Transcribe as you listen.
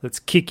Let's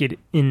kick it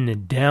in the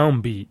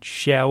downbeat,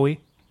 shall we?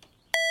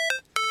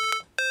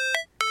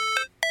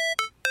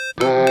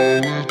 How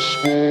it's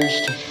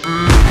supposed to feel.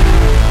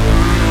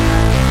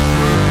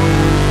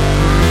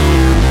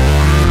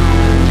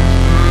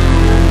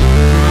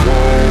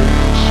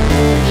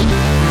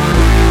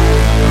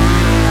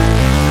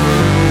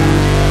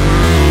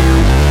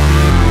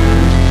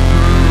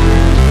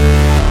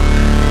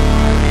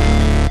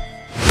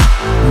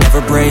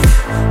 Never break,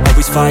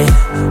 always fight,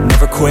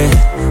 never quit,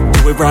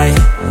 do it right,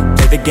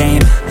 play the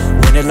game,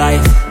 win it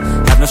life,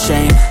 have no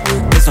shame,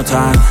 there's no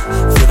time,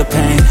 feel the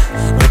pain,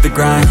 live the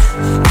grind,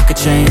 I could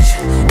change,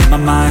 in my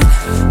mind,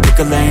 pick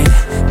a lane,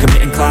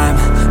 commit and climb,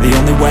 the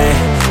only way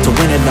to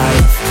win it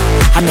life.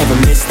 I never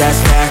miss, that's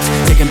fact,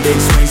 taking big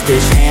swings,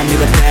 bitch, hand me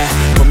the bat,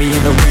 put me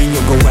in the ring,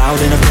 you'll go out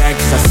in a bag,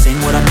 cause I sing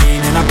what I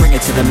mean and I bring it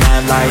to the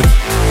mad light.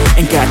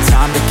 Ain't got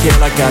time to kill,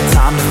 I got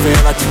time to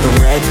feel, I took the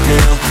red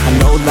pill, I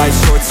know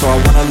life's short so I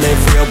wanna live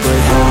real, but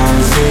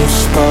how's it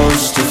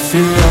supposed to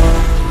feel?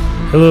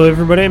 Hello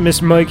everybody,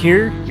 Mr. Mike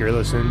here. You're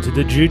listening to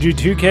the Juju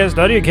 2Cast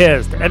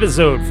Audiocast,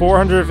 episode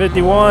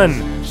 451,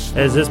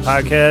 as this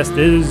podcast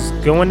is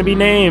going to be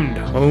named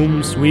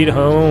Home Sweet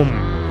Home.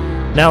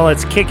 Now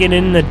let's kick it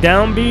in the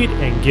downbeat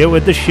and get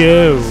with the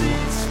show.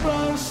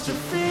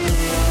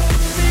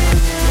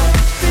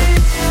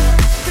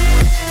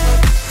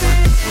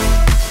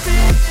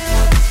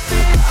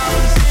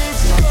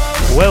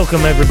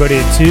 Welcome everybody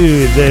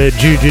to the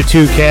Juju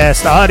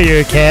 2Cast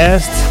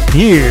Audiocast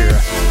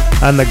here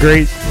on the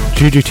great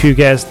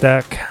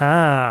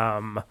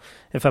Juju2Cast.com.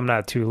 If I'm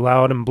not too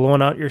loud and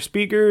blowing out your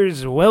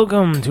speakers,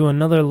 welcome to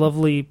another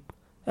lovely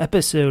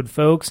episode,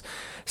 folks.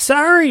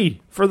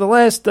 Sorry for the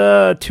last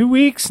 2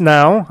 weeks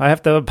now. I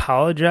have to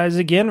apologize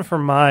again for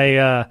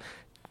my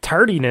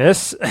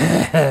tardiness.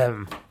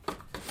 Let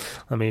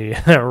me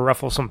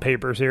ruffle some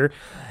papers here.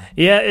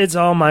 Yeah, it's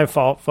all my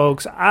fault,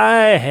 folks.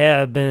 I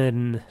have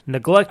been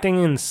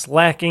neglecting and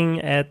slacking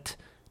at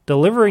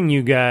delivering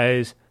you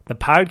guys the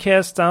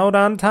podcasts out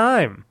on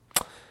time.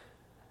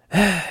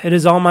 It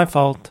is all my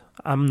fault.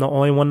 I'm the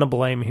only one to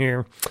blame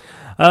here.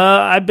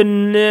 I've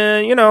been,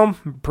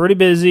 pretty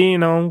busy.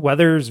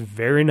 Weather's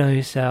very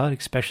nice out,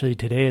 especially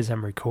today as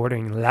I'm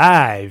recording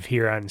live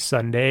here on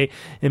Sunday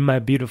in my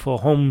beautiful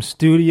home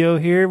studio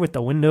here with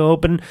the window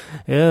open.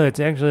 Yeah, it's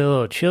actually a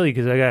little chilly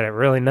because I got it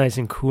really nice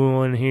and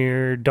cool in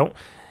here.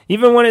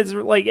 Even when it's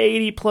like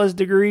 80 plus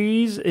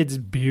degrees, it's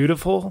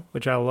beautiful,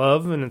 which I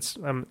love. And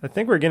I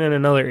think we're getting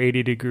another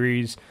 80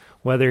 degrees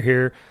weather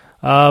here.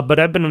 But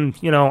I've been,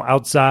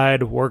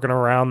 outside working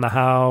around the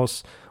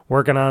house,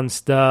 working on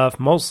stuff,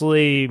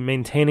 mostly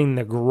maintaining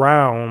the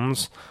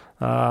grounds,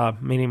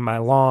 meaning my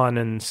lawn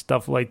and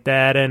stuff like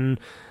that. And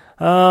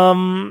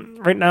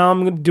right now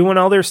I'm doing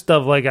other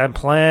stuff. Like I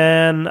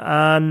plan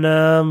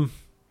on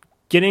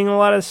getting a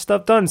lot of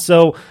stuff done.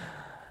 So,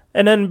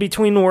 and then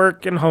between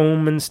work and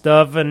home and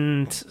stuff,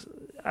 and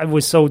I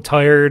was so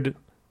tired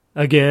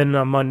again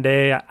on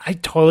Monday. I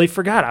totally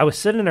forgot. I was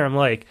sitting there. I'm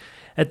like,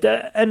 at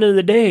the end of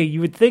the day, you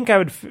would think I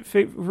would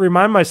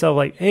remind myself,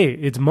 like, hey,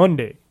 it's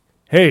Monday.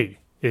 Hey,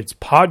 it's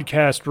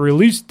podcast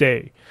release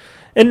day.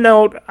 And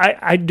no,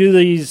 I do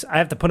these, I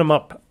have to put them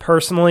up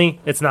personally.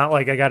 It's not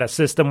like I got a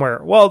system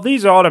where, well,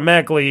 these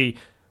automatically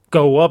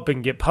go up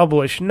and get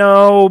published.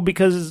 No,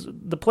 because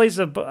the place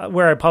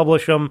where I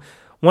publish them,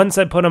 once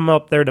I put them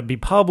up there to be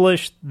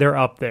published, they're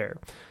up there.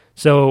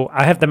 So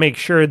I have to make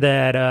sure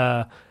that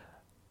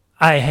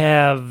I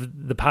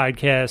have the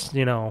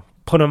podcast,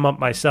 put them up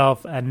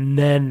myself, and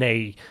then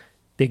they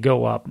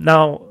go up.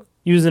 Now,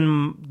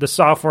 using the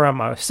software on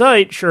my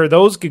site, sure,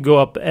 those could go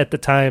up at the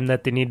time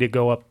that they need to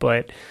go up,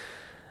 but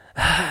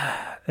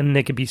and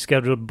they could be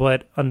scheduled.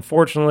 But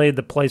unfortunately,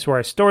 the place where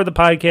I store the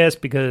podcast,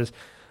 because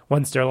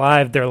once they're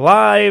live, they're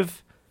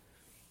live.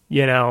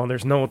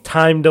 There's no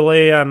time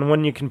delay on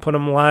when you can put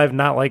them live.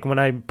 Not like when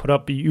I put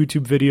up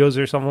YouTube videos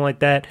or something like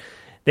that.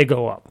 They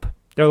go up.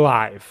 They're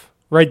live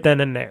right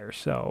then and there.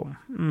 So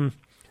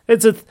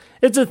it's a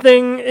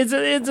thing.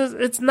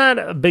 It's not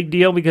a big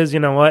deal because you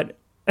know what?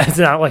 It's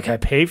not like I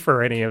pay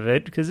for any of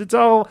it because it's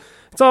all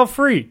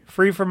free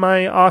for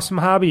my awesome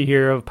hobby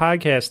here of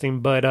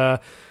podcasting.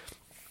 But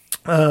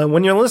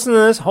when you're listening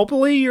to this,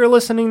 hopefully you're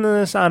listening to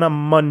this on a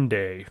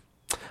Monday.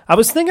 I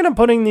was thinking of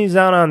putting these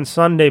out on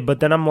Sunday, but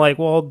then I'm like,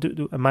 well,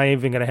 am I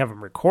even going to have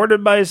them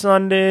recorded by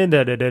Sunday?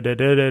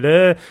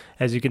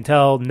 As you can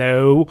tell,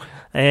 no.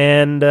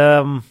 And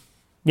I'll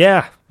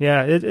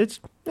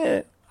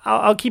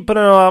keep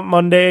putting them out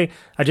Monday.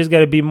 I just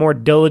got to be more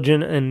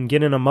diligent in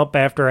getting them up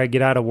after I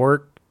get out of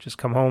work. Just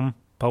come home,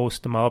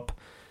 post them up,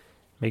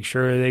 make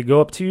sure they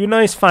go up to you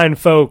nice, fine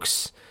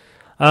folks.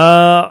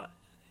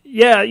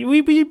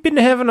 We've been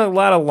having a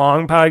lot of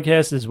long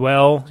podcasts as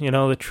well.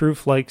 The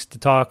Truth likes to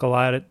talk a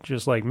lot,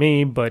 just like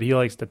me, but he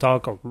likes to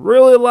talk a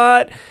really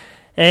lot.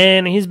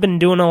 And he's been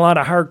doing a lot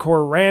of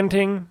hardcore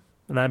ranting,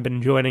 and I've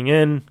been joining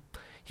in.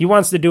 He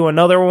wants to do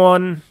another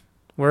one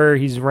where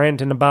he's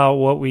ranting about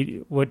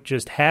what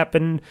just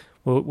happened,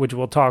 which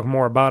we'll talk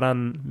more about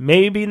on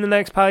maybe in the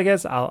next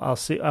podcast. I'll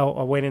see.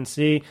 I'll wait and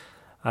see.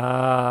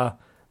 But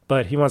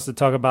but he wants to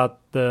talk about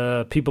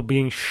the people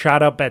being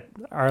shot up at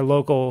our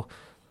local-ish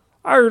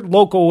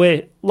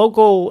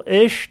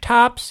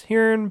tops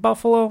here in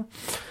Buffalo,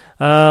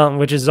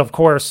 which is, of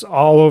course,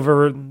 all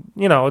over,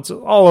 it's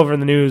all over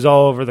the news,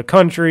 all over the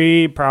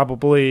country,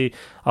 probably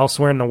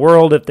elsewhere in the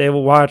world if they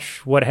will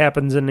watch what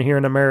happens here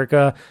in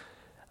America.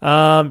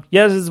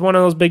 Yes, it's one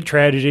of those big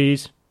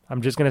tragedies.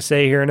 I'm just going to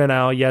say here and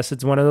now, yes,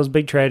 it's one of those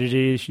big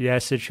tragedies.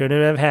 Yes, it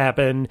shouldn't have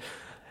happened.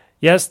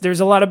 Yes, there's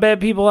a lot of bad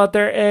people out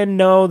there, and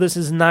no, this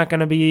is not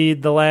going to be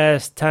the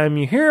last time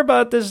you hear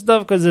about this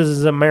stuff because this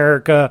is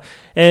America,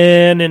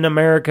 and in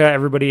America,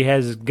 everybody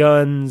has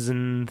guns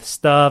and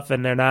stuff,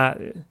 and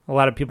a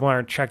lot of people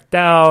aren't checked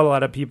out, a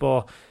lot of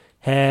people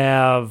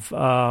have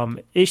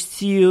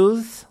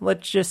issues,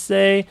 let's just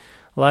say,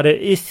 a lot of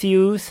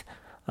issues,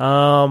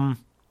 mental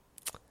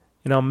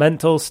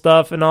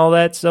stuff and all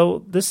that,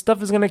 so this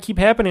stuff is going to keep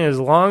happening as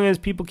long as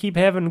people keep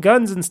having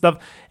guns and stuff,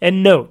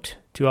 and note,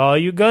 to all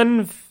you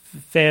gun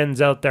fans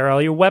out there,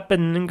 all your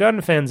weapon and gun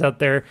fans out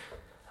there,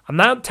 I'm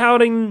not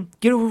touting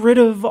get rid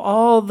of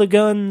all the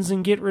guns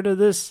and get rid of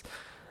this.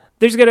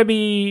 There's got to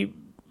be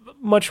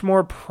much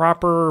more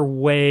proper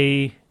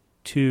way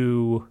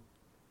to,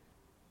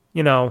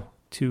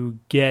 to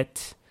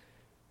get,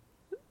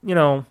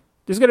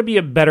 there's got to be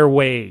a better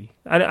way.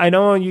 I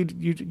know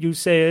you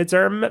say it's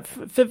our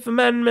Fifth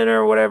Amendment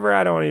or whatever.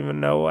 I don't even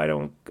know. I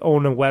don't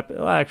own a weapon.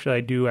 Well, actually,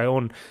 I do.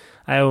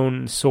 I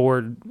own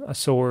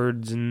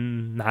swords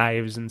and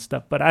knives and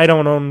stuff, but I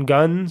don't own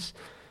guns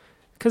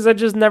because I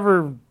just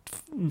never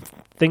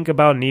think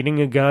about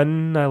needing a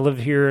gun. I live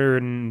here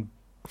in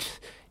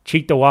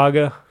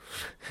Cheektowaga.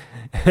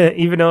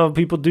 Even though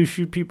people do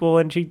shoot people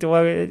in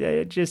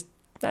Cheektowaga,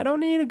 I don't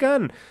need a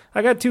gun.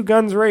 I got 2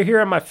 guns right here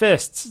on my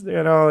fists.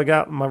 I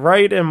got my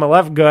right and my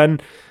left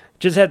gun.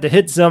 Just have to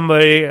hit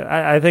somebody.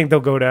 I think they'll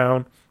go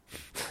down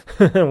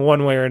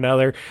one way or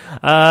another.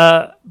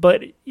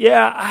 But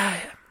yeah,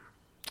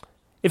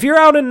 if you're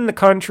out in the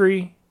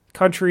country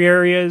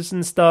areas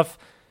and stuff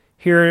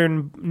here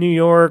in New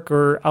York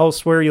or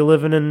elsewhere, you're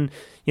living in,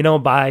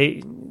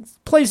 by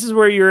places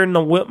where you're in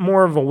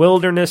more of a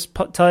wilderness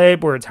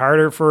type, where it's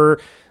harder for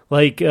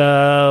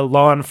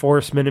law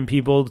enforcement and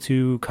people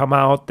to come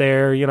out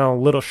there,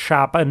 little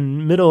shop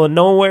in middle of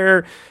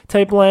nowhere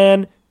type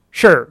land.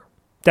 Sure,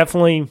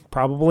 definitely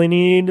probably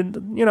need,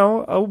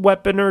 a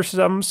weapon or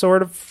some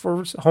sort of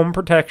for home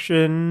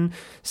protection,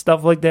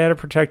 stuff like that to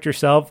protect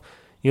yourself.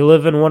 You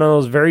live in one of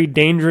those very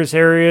dangerous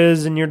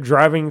areas and you're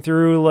driving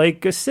through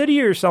like a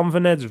city or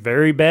something that's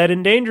very bad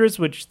and dangerous,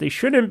 which they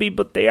shouldn't be,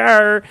 but they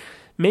are.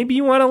 Maybe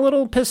you want a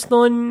little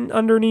pistol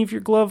underneath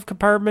your glove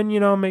compartment,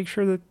 make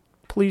sure that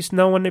police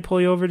know when they pull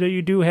you over that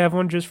you do have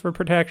one just for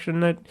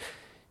protection, that,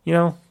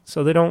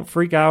 so they don't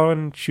freak out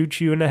and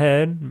shoot you in the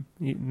head.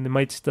 They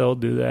might still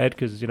do that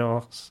because,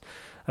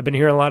 I've been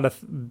hearing a lot of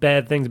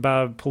bad things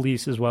about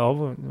police as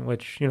well,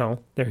 which,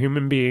 they're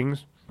human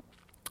beings.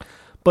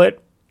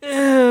 But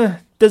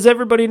does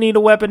everybody need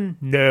a weapon?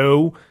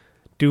 No.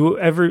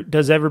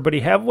 Does everybody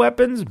have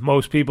weapons?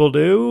 Most people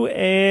do,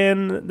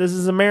 and this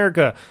is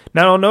America.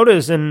 Now, I'll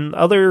notice in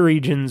other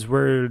regions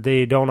where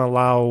they don't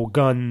allow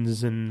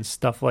guns and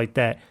stuff like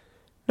that,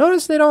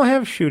 notice they don't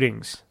have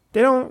shootings.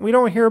 We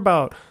don't hear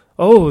about,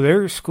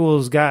 their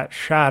schools got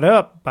shot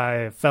up by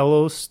a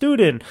fellow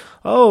student.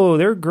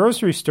 Their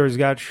grocery stores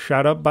got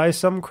shot up by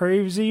some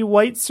crazy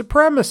white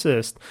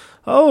supremacist.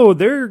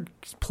 Their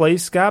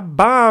place got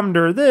bombed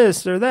or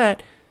this or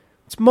that.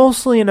 It's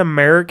mostly an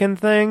American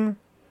thing.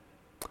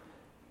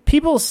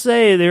 People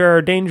say there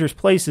are dangerous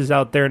places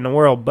out there in the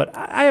world, but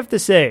I have to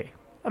say,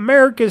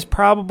 America is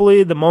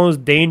probably the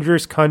most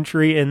dangerous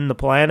country on the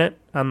planet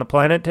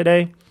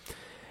today.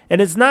 And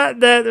it's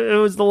not that it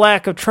was the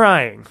lack of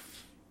trying,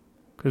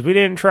 because we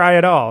didn't try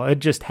at all. It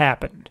just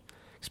happened.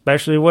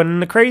 Especially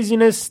when the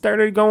craziness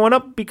started going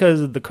up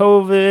because of the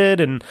COVID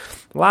and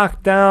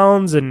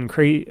lockdowns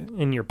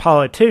and your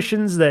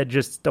politicians that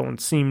just don't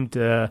seem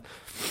to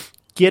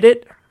get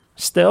it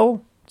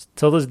still,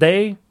 till this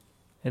day,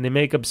 and they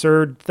make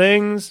absurd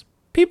things.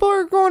 People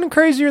are going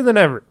crazier than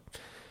ever.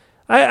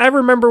 I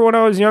remember when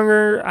I was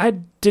younger, I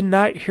did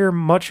not hear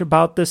much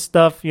about this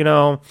stuff,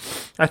 I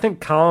think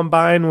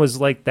Columbine was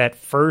like that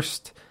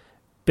first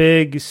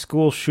big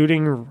school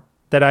shooting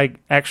that I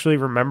actually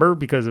remember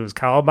because it was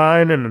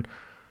Columbine, and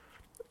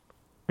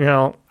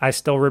I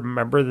still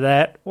remember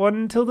that one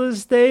until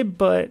this day,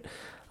 but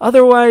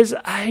otherwise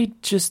I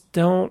just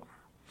don't.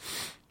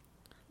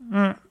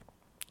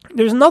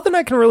 There's nothing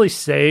I can really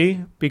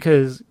say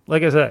because,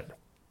 like I said,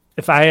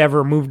 if I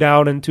ever moved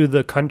out into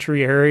the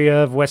country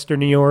area of Western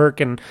New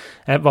York and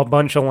have a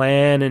bunch of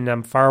land and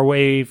I'm far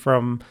away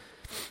from,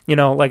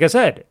 like I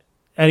said,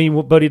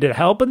 anybody to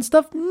help and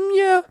stuff,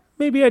 yeah,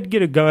 maybe I'd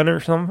get a gun or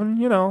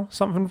something,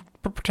 something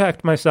to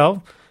protect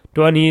myself.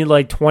 Do I need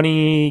like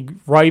 20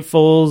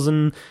 rifles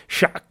and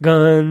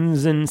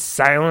shotguns and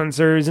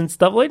silencers and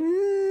stuff? Like,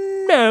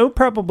 no,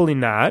 probably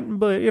not.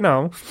 But,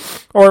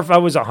 or if I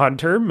was a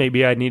hunter,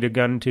 maybe I'd need a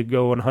gun to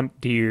go and hunt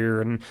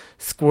deer and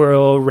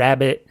squirrel,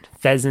 rabbit,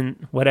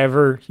 pheasant,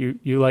 whatever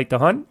you like to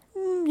hunt.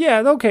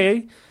 Yeah,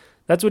 okay.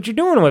 That's what you're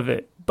doing with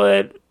it.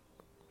 But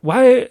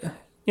why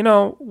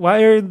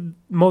are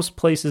most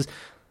places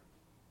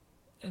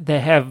that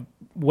have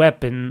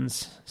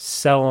weapons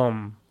sell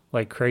them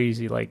like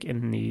crazy, like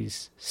in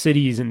these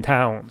cities and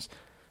towns?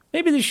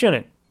 Maybe they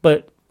shouldn't.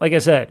 But like I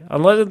said,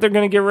 unless they're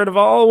going to get rid of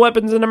all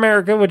weapons in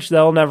America, which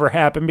that'll never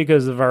happen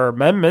because of our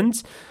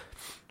amendments,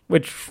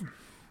 which,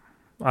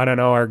 I don't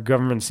know, our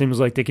government seems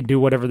like they can do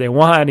whatever they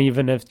want,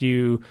 even if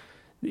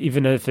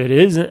it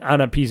isn't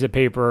on a piece of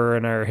paper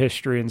in our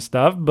history and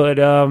stuff. But,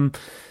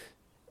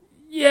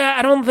 yeah,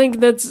 I don't think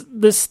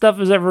this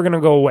stuff is ever going to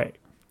go away.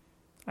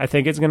 I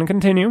think it's going to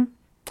continue.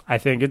 I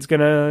think it's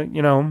going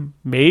to,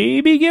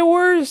 maybe get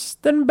worse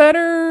than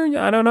better.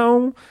 I don't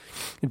know.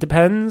 It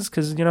depends,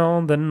 because,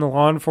 then the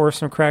law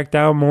enforcement crack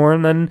down more,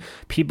 and then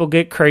people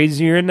get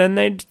crazier, and then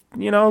they,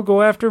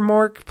 go after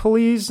more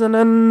police, and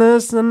then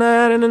this and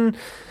that, and then,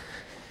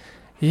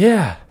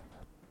 yeah.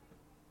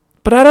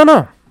 But I don't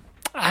know.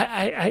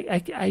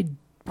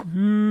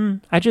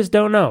 I just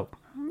don't know.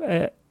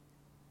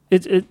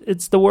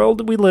 It's the world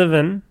that we live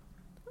in,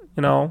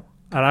 on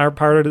our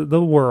part of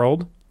the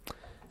world.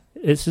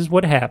 This is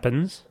what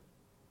happens.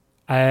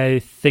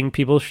 I think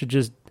people should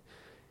just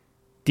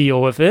deal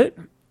with it.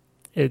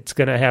 It's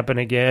going to happen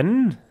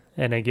again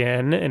and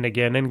again and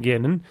again and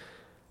again.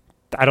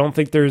 I don't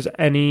think there's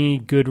any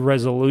good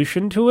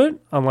resolution to it,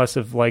 unless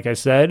like I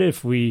said,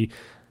 if we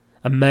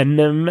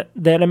amend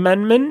that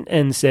amendment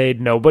and say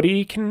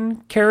nobody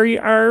can carry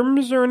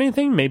arms or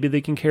anything. Maybe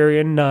they can carry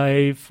a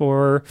knife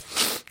or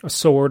a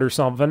sword or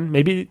something.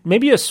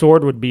 Maybe a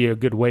sword would be a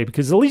good way,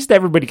 because at least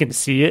everybody can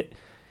see it.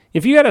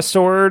 If you got a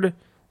sword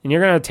and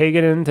you're going to take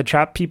it in to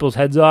chop people's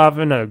heads off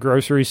in a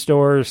grocery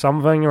store or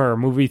something, or a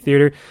movie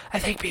theater, I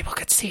think people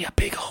could see a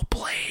big old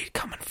blade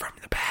coming from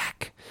the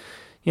back,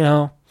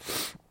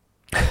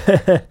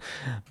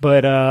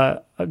 But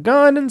a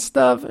gun and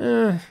stuff,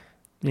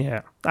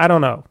 yeah, I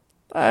don't know.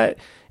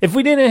 If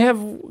we didn't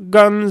have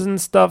guns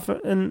and stuff,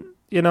 and,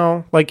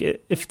 like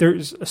if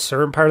there's a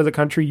certain part of the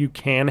country you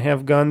can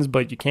have guns,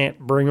 but you can't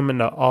bring them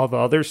into all the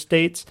other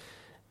states,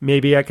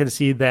 maybe I could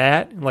see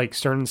that. Like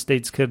certain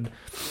states could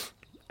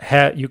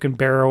you can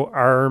bear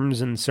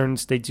arms, and certain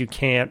states you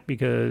can't,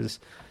 because,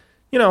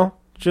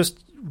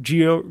 just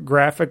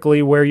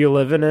geographically where you're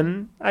living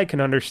in, I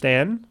can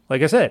understand.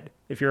 Like I said,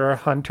 if you're a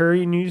hunter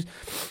and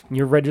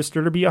you're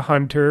registered to be a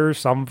hunter or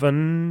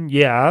something,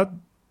 yeah,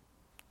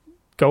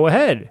 go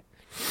ahead.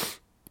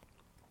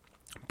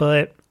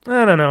 But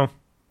I don't know.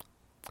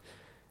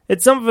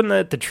 It's something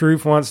that the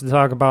Truth wants to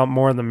talk about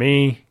more than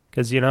me,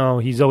 because,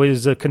 he's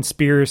always a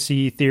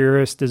conspiracy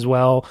theorist as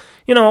well.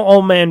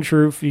 Old man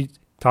Truth, he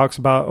talks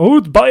about,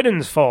 it's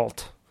Biden's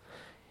fault.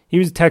 He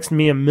was texting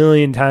me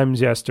 1,000,000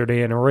 times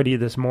yesterday and already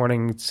this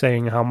morning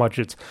saying how much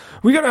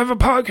we got to have a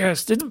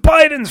podcast. It's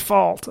Biden's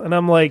fault. And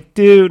I'm like,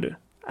 dude,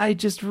 I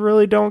just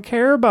really don't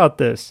care about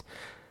this.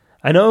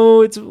 I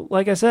know it's,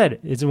 like I said,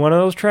 it's one of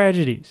those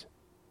tragedies,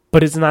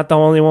 but it's not the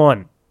only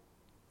one.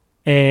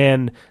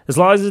 And as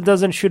long as it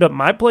doesn't shoot up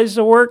my place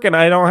of work and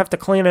I don't have to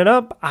clean it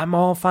up, I'm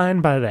all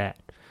fine by that.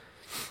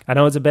 I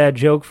know it's a bad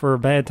joke for a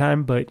bad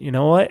time, but you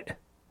know what?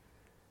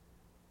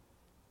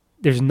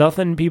 There's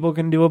nothing people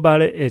can do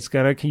about it. It's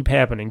going to keep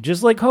happening.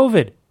 Just like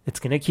COVID, it's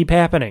going to keep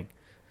happening.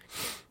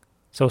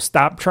 So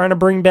stop trying to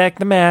bring back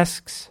the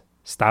masks.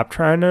 Stop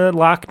trying to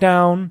lock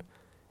down.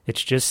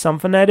 It's just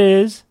something that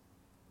is.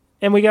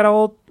 And we got to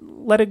all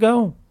let it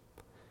go.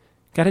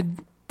 Got to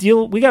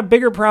deal. We got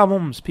bigger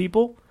problems,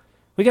 people.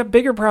 We got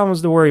bigger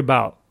problems to worry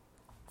about.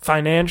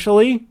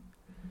 Financially,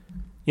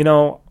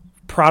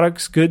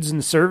 products, goods,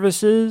 and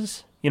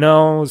services.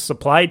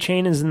 Supply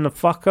chain is in the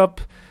fuck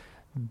up,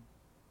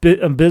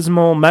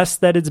 abysmal mess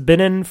that it's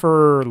been in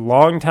for a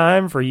long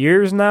time, for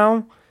years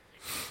now.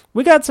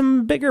 We got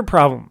some bigger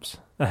problems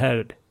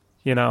ahead,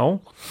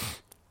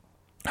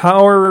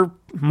 How are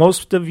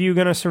most of you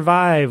going to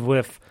survive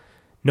with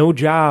no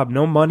job,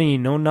 no money,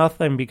 no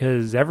nothing,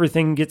 because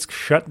everything gets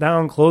shut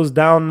down, closed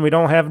down, we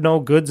don't have no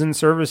goods and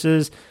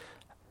services?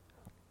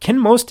 Can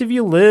most of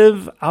you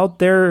live out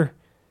there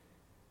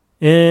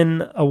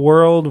in a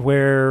world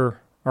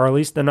where, or at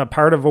least in a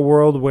part of a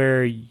world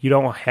where you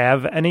don't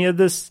have any of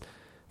this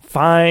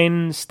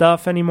fine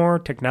stuff anymore?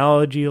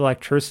 Technology,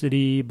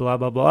 electricity, blah,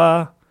 blah,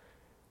 blah.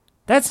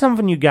 That's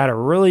something you got to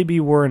really be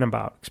worrying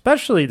about,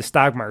 especially the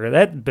stock market.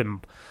 That's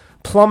been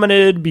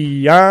plummeted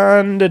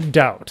beyond a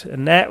doubt,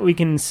 and that we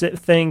can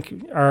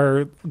thank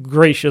our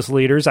gracious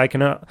leaders. I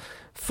can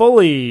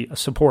fully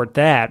support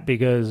that,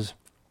 because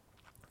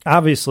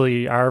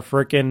obviously our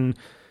frickin'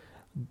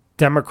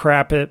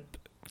 Democrats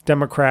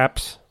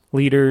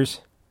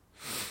leaders,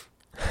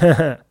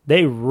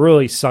 they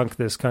really sunk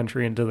this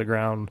country into the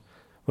ground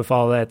with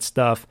all that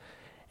stuff,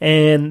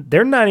 and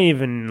they're not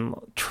even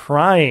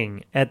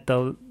trying at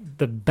the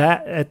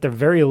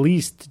very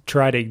least to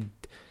try to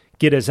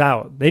get us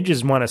out. They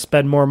just want to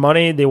spend more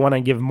money. They want to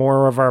give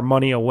more of our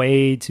money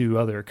away to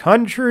other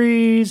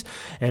countries,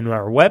 and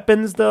our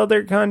weapons to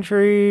other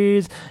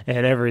countries,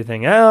 and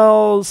everything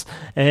else.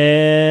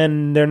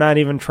 And they're not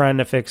even trying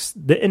to fix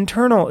the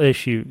internal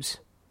issues.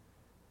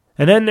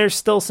 And then they're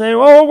still saying,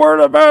 oh,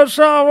 we're the best,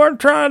 we're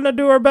trying to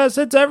do our best,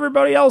 it's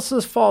everybody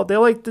else's fault. They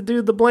like to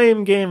do the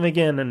blame game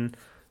again. And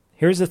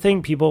here's the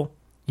thing, people.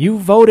 You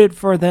voted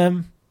for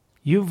them.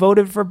 You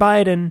voted for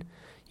Biden.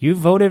 You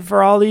voted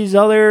for all these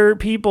other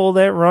people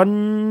that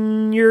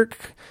run your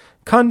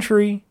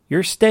country,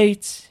 your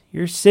states,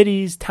 your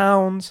cities,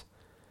 towns.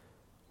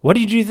 What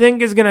did you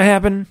think is going to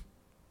happen?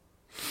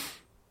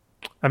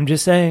 I'm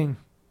just saying.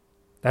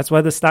 That's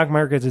why the stock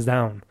market is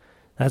down.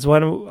 That's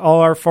why all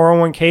our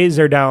 401ks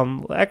are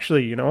down.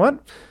 Actually, you know what?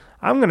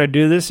 I'm going to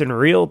do this in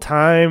real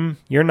time.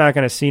 You're not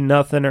going to see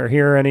nothing or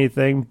hear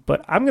anything,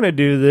 but I'm going to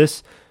do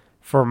this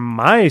for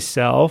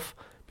myself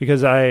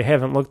because I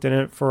haven't looked at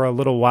it for a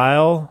little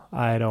while.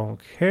 I don't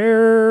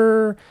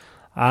care.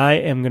 I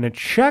am going to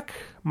check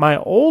my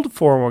old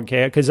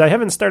 401k because I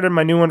haven't started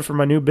my new one for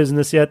my new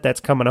business yet. That's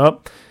coming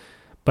up.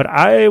 But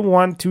I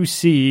want to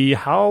see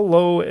how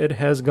low it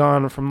has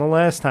gone from the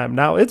last time.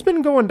 Now, it's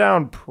been going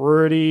down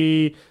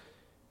pretty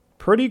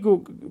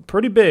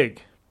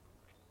big.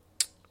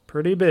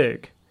 Pretty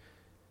big.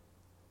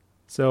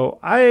 So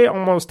I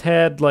almost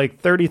had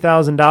like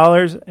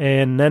 $30,000,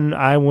 and then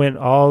I went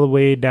all the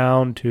way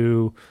down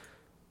to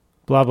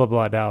blah, blah,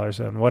 blah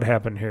dollars. And what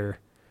happened here?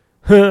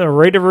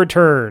 Rate of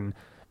return,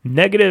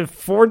 negative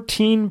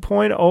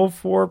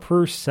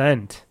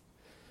 14.04%.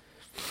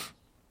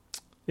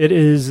 It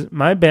is,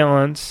 my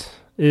balance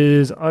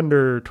is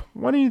under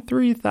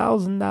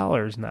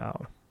 $23,000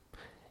 now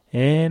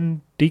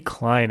and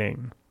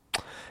declining.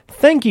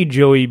 Thank you,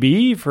 Joey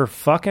B, for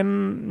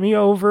fucking me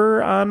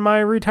over on my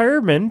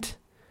retirement.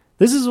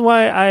 This is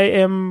why I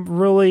am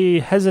really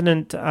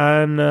hesitant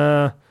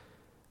on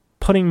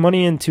putting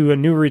money into a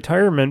new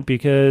retirement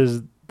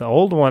because the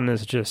old one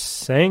is just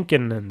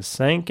sinking and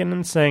sinking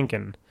and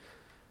sinking.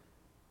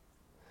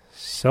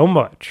 So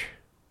much.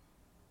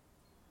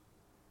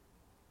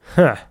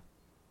 Huh.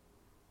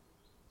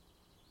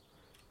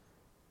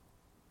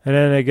 And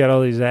then they got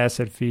all these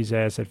asset fee,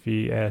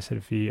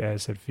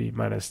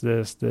 minus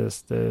this.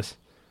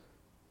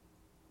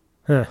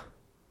 Huh.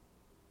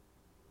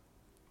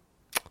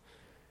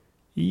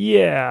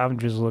 Yeah, I'm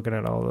just looking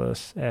at all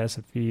this.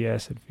 Asset fee.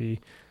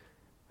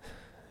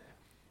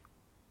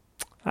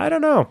 I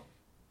don't know.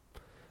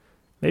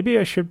 Maybe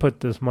I should put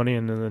this money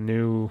into the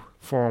new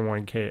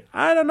 401k.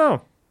 I don't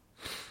know.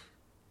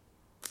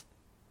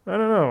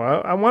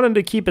 I wanted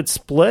to keep it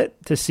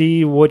split to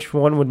see which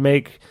one would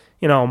make,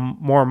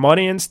 more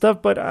money and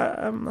stuff, but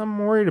I'm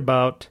worried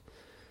about,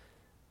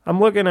 I'm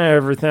looking at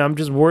everything. I'm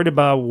just worried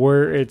about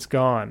where it's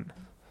gone.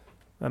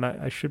 And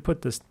I should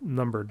put this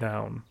number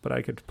down, but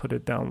I could put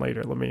it down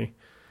later. Let me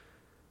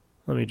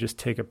just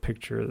take a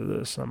picture of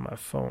this on my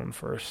phone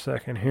for a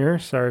second here.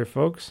 Sorry,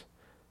 folks.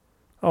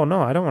 Oh,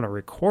 no, I don't want to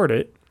record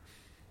it.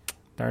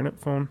 Darn it,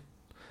 phone.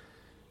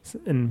 It's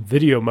in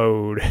video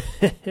mode.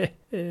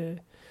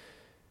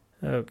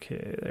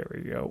 Okay, there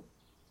we go.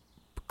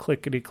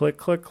 Clickety click,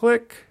 click,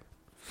 click.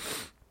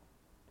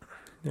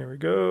 There we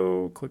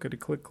go. Clickety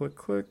click, click,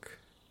 click.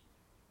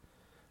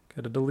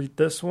 Gotta delete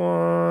this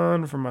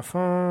one from my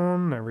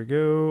phone. There we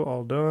go.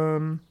 All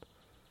done.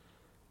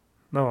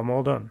 No, I'm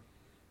all done.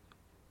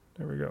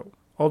 There we go.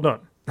 All done.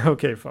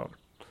 Okay, phone.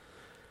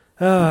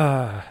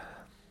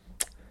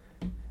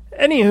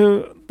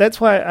 Anywho,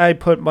 that's why I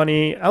put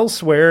money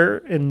elsewhere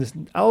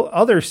in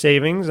other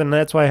savings, and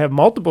that's why I have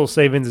multiple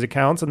savings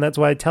accounts, and that's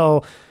why I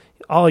tell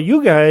all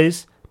you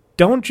guys,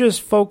 don't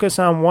just focus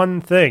on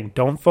one thing.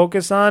 Don't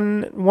focus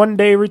on one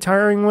day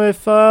retiring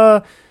with,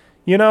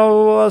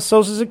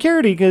 Social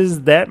Security,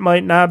 because that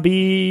might not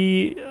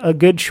be a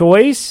good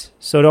choice.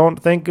 So don't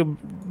think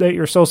that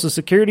your Social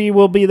Security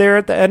will be there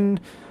at the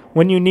end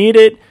when you need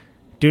it.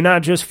 Do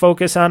not just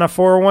focus on a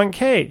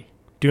 401k.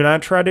 Do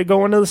not try to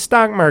go into the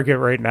stock market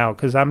right now,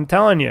 because I'm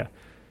telling you,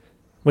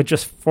 with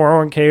just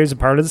 401k is a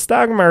part of the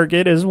stock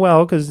market as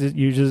well, because it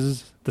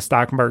uses the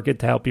stock market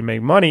to help you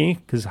make money,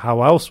 because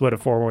how else would a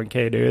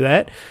 401k do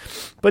that?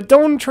 But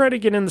don't try to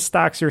get into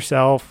stocks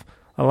yourself,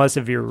 unless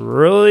if you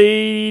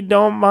really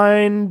don't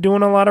mind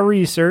doing a lot of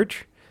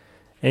research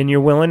and you're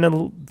willing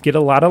to get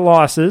a lot of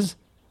losses,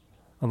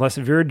 unless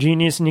if you're a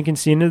genius and you can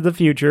see into the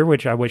future,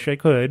 which I wish I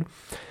could.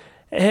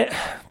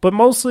 But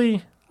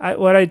mostly,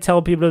 what I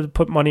tell people to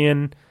put money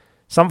in,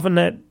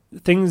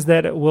 things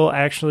that will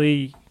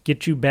actually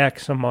get you back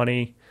some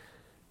money.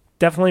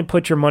 Definitely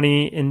put your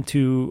money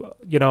into,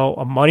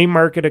 a money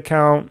market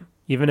account,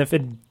 even if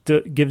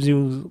it gives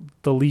you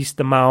the least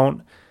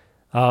amount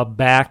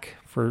back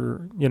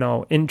for,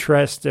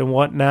 interest and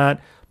whatnot.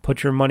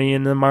 Put your money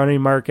in the money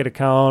market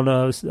account.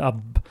 I'm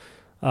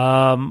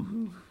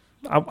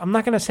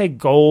not going to say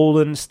gold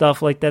and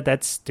stuff like that.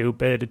 That's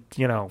stupid.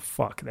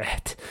 Fuck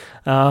that.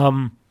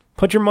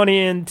 Put your money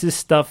into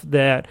stuff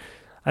that,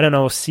 I don't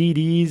know,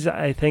 CDs.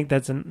 I think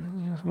that's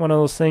one of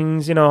those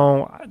things,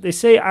 they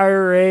say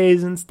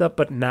IRAs and stuff,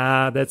 but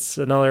nah, that's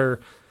the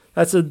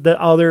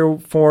other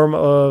form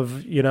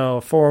of,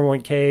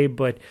 401k.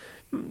 But,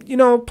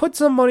 put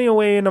some money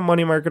away in a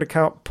money market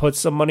account. Put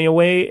some money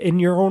away in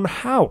your own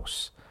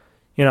house.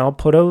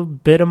 Put a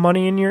bit of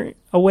money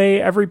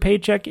away every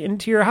paycheck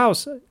into your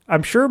house.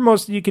 I'm sure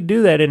most of you could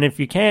do that, and if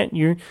you can't,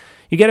 you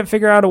got to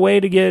figure out a way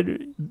to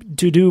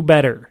do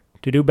better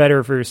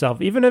for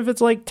yourself, even if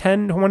it's like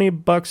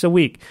 $10-20 a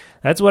week.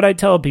 That's what I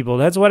tell people.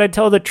 That's what I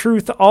tell the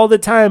truth all the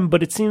time,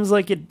 but it seems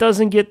like it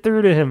doesn't get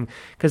through to him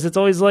because it's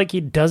always like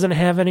he doesn't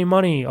have any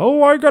money.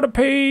 Oh, I got to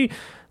pay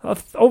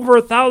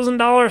over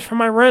 $1,000 for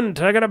my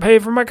rent. I got to pay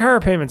for my car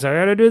payments. I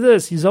got to do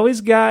this. He's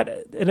always got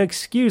an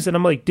excuse, and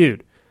I'm like,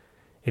 dude,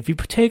 if you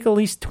take at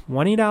least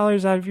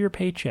 $20 out of your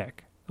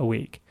paycheck a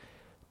week,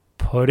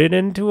 put it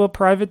into a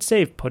private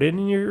safe, put it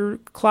in your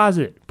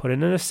closet, put it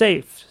in a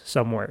safe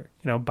somewhere,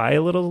 buy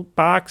a little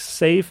box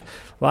safe,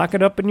 lock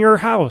it up in your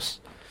house,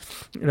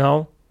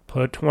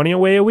 put 20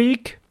 away a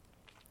week,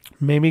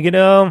 maybe get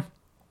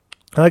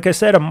like I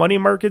said, a money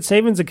market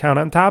savings account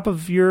on top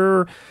of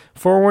your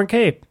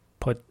 401k,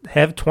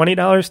 have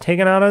 $20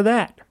 taken out of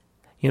that.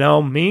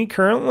 Me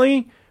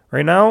currently,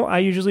 right now, I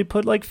usually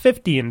put like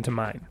 50 into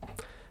mine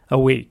a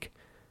week.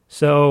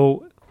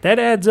 So that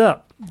adds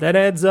up.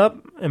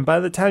 And by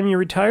the time you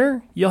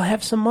retire, you'll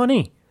have some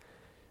money.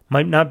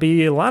 Might not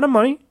be a lot of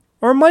money,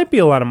 or it might be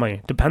a lot of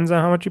money. Depends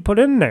on how much you put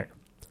in there,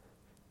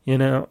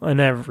 and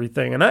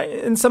everything.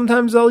 And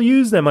sometimes I'll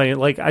use that money.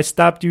 Like I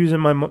stopped using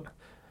my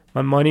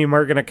money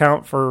market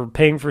account for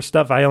paying for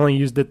stuff. I only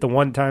used it the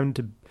one time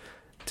to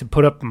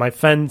put up my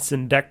fence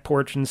and deck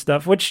porch and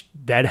stuff, which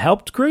that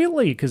helped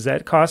greatly because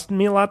that cost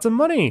me lots of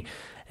money,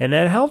 and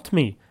that helped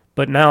me.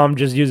 But now I'm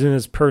just using it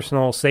as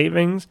personal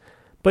savings.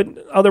 But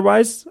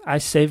otherwise, I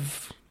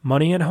save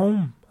money at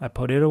home. I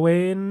put it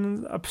away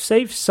in a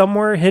safe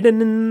somewhere hidden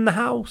in the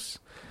house.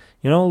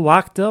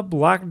 Locked up,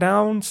 locked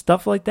down,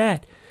 stuff like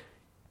that.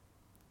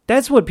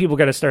 That's what people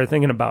got to start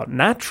thinking about.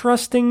 Not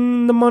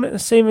trusting the money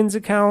savings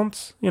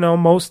accounts,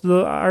 most of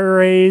the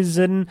IRAs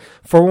and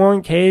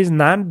 401ks,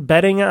 not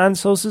betting on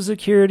Social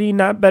Security,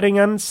 not betting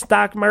on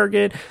stock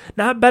market,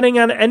 not betting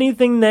on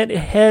anything that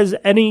has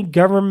any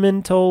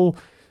governmental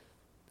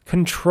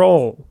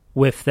control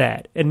with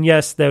that. And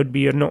yes, that would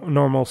be a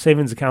normal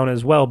savings account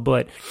as well.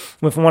 But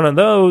with one of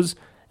those,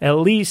 at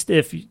least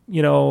if,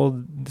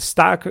 the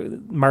stock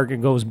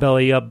market goes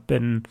belly up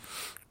and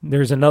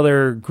there's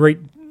another great,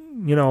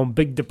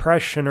 big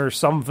depression or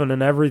something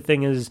and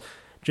everything is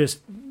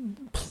just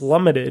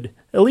plummeted,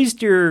 at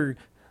least you're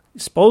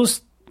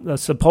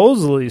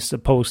supposedly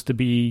supposed to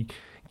be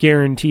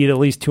guaranteed at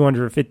least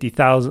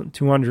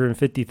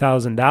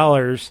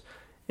 $250,000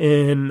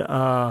 in,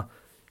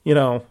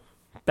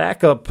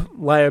 backup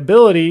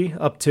liability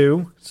up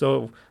to.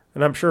 So,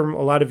 and I'm sure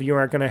a lot of you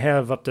aren't going to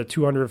have up to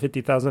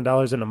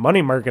 $250,000 in a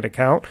money market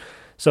account.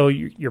 So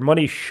your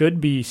money should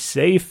be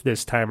safe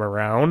this time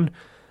around.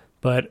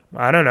 But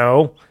I don't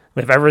know.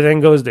 If everything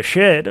goes to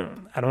shit,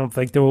 I don't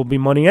think there will be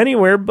money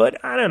anywhere,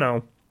 but I don't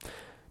know.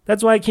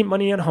 That's why I keep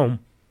money at home.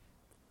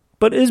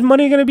 But is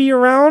money going to be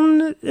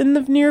around in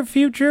the near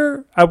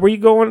future? Are we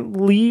going to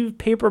leave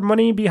paper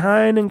money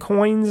behind and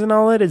coins and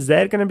all that? Is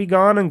that going to be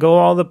gone and go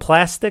all the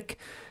plastic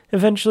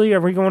eventually?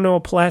 Are we going to a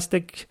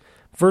plastic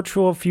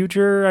virtual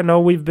future? I know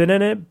we've been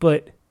in it,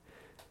 but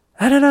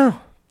I don't know.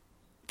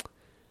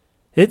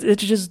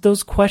 It's just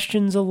those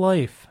questions of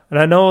life. And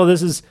I know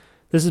this is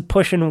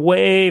pushing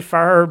way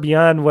far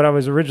beyond what I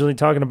was originally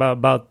talking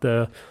about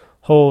the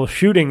whole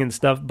shooting and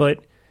stuff,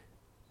 but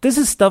this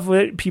is stuff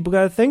that people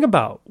got to think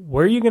about.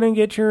 Where are you going to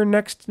get your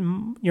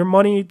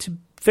money to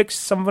fix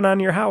something on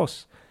your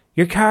house,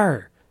 your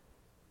car?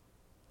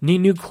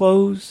 Need new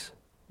clothes?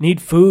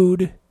 Need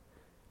food?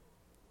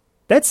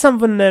 That's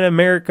something that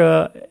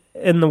America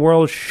and the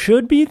world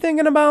should be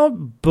thinking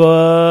about,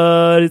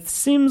 but it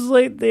seems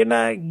like they're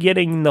not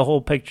getting the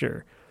whole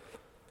picture.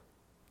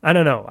 I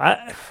don't know.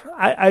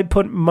 I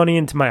put money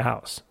into my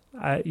house.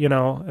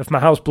 If my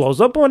house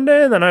blows up one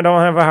day, then I don't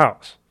have a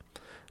house.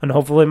 And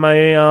hopefully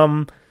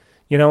my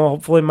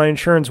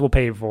insurance will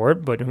pay for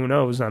it, but who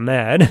knows on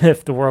that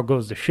if the world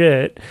goes to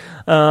shit.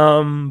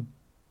 But,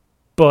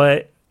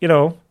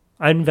 I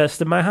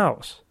invest in my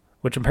house,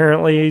 which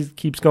apparently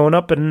keeps going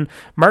up in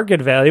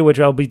market value, which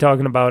I'll be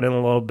talking about in a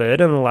little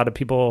bit, and a lot of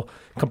people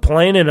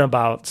complaining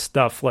about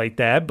stuff like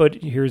that.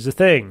 But here's the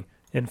thing.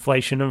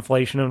 Inflation,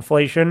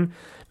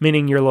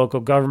 meaning your local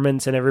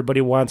governments and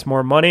everybody wants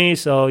more money.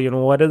 So,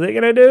 what are they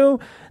going to do?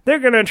 They're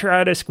going to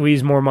try to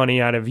squeeze more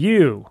money out of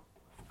you,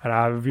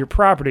 out of your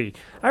property.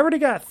 I already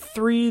got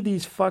 3 of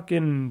these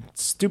fucking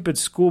stupid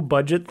school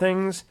budget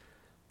things.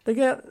 They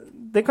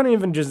couldn't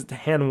even just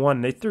hand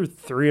one. They threw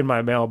 3 in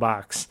my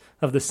mailbox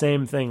of the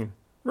same thing.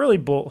 Really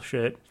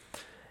bullshit.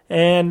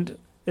 And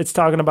it's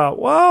talking about,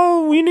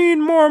 well, we need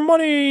more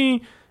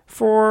money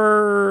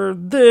for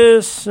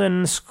this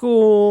and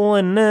school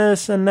and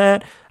this and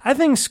that. I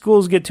think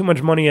schools get too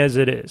much money as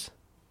it is.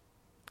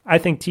 I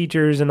think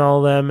teachers and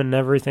all them and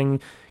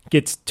everything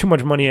gets too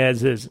much money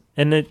as is.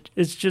 And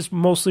it's just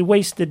mostly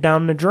wasted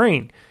down the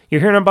drain.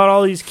 You're hearing about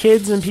all these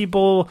kids and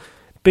people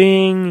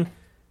being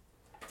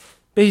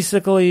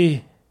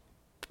basically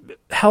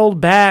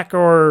held back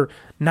or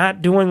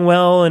not doing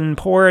well and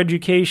poor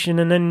education,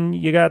 and then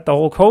you got the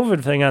whole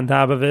COVID thing on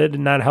top of it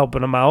and not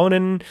helping them out,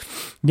 and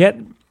yet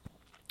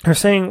they're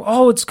saying,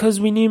 oh, it's because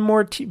we need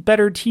more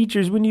better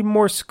teachers, we need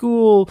more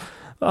school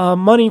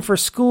money for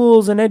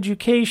schools and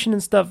education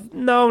and stuff.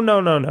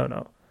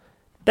 No.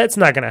 That's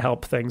not going to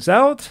help things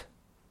out.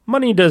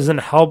 Money doesn't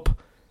help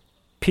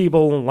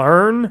people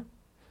learn.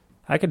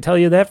 I can tell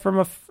you that from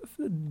a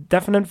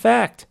definite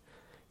fact.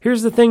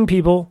 Here's the thing,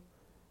 people.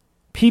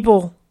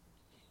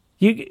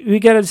 We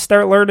got to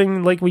start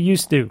learning like we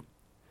used to.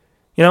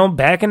 You know,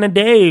 back in the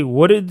day,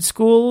 what did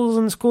schools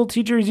and school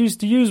teachers used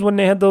to use when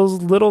they had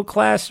those little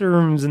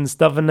classrooms and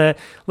stuff in that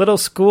little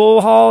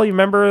school hall? You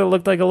remember it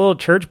looked like a little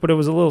church, but it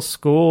was a little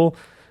school.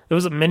 It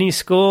was a mini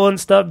school and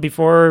stuff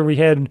before we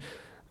had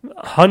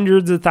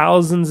hundreds of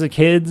thousands of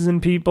kids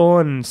and people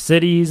and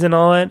cities and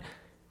all that.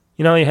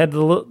 You know, you had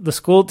the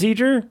school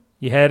teacher,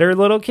 you had her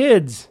little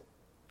kids.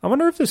 I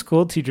wonder if the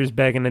school teachers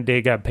back in the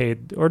day got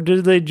paid, or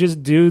did they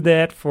just do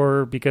that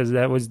because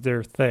that was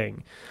their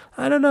thing?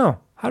 I don't know.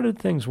 How did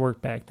things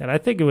work back then? I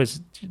think it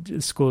was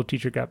a school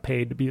teacher got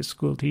paid to be a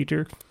school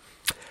teacher.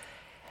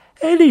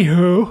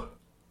 Anywho,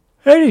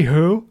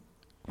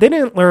 they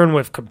didn't learn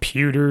with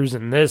computers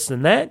and this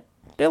and that.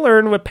 They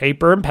learned with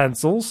paper and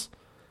pencils,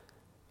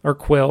 or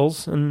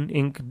quills and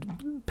ink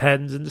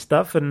pens and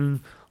stuff, and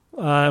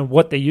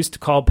what they used to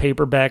call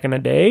paper back in the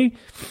day.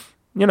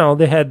 You know,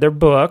 they had their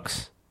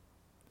books.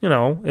 You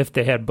know, if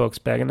they had books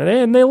back in the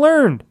day, and they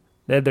learned.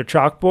 They had their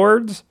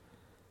chalkboards.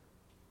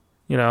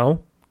 You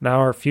know, now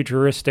our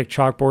futuristic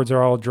chalkboards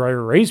are all dry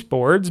erase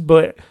boards,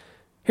 but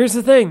here's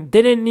the thing.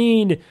 They didn't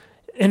need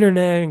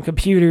internet and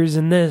computers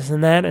and this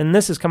and that, and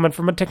this is coming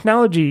from a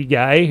technology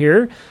guy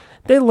here.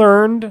 They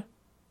learned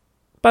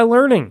by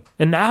learning.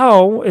 And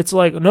now it's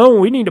like, no,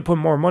 we need to put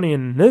more money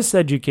in this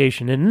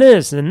education and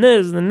this and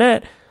this and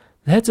that.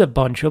 That's a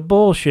bunch of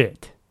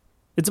bullshit.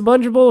 It's a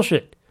bunch of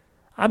bullshit.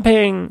 I'm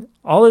paying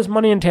all this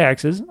money in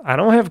taxes. I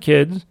don't have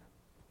kids.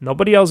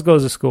 Nobody else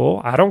goes to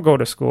school. I don't go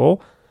to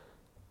school.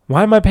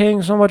 Why am I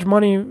paying so much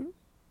money,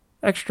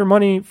 extra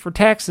money for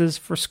taxes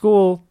for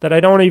school that I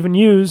don't even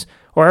use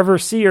or ever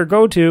see or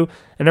go to?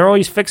 And they're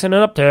always fixing it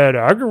up to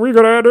add, we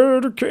got to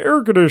add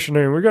air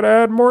conditioning. We got to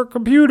add more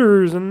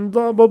computers and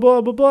blah, blah,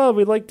 blah, blah, blah.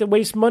 We like to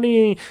waste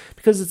money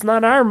because it's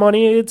not our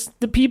money. It's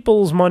the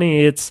people's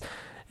money. It's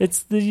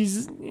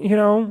these, you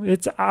know,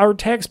 it's our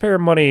taxpayer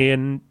money.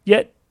 And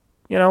yet,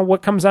 you know,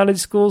 what comes out of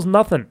these schools?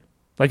 Nothing.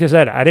 Like I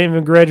said, I didn't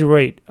even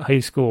graduate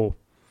high school.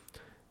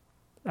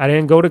 I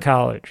didn't go to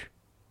college.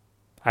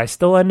 I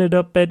still ended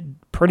up at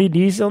pretty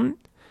decent.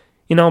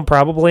 You know,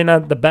 probably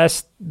not the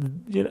best,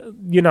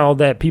 you know,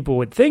 that people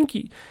would think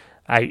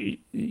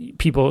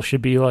people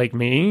should be like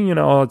me. You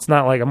know, it's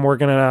not like I'm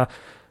working in a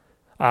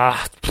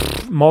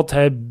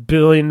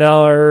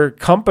multi-billion-dollar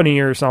company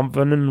or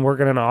something and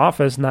working in an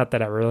office. Not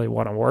that I really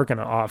want to work in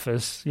an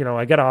office. You know,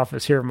 I got an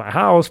office here in my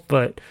house,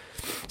 but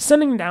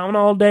sitting down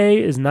all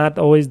day is not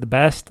always the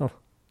best.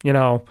 You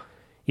know,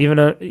 even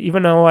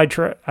though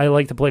I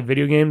like to play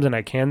video games and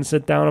I can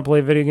sit down and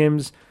play video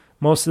games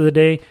most of the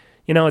day,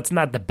 you know, it's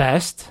not the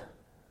best.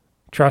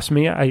 Trust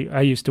me,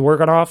 I used to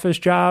work an office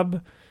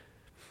job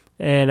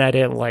and I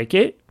didn't like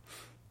it.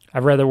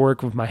 I'd rather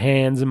work with my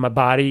hands and my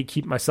body,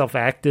 keep myself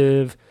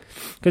active.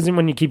 Because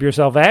when you keep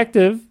yourself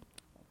active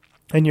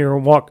and you're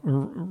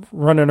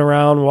running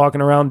around,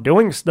 walking around,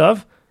 doing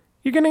stuff,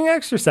 you're getting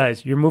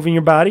exercise. You're moving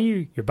your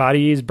body. Your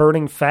body is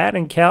burning fat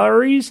and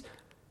calories.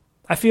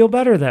 I feel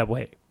better that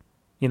way,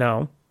 you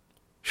know.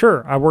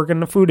 Sure, I work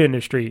in the food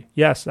industry.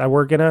 Yes, I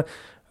work in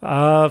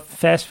a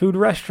fast food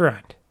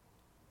restaurant.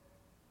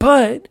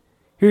 But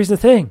here's the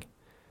thing.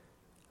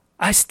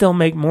 I still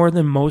make more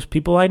than most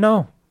people I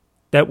know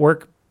that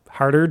work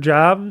harder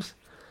jobs,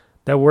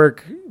 that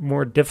work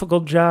more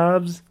difficult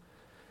jobs,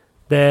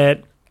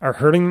 that are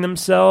hurting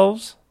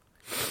themselves,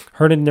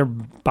 hurting their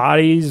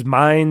bodies,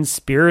 minds,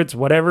 spirits,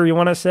 whatever you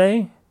want to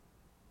say.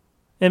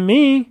 And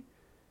me,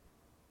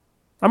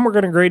 I'm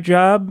working a great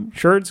job.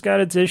 Sure, it's got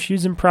its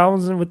issues and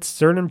problems with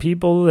certain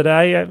people that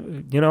I,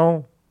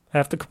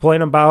 have to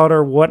complain about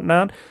or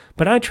whatnot.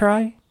 But I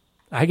try.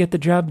 I get the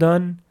job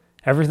done.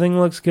 Everything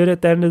looks good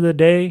at the end of the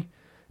day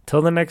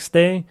till the next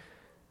day.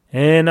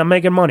 And I'm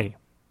making money.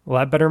 A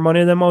lot better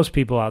money than most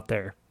people out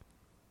there.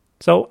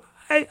 So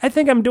I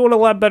think I'm doing a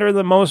lot better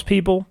than most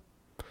people.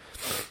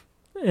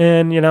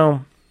 And, you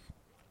know,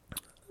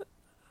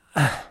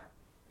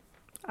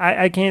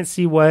 I can't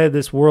see why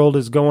this world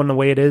is going the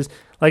way it is.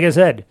 Like I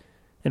said,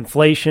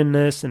 inflation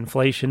this,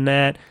 inflation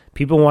that,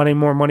 people wanting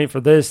more money for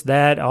this,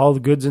 that, all the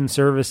goods and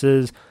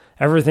services,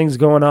 everything's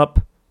going up,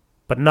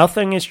 but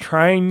nothing is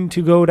trying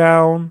to go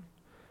down.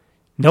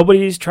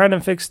 Nobody's trying to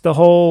fix the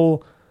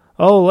whole,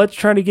 let's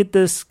try to get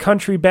this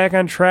country back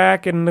on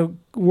track and the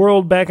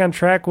world back on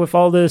track with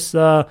all this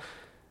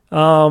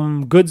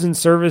goods and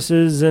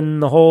services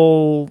and the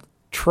whole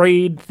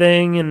trade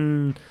thing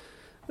and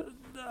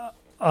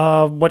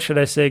what should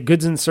I say,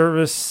 goods and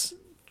service,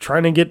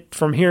 trying to get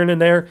from here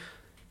and there,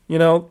 you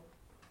know,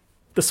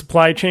 the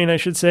supply chain, I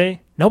should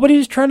say.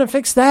 Nobody's trying to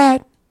fix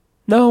that.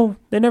 No,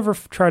 they never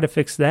try to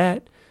fix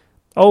that.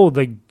 Oh,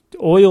 the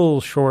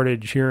oil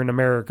shortage here in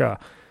America.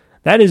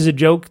 That is a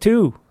joke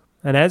too.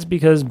 And that's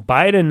because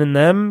Biden and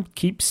them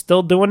keep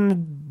still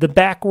doing the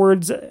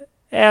backwards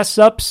ass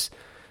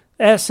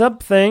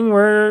up thing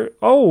where,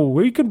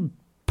 we could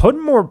put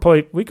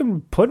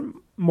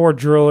more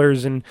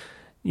drillers and,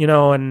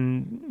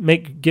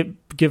 and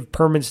give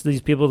permits to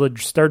these people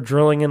to start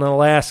drilling in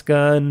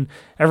Alaska and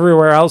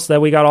everywhere else that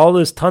we got all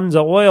this tons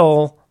of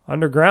oil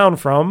underground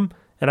from.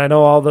 And I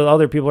know all the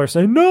other people are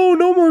saying, no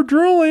more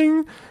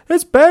drilling.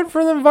 It's bad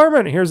for the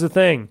environment. Here's the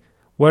thing.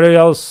 What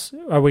else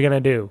are we going to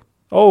do?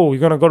 Oh, you're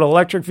going to go to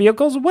electric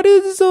vehicles? What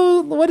is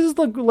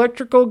the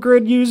electrical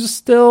grid used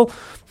still?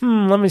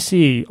 Let me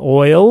see.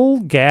 Oil,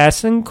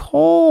 gas, and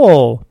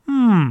coal.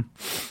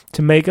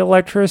 To make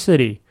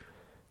electricity.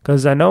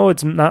 Because I know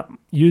it's not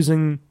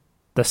using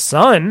the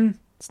sun.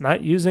 It's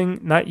not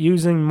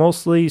using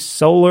mostly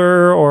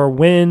solar or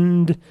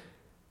wind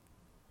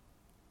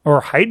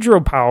or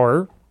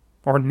hydropower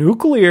or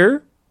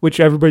nuclear,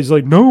 which everybody's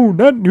like, no,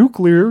 not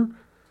nuclear.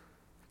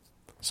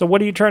 So what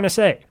are you trying to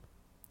say?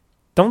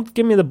 Don't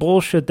give me the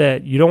bullshit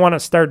that you don't want to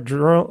start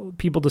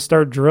people to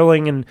start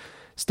drilling and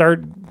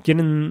start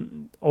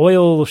getting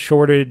oil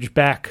shortage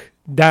back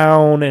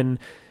down and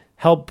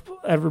help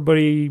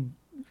everybody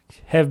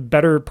have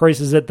better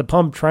prices at the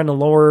pump, trying to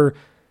lower,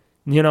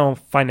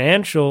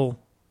 financial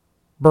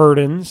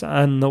burdens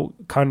on the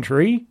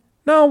country.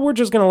 No, we're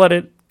just going to let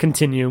it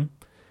continue.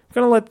 We're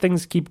going to let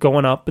things keep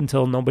going up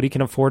until nobody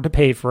can afford to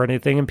pay for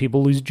anything and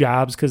people lose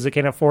jobs because they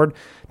can't afford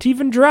to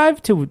even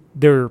drive to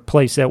their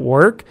place at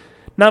work.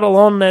 Not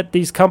alone that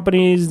these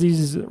companies,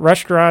 these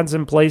restaurants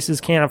and places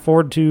can't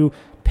afford to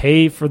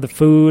pay for the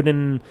food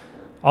and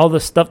all the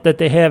stuff that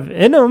they have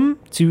in them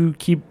to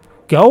keep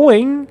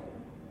going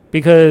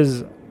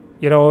because,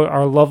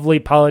 our lovely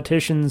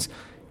politicians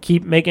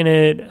keep making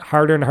it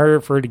harder and harder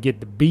for her to get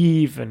the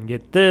beef and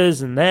get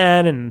this and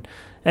that and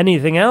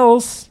anything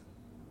else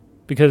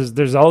because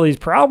there's all these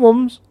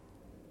problems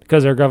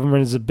because our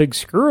government is a big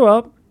screw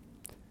up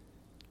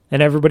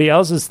and everybody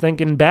else is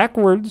thinking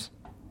backwards.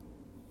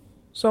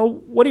 So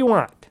what do you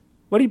want?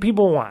 What do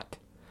people want?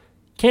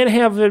 Can't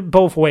have it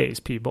both ways,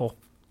 people.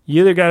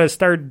 You either got to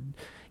start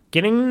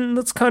getting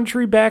this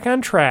country back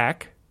on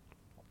track,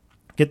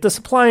 get the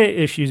supply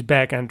issues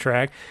back on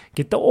track,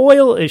 get the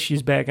oil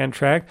issues back on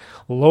track,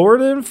 lower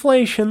the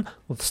inflation,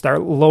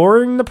 start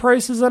lowering the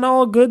prices on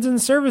all goods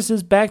and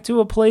services back to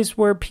a place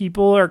where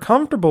people are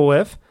comfortable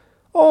with,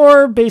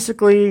 or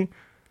basically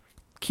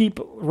keep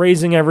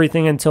raising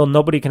everything until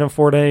nobody can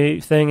afford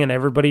anything and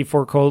everybody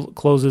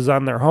forecloses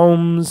on their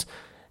homes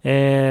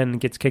and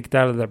gets kicked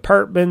out of their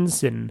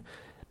apartments and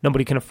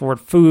nobody can afford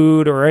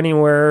food or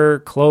anywhere,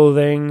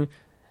 clothing.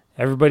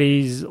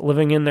 Everybody's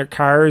living in their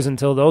cars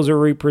until those are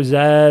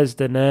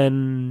repossessed, and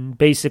then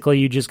basically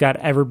you just got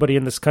everybody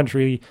in this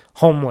country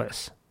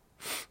homeless,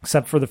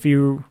 except for the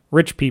few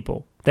rich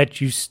people that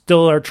you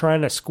still are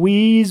trying to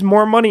squeeze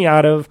more money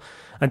out of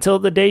until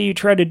the day you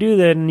try to do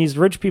that, and these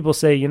rich people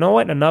say, you know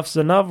what, enough's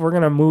enough, we're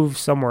going to move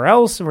somewhere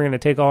else, and we're going to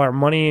take all our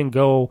money and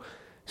go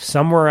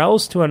somewhere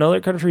else to another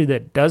country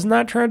that does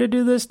not try to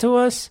do this to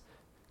us,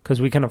 because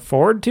we can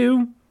afford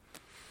to.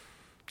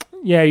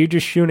 Yeah, you're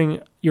just shooting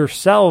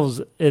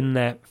yourselves in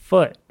that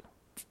foot,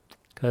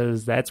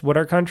 because that's what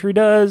our country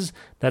does,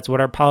 that's what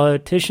our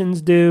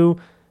politicians do,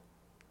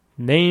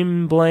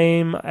 name,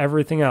 blame,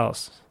 everything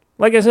else.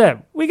 Like I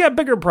said, we got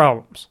bigger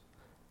problems.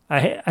 I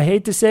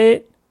hate to say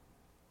it,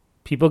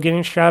 people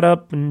getting shot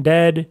up and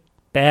dead,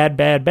 bad.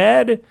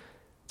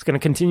 It's going to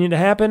continue to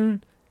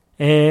happen.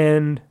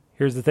 And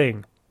here's the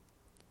thing.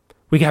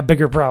 We got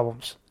bigger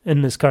problems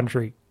in this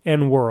country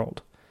and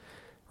world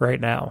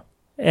right now.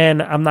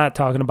 And I'm not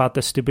talking about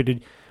the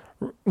stupid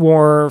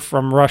war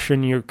from Russia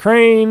and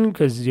Ukraine,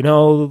 because,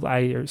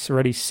 I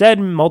already said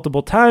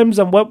multiple times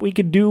on what we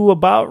could do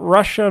about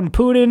Russia and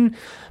Putin,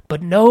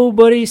 but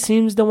nobody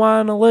seems to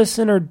want to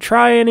listen or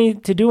try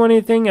to do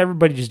anything.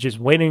 Everybody's just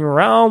waiting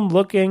around,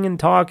 looking and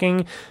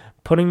talking,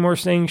 putting more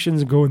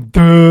sanctions and going,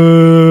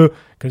 duh,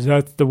 because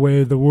that's the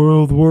way the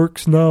world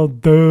works now,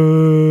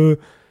 duh.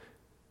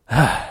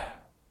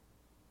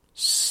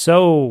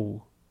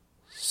 So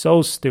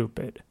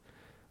stupid.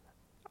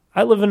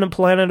 I live in a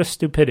planet of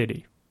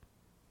stupidity.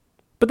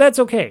 But that's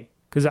okay,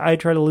 because I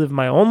try to live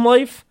my own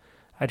life.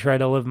 I try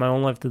to live my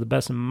own life to the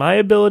best of my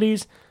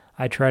abilities.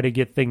 I try to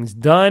get things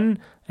done,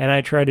 and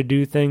I try to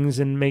do things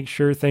and make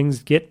sure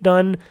things get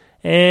done.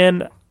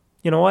 And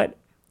you know what?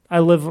 I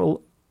live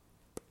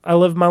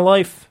my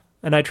life,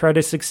 and I try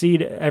to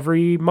succeed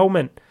every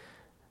moment.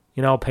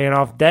 Paying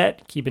off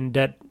debt, keeping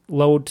debt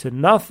low to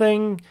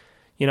nothing,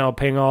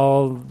 paying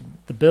all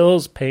the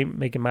bills,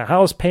 making my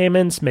house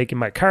payments, making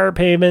my car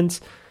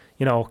payments,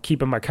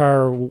 keeping my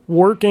car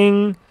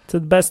working to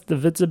the best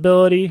of its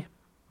ability,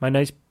 my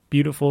nice,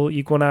 beautiful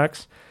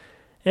Equinox.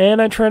 And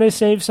I try to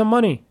save some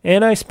money.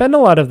 And I spend a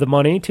lot of the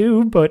money,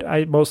 too, but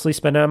I mostly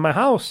spend it on my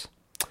house.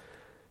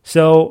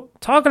 So,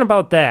 talking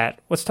about that,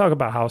 let's talk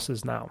about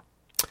houses now.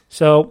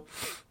 So,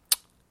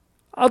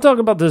 I'll talk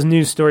about this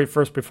news story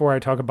first before I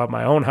talk about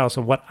my own house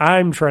and what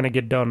I'm trying to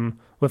get done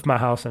with my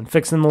house and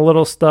fixing the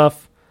little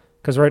stuff.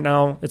 Because right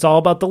now, it's all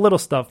about the little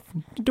stuff.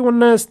 Doing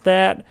this,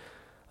 that,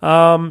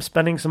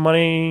 spending some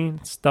money,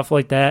 stuff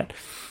like that.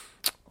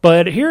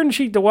 But here in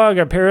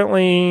Cheektowaga,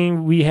 apparently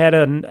we had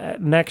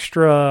an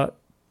extra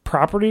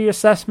property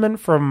assessment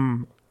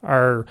from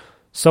our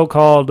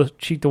so-called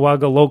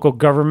Cheektowaga local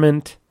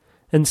government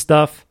and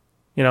stuff.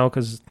 You know,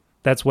 because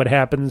that's what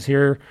happens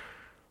here.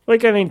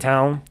 Like any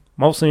town,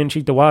 mostly in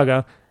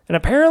Cheektowaga. And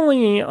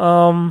apparently,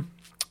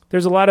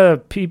 there's a lot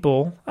of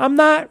people. I'm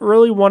not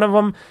really one of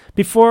them.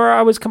 Before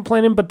I was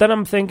complaining, but then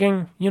I'm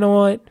thinking, you know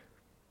what?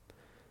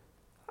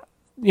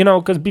 You know,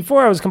 because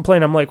before I was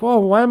complaining, I'm like,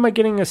 well, why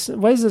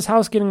is this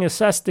house getting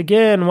assessed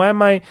again?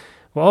 Why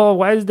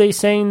is they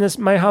saying this,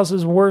 my house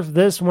is worth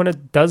this when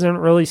it doesn't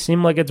really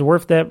seem like it's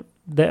worth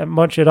that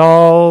much at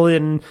all?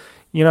 And,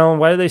 you know,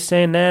 why are they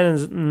saying that?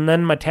 And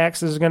then my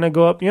taxes are going to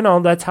go up. You know,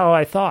 that's how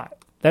I thought.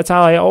 That's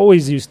how I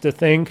always used to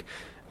think.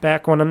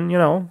 Back when, you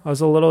know, I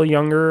was a little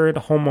younger at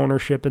home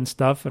ownership and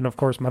stuff. And, of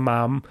course, my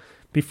mom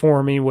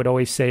before me would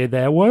always say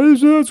that, why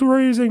is this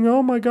raising?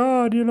 Oh, my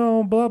God, you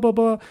know, blah, blah,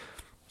 blah.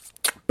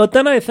 But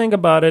then I think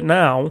about it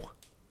now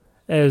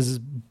as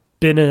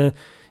been a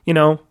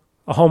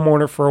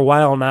homeowner for a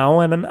while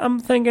now. And I'm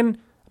thinking,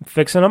 I'm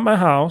fixing up my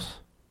house,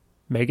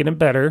 making it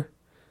better.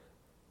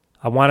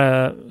 I want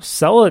to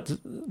sell it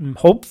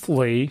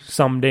hopefully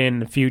someday in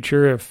the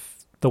future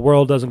if the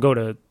world doesn't go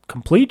to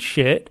complete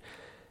shit.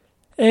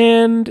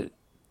 And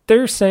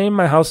they're saying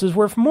my house is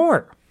worth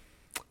more,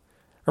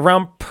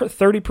 around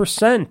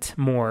 30%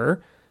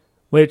 more,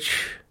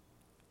 which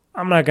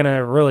I'm not going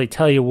to really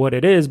tell you what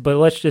it is, but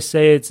let's just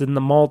say it's in the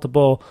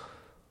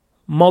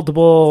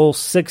multiple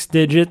 6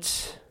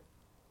 digits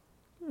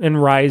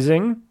and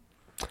rising.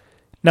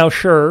 Now,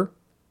 sure,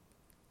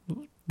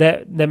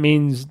 that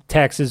means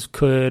taxes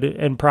could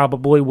and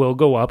probably will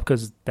go up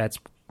because that's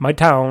my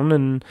town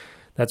and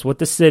that's what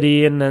the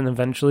city and then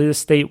eventually the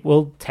state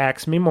will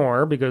tax me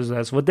more because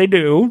that's what they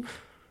do.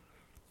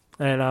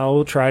 And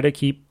I'll try to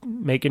keep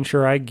making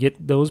sure I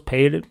get those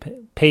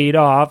paid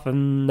off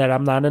and that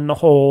I'm not in the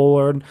hole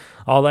or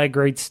all that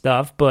great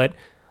stuff. But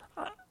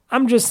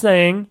I'm just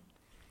saying,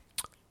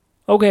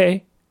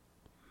 okay,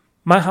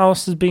 my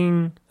house is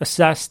being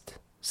assessed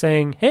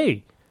saying,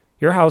 hey,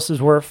 your house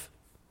is worth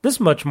this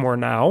much more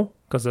now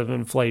because of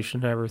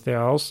inflation and everything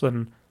else.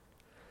 And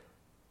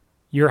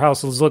your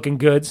house is looking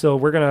good, so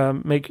we're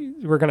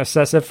gonna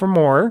assess it for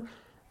more.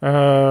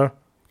 That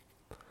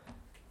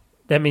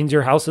means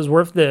your house is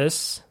worth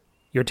this.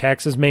 Your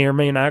taxes may or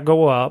may not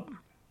go up.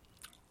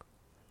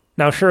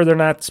 Now, sure, they're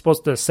not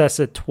supposed to assess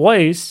it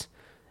twice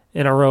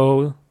in a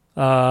row,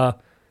 but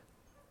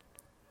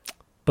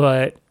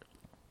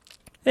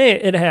hey,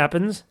 it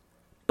happens.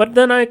 But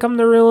then I come to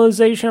the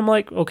realization, I'm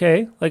like,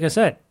 okay, like I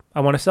said, I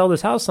want to sell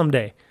this house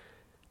someday.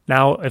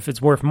 Now, if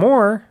it's worth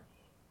more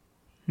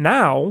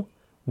now,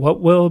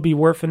 what will it be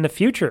worth in the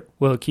future?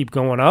 Will it keep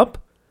going up?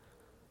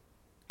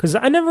 Because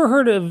I never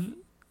heard of,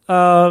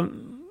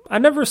 I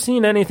never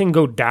seen anything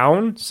go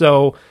down.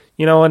 So,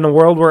 you know, in a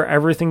world where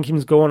everything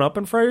keeps going up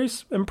in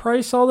price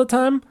all the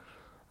time,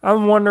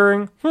 I'm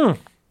wondering,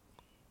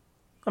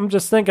 I'm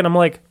just thinking, I'm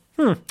like,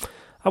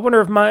 I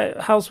wonder if my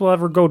house will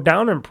ever go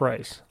down in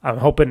price. I'm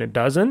hoping it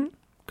doesn't,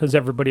 because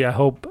everybody I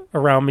hope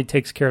around me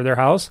takes care of their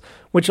house,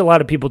 which a lot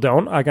of people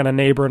don't. I got a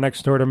neighbor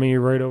next door to me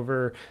right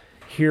over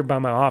here by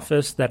my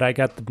office that I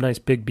got the nice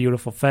big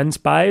beautiful fence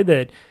by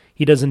that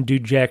he doesn't do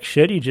jack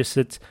shit. He just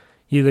sits,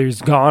 either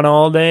he's gone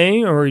all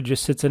day or he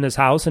just sits in his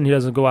house and he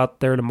doesn't go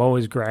out there to mow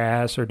his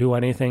grass or do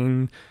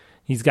anything.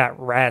 He's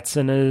got rats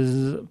in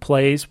his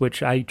place,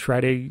 which I try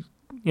to,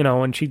 you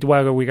know, in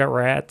Cheektowaga we got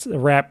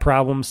rat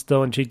problems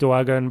still in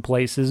Cheektowaga in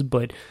places,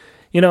 but,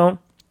 you know,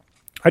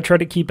 I try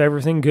to keep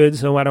everything good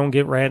so I don't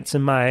get rats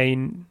in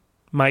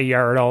my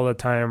yard all the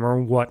time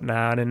or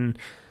whatnot, and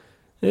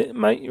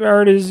my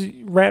yard is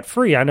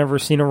rat-free. I never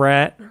seen a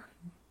rat,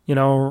 you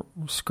know,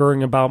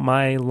 scurrying about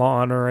my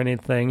lawn or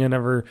anything.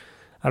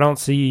 I don't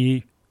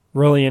see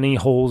really any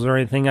holes or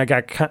anything. I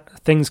got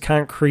things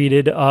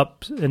concreted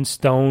up and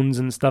stones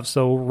and stuff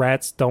so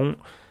rats don't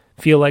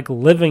feel like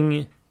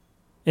living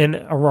in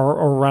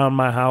around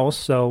my house.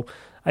 So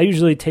I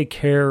usually take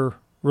care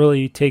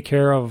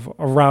of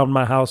around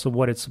my house of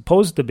what it's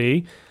supposed to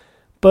be.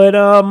 But,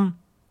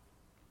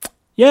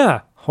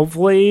 yeah.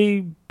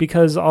 Hopefully,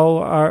 because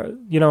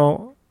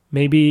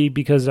maybe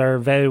because our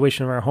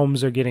valuation of our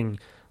homes are getting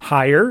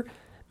higher,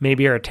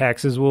 maybe our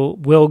taxes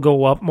will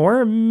go up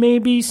more.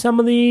 Maybe some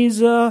of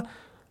these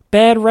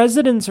bad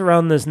residents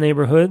around this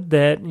neighborhood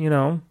that, you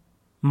know,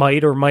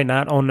 might or might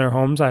not own their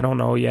homes, I don't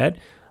know yet,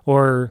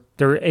 or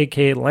they're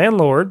AKA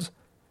landlords,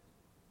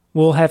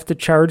 will have to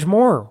charge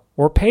more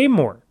or pay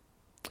more.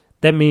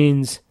 That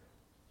means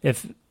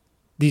if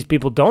these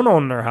people don't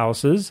own their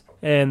houses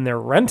and they're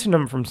renting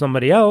them from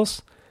somebody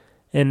else,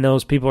 and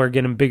those people are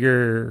getting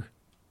bigger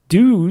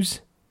dues,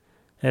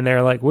 and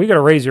they're like, we got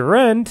to raise your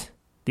rent.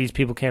 These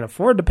people can't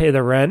afford to pay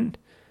the rent.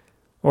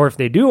 Or if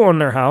they do own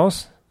their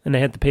house and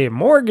they have to pay a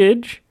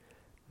mortgage,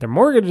 their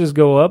mortgages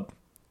go up.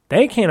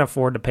 They can't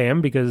afford to pay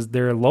them because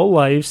they're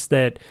lowlifes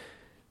that,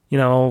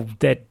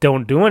 that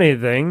don't do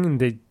anything.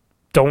 They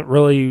don't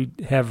really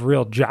have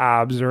real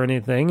jobs or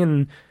anything.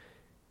 And,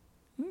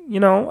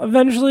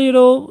 eventually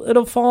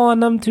it'll fall on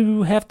them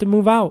to have to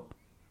move out,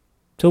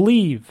 to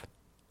leave.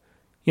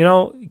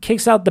 It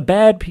kicks out the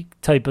bad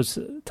types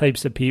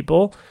of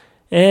people,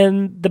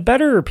 and the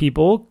better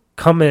people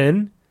come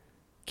in,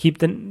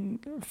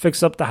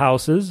 fix up the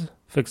houses,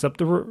 fix up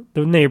the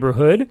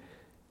neighborhood,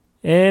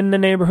 and the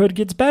neighborhood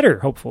gets better,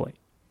 hopefully.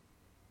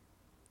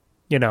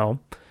 And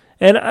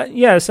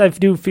yes, I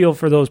do feel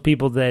for those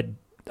people that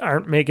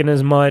aren't making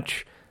as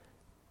much,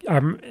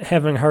 are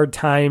having hard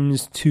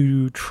times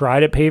to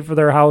try to pay for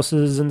their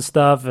houses and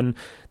stuff, and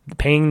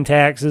paying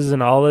taxes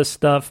and all this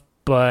stuff,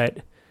 but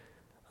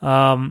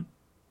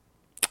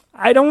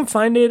I don't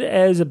find it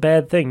as a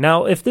bad thing.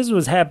 Now, if this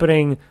was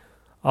happening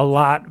a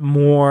lot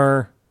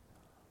more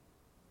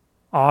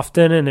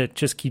often and it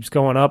just keeps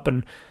going up,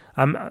 and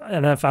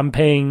if I'm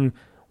paying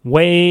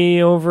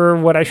way over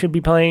what I should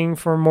be paying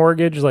for a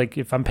mortgage, like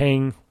if I'm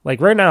paying,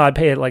 like right now I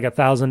pay it like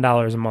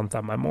 $1,000 a month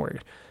on my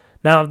mortgage.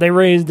 Now, if they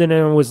raised it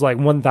and it was like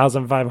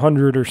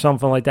 $1,500 or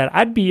something like that,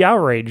 I'd be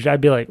outraged. I'd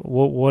be like,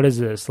 what is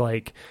this?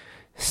 Like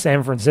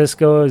San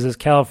Francisco? Is this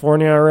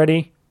California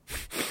already?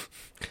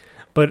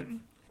 But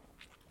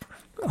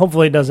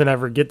hopefully it doesn't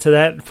ever get to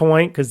that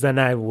point, because then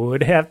I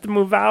would have to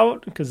move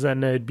out, because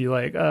then it'd be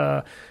like,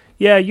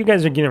 yeah, you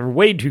guys are getting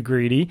way too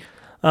greedy.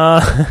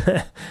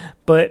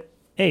 But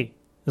hey,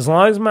 as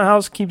long as my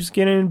house keeps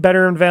getting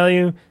better in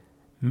value,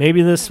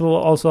 maybe this will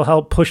also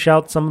help push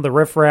out some of the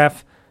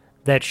riffraff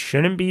that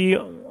shouldn't be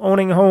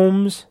owning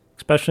homes,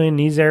 especially in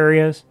these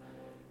areas.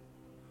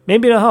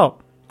 Maybe it'll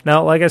help.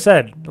 Now, like I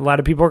said, a lot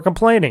of people are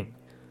complaining.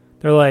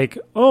 They're like,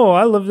 oh,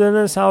 I lived in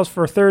this house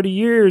for 30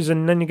 years,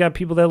 and then you got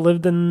people that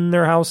lived in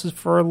their houses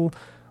for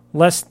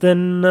less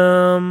than,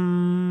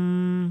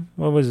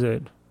 what was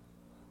it?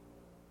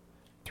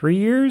 3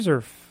 years,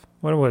 or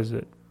what was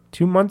it?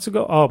 2 months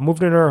ago? Oh,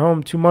 moved into her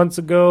home 2 months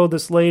ago,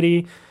 this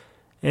lady,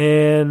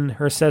 and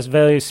her assessed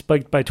value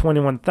spiked by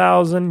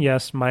 $21,000.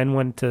 Yes,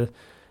 mine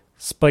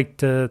spiked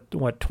to,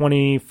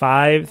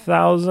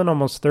 $25,000,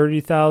 almost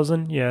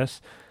 $30,000,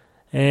 yes.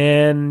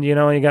 And, you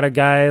got a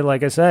guy,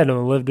 like I said,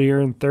 who lived here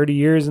in 30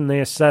 years, and they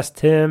assessed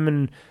him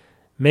and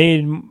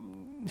made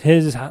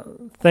his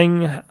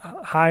thing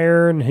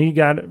higher, and he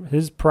got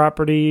his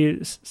property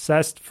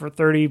assessed for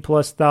 30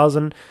 plus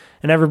thousand,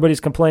 and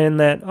everybody's complaining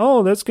that,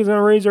 oh, that's going to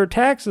raise our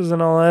taxes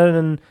and all that,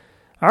 and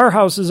our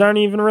houses aren't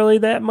even really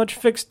that much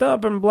fixed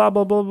up, and blah,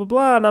 blah, blah, blah,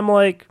 blah. And I'm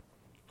like,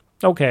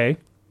 okay,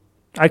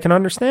 I can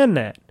understand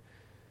that.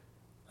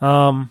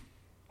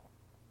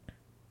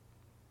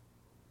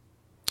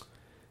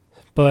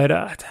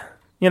 But,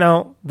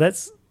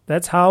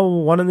 that's how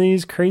one of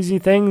these crazy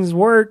things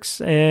works.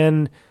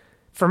 And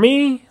for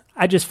me,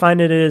 I just find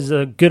it as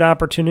a good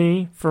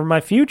opportunity for my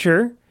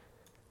future.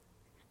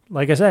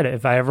 Like I said,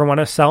 if I ever want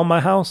to sell my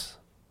house,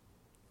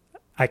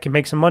 I can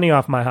make some money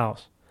off my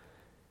house.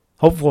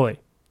 Hopefully.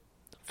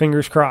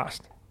 Fingers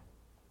crossed.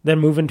 Then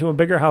move into a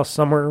bigger house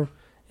somewhere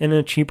in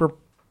a cheaper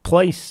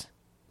place,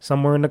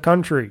 somewhere in the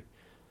country.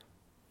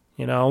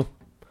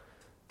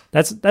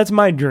 That's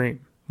my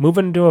dream.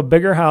 Moving into a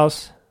bigger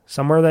house,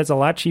 somewhere that's a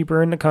lot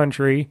cheaper in the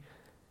country.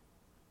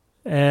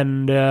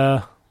 And,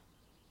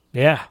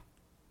 yeah.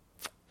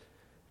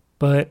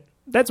 But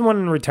that's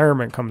when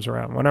retirement comes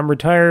around. When I'm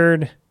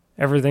retired,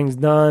 everything's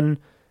done,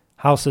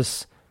 house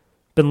has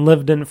been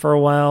lived in for a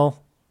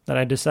while, then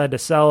I decide to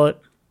sell it.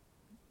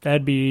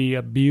 That'd be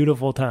a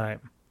beautiful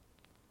time.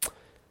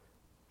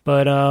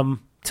 But,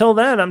 till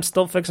then, I'm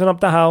still fixing up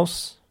the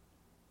house,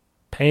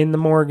 paying the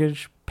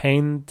mortgage,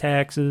 paying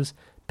taxes,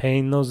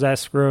 paying those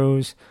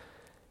escrows.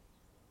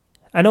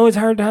 I know it's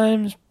hard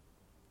times.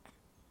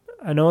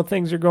 I know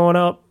things are going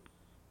up,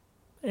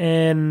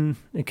 and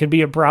it could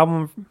be a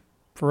problem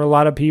for a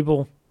lot of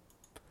people.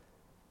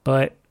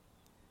 But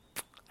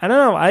I don't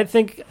know. I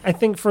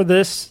think for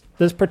this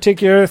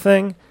particular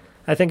thing,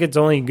 I think it's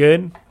only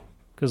good,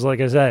 because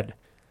like I said,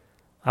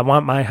 I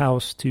want my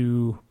house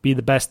to be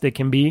the best it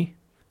can be.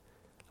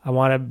 I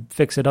want to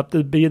fix it up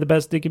to be the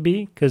best it can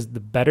be, because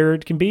the better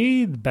it can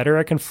be, the better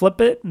I can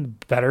flip it, and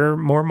the better,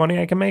 more money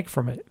I can make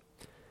from it.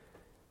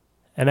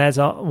 And that's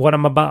what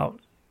I'm about,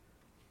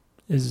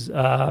 is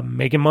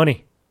making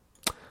money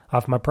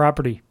off my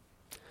property.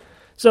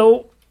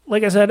 So,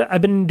 like I said,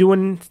 I've been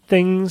doing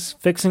things,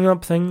 fixing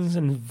up things,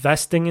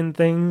 investing in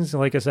things.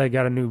 Like I said, I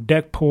got a new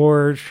deck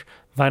porch,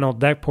 vinyl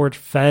deck porch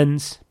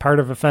fence, part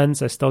of a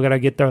fence. I still got to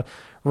get the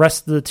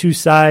rest of the two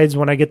sides.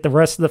 When I get the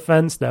rest of the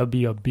fence, that would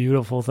be a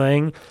beautiful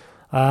thing.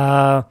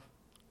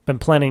 Been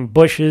planting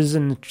bushes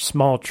and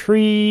small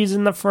trees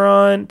in the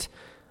front.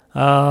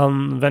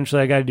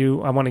 Eventually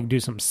I want to do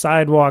some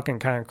sidewalk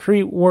and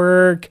concrete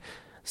work.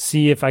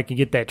 See if I can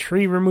get that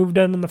tree removed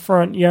in the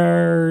front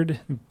yard.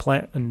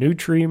 Plant a new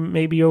tree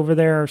maybe over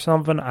there or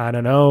something. I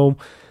don't know.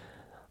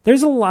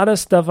 There's a lot of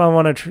stuff I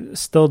want to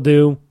still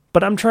do,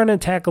 but I'm trying to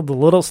tackle the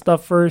little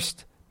stuff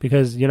first.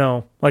 Because,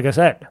 like I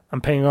said, I'm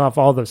paying off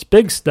all this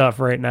big stuff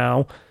right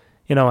now.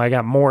 I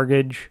got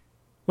mortgage,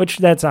 which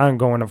that's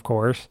ongoing, of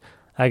course.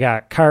 I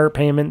got car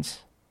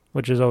payments,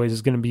 which is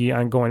always going to be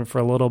ongoing for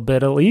a little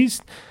bit at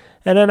least.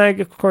 And then,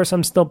 of course,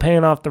 I'm still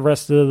paying off the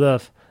rest of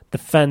the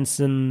fence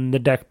and the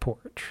deck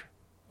porch,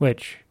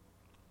 which,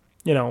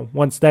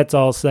 once that's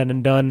all said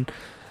and done,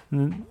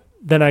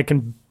 then I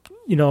can,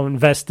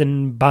 invest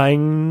in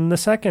buying the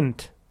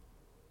second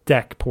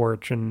deck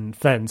porch and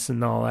fence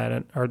and all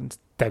that, or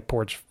deck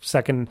porch,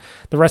 the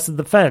rest of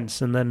the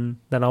fence, and then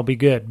I'll be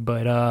good.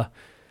 But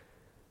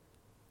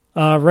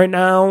right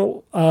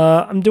now,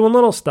 I'm doing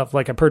little stuff,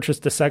 like I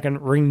purchased a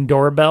second Ring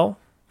doorbell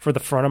for the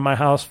front of my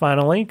house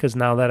finally, because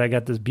now that I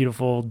got this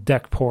beautiful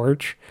deck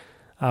porch,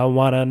 I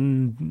want a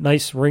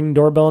nice Ring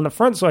doorbell in the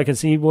front so I can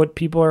see what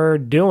people are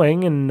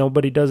doing and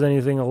nobody does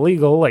anything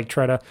illegal, like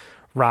try to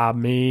rob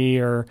me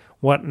or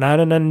whatnot.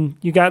 And then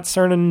you got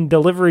certain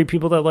delivery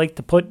people that like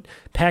to put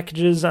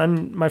packages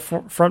on my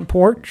front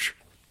porch.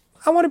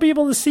 I want to be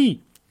able to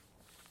see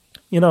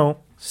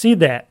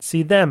that,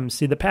 see them,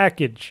 see the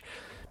package,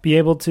 be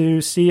able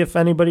to see if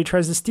anybody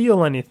tries to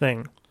steal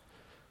anything,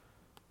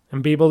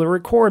 and be able to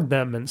record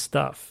them and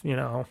stuff,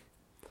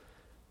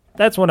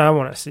 That's what I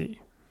want to see.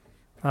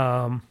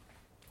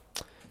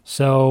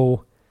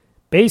 So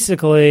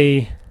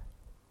basically,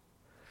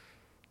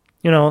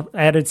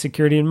 added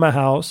security in my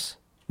house,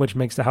 which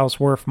makes the house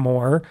worth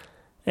more,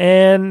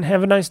 and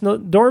have a nice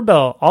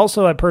doorbell.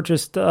 Also, I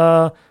purchased,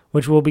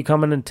 which will be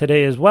coming in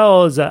today as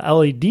well, is a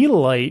LED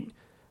light,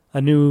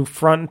 a new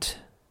front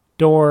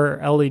door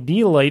LED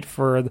light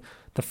for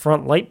the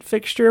front light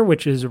fixture,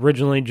 which is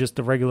originally just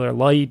a regular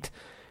light.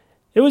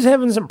 It was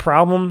having some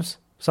problems.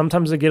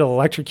 Sometimes I get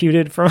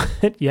electrocuted from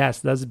it. Yes,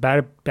 that's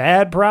a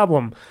bad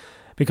problem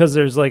because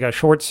there's like a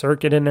short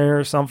circuit in there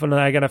or something that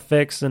I got to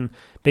fix. And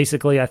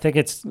basically, I think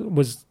it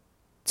was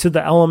to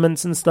the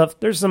elements and stuff.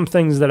 There's some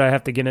things that I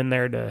have to get in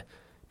there to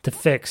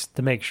fix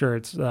to make sure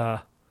it's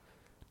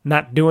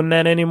not doing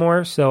that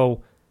anymore.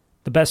 So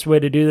the best way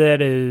to do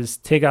that is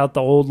take out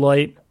the old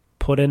light,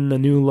 put in the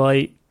new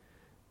light,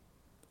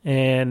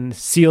 and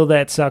seal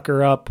that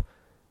sucker up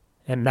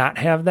and not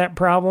have that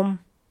problem.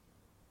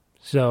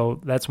 So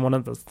that's one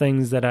of the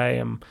things that I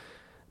am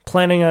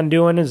planning on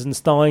doing, is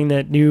installing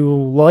that new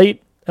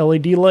light,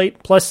 LED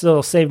light. Plus,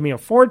 it'll save me a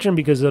fortune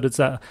because it's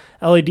a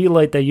LED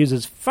light that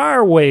uses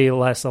far way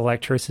less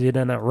electricity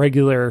than a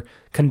regular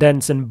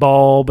condensing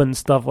bulb and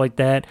stuff like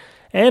that.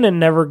 And it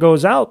never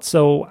goes out.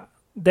 So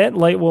that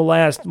light will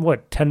last,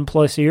 10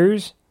 plus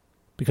years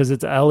because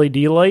it's a LED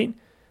light.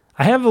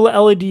 I have a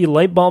LED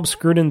light bulb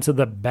screwed into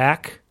the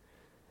back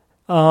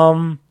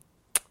front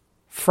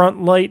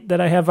light that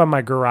I have on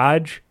my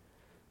garage.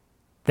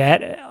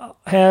 That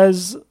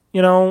has,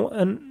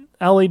 an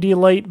LED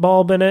light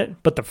bulb in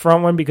it, but the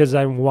front one, because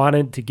I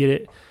wanted to get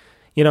it,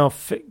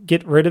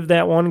 get rid of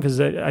that one,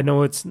 because I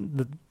know it's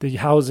the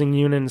housing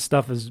unit and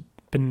stuff has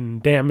been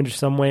damaged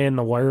some way and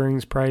the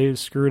wiring's probably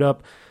screwed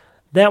up.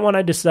 That one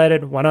I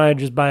decided, why don't I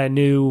just buy a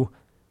new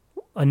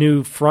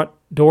front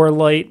door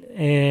light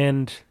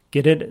and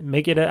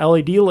make it a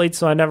LED light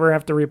so I never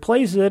have to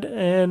replace it,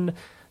 and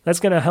that's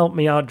going to help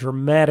me out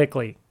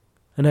dramatically.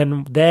 And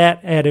then that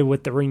added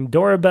with the Ring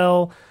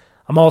doorbell.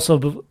 I'm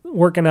also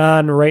working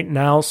on right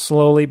now,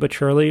 slowly but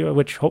surely,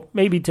 which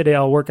maybe today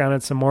I'll work on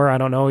it some more. I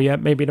don't know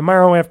yet. Maybe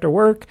tomorrow after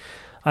work.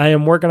 I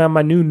am working on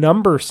my new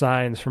number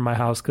signs for my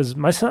house, because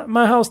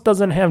my house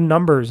doesn't have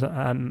numbers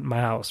on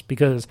my house,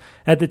 because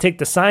I had to take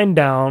the sign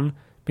down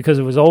because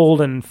it was old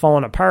and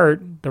falling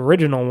apart, the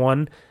original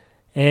one.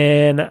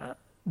 And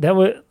that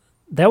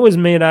was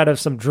made out of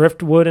some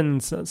driftwood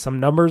and some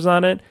numbers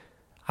on it.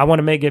 I want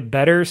to make it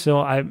better, so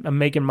I'm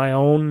making my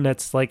own.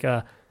 That's like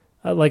a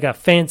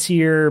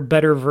fancier,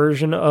 better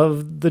version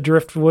of the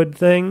driftwood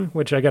thing,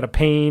 which I got to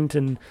paint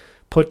and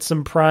put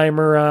some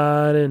primer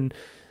on, and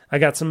I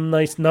got some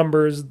nice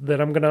numbers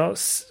that I'm gonna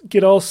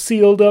get all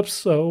sealed up,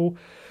 so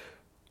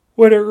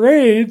when it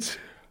rains,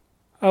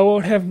 I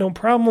won't have no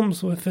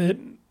problems with it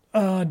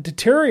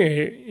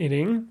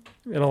deteriorating.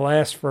 It'll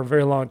last for a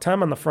very long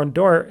time on the front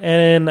door,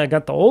 and I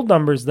got the old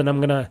numbers that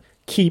I'm gonna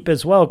keep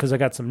as well, because I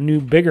got some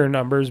new bigger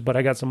numbers, but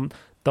I got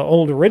the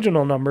old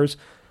original numbers,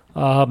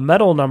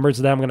 metal numbers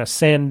that I'm gonna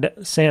sand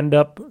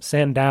up,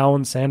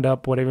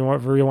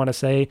 whatever you want to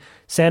say,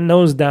 sand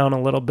those down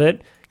a little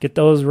bit, get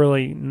those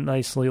really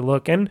nicely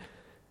looking,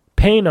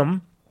 paint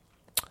them,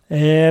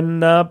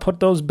 and put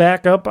those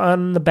back up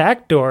on the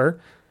back door.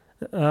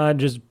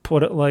 Just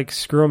put it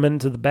screw them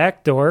into the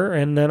back door,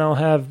 and then I'll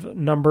have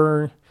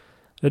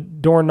the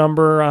door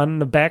number on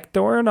the back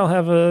door, and I'll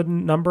have a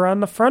number on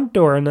the front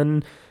door, and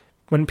then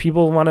when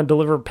people want to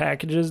deliver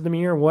packages to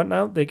me or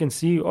whatnot, they can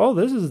see, oh,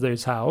 this is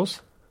this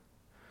house.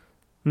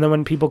 And then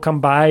when people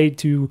come by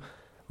to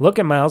look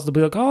at my house, they'll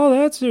be like, oh,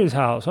 that's his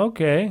house.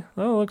 Okay,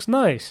 that looks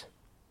nice.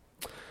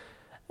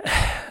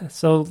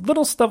 So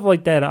little stuff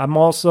like that. I'm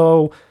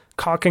also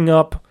caulking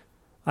up.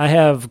 I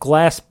have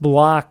glass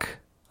block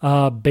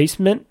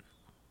basement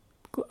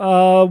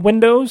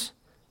windows.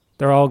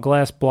 They're all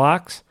glass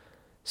blocks.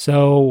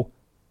 So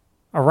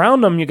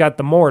around them, you got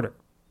the mortar.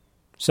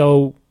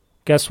 So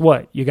guess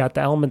what? You got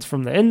the elements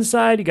from the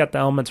inside, you got the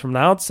elements from the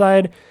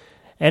outside,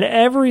 and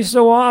every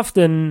so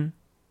often,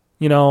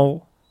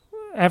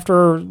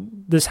 after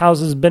this house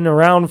has been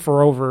around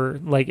for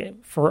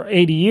for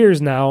 80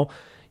 years now,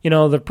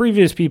 the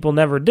previous people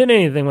never did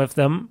anything with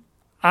them.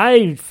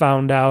 I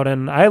found out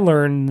and I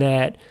learned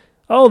that,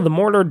 the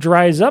mortar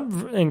dries up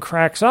and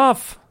cracks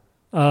off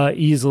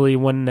easily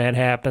when that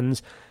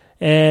happens.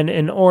 And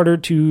in order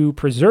to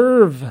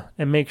preserve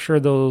and make sure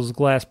those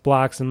glass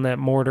blocks and that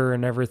mortar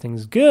and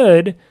everything's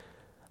good,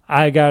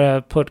 I got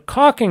to put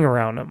caulking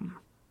around them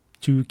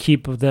to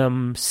keep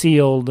them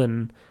sealed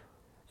and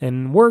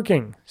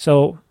working.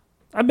 So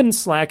I've been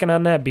slacking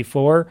on that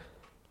before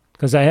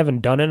because I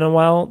haven't done it in a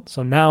while.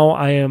 So now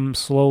I am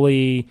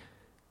slowly,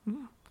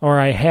 or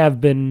I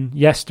have been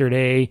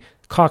yesterday,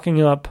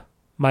 caulking up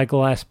my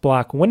glass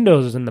block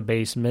windows in the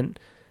basement.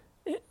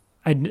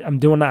 I'm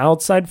doing the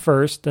outside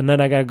first, and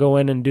then I got to go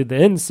in and do the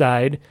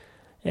inside,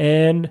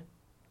 and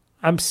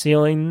I'm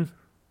sealing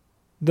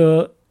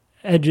the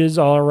edges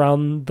all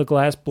around the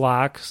glass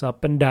blocks,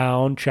 up and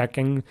down,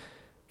 checking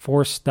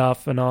for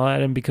stuff and all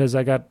that. And because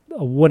I got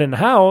a wooden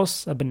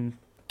house, I've been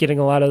getting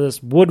a lot of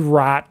this wood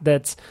rot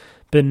that's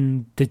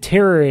been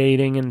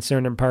deteriorating in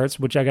certain parts,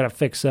 which I got to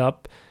fix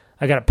up.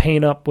 I got to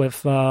paint up with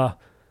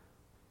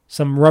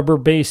some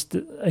rubber-based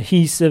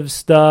adhesive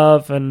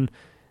stuff and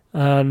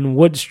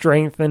wood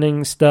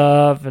strengthening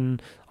stuff and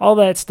all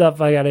that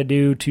stuff I got to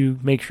do to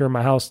make sure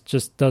my house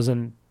just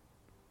doesn't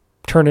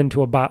turn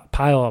into a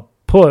pile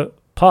of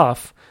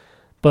puff.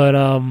 But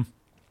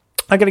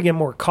I got to get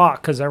more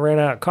caulk because I ran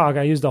out of caulk.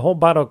 I used a whole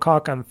bottle of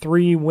caulk on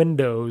 3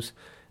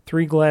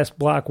 glass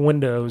block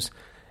windows,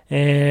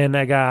 and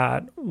I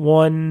got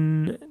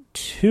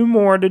 2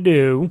 more to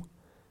do.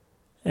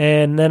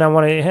 And then I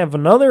want to have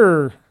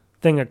another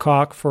thing of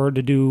caulk to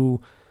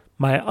do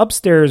my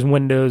upstairs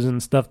windows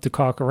and stuff, to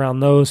caulk around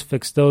those,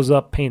 fix those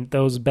up, paint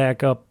those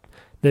back up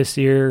this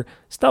year,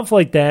 stuff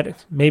like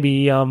that.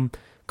 Maybe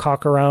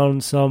caulk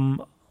around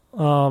some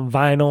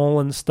vinyl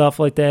and stuff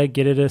like that,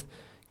 get it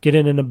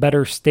in a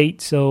better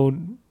state so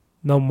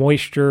no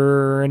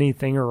moisture or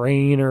anything or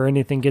rain or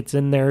anything gets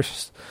in there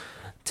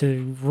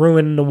to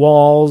ruin the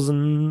walls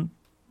and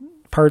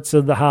parts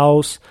of the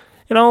house.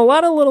 A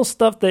lot of little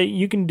stuff that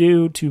you can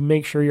do to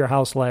make sure your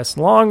house lasts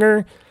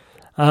longer.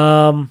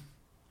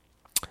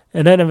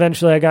 And then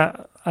eventually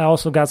I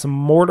also got a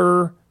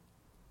mortar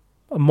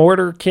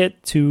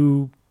kit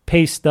to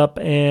paste up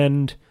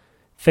and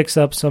fix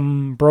up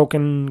some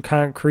broken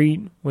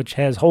concrete, which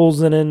has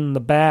holes in the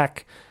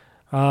back,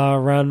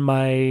 around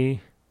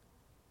my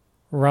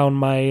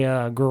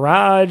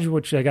garage,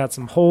 which I got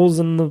some holes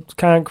in the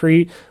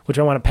concrete, which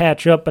I want to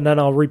patch up, and then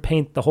I'll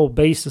repaint the whole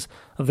base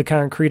of the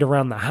concrete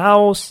around the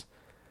house,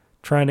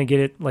 trying to get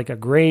it like a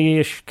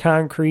grayish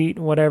concrete,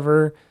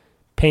 whatever,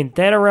 paint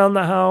that around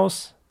the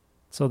house,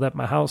 so that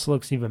my house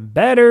looks even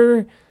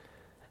better.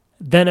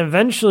 Then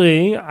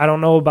eventually, I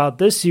don't know about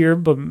this year,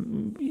 but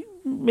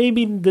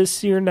maybe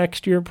this year,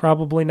 next year,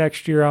 probably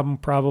next year, I'm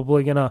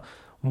probably going to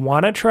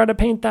want to try to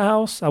paint the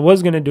house. I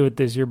was going to do it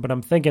this year, but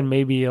I'm thinking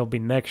maybe it'll be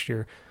next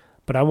year.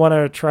 But I want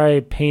to try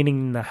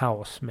painting the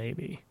house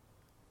maybe.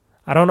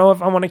 I don't know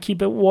if I want to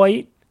keep it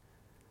white.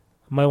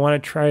 I might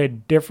want to try a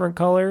different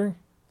color.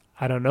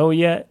 I don't know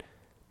yet.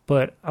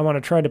 But I want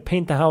to try to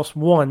paint the house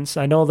once.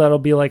 I know that'll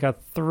be like I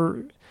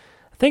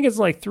think it's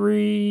like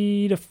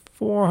 $300 to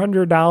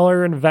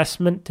 $400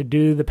 investment to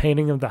do the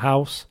painting of the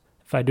house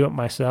if I do it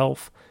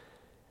myself.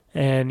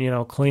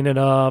 And, clean it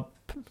up,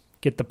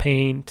 get the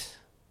paint.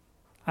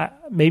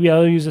 Maybe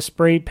I'll use a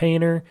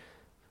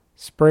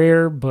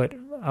sprayer, but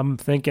I'm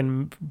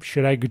thinking,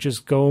 should I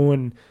just go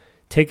and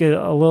take it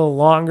a little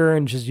longer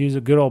and just use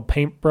a good old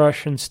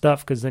paintbrush and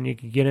stuff? Because then you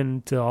could get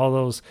into all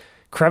those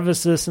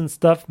crevices and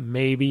stuff.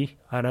 Maybe.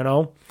 I don't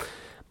know.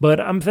 But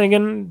I'm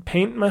thinking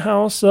paint my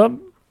house up.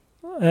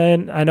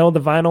 And I know the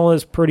vinyl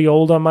is pretty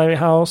old on my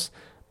house,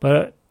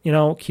 but,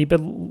 keep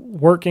it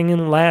working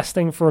and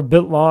lasting for a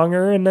bit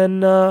longer. And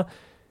then a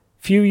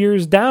few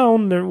years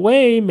down the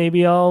way,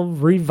 maybe I'll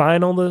get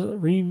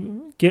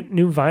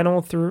new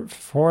vinyl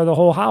for the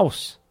whole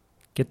house.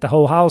 Get the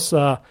whole house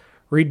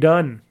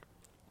redone.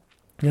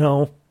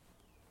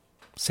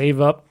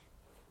 Save up,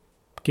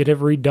 get it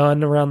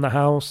redone around the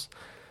house,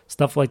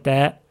 stuff like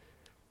that.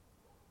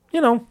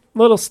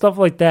 Little stuff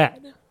like that.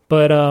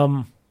 But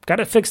got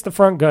to fix the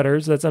front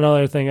gutters. That's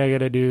another thing I got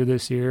to do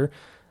this year,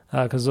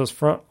 because those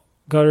front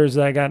gutters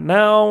that I got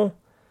now,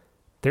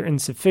 they're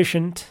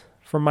insufficient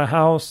for my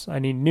house. I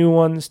need new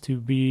ones to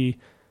be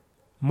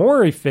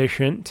more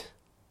efficient,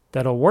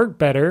 that'll work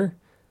better,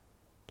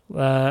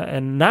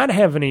 and not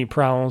have any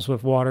problems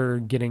with water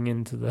getting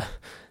into the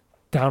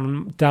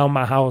down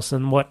my house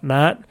and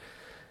whatnot.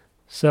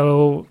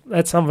 So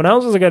that's something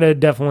else I got to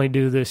definitely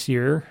do this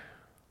year.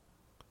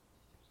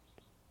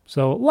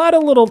 So a lot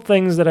of little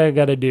things that I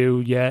got to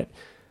do yet.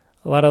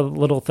 A lot of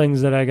little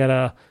things that I got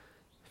to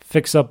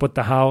fix up with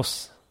the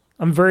house.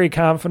 I'm very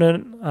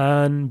confident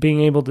on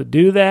being able to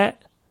do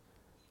that.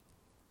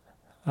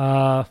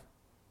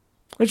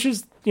 It's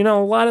just, a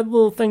lot of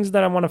little things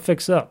that I want to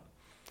fix up.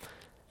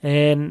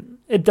 And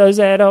it does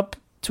add up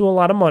to a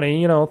lot of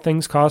money.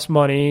 Things cost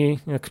money,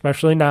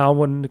 especially now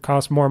when it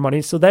costs more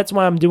money. So that's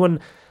why I'm doing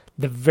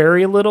the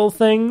very little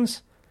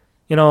things,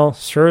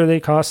 sure, they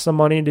cost some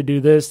money to do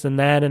this and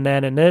that and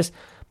that and this,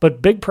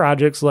 but big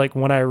projects like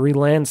when I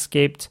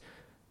re-landscaped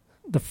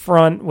the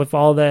front with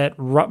all that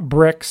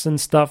bricks and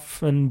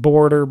stuff and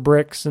border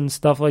bricks and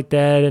stuff like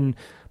that, and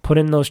put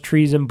in those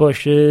trees and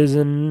bushes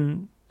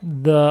and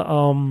the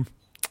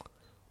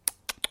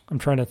I'm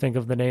trying to think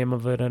of the name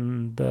of it,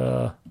 and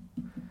the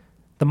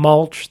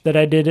mulch that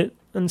I did it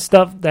and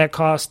stuff, that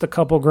cost a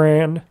couple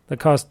grand. That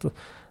cost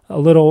a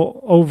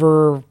little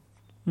over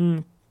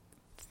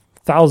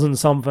 $1,000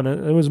 something.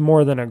 It was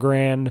more than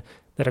 $1,000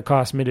 that it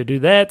cost me to do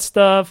that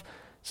stuff.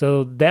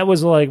 So that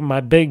was like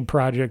my big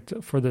project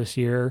for this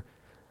year.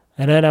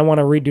 And then I want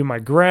to redo my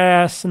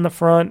grass in the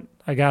front.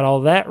 I got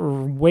all that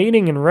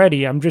waiting and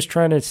ready. I'm just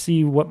trying to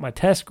see what my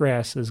test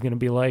grass is going to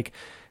be like,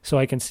 so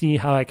I can see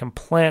how I can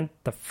plant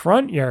the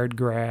front yard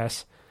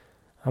grass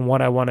and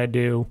what I want to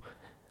do.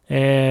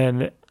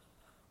 And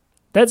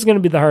that's going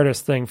to be the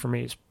hardest thing for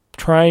me, is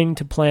trying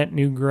to plant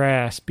new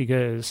grass,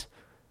 because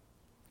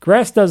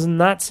grass does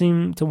not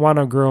seem to want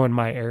to grow in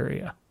my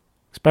area,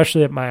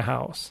 especially at my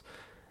house.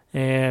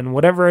 And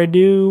whatever I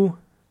do,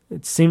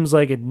 it seems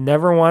like it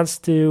never wants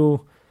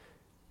to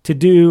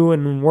do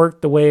and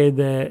work the way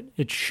that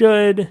it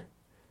should.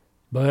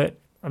 But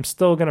I'm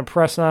still going to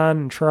press on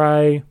and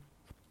try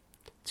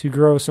to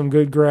grow some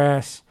good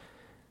grass.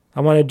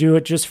 I want to do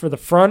it just for the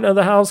front of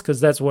the house, because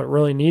that's what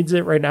really needs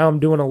it. Right now I'm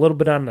doing a little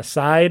bit on the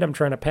side. I'm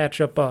trying to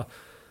patch up a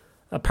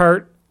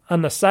part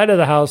on the side of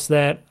the house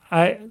that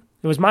it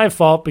was my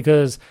fault,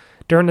 because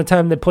during the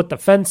time they put the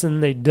fence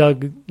in, they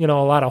dug, a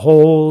lot of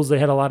holes. They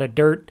had a lot of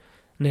dirt,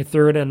 and they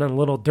threw it in a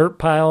little dirt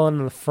pile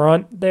in the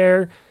front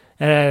there.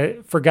 And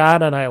I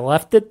forgot, and I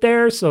left it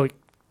there, so it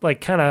like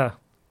kind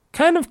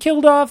of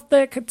killed off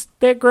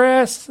that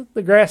grass.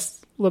 The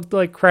grass looked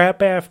like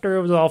crap after.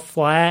 It was all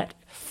flat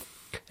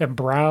and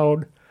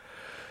brown.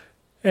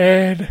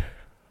 And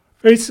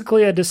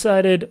basically I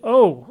decided,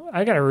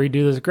 I got to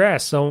redo this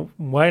grass. So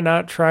why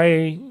not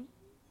try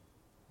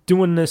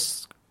doing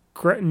this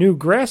new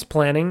grass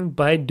planting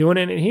by doing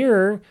it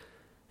here?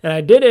 And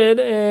I did it,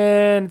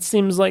 and it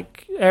seems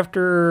like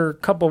after a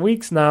couple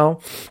weeks now,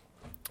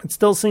 it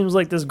still seems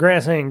like this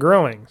grass ain't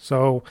growing.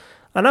 So,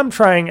 and I'm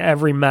trying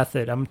every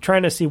method. I'm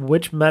trying to see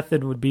which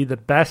method would be the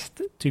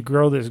best to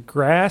grow this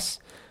grass,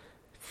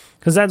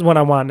 because that's what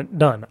I want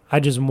done.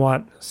 I just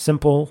want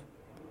simple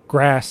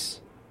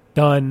grass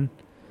done.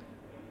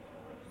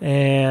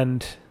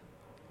 And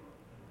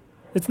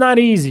it's not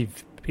easy,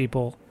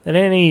 people. It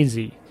ain't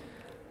easy.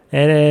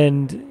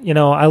 And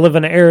I live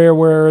in an area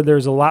where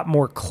there's a lot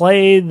more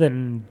clay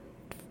than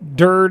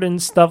dirt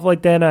and stuff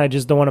like that. And I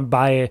just don't want to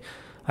buy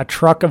a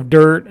truck of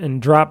dirt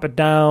and drop it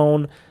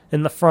down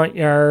in the front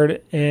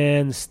yard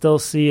and still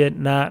see it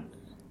not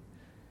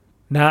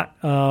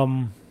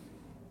and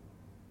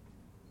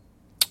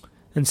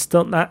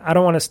still not, I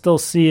don't want to still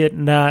see it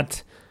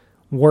not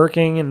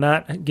working and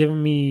not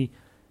giving me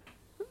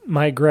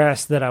my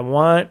grass that I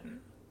want.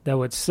 That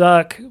would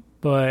suck,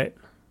 but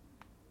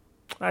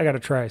I got to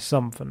try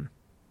something.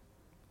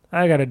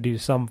 I got to do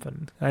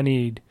something.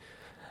 I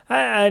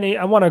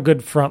want a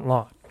good front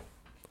lawn.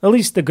 At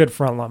least a good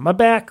front lawn. My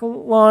back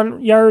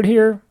lawn yard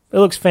here, it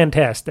looks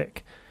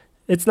fantastic.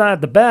 It's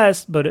not the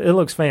best, but it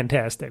looks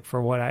fantastic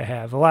for what I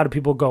have. A lot of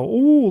people go,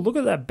 "Ooh, look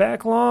at that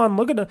back lawn.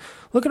 Look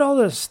at all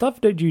the stuff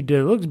that you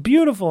did. It looks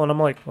beautiful." And I'm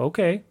like,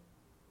 "Okay.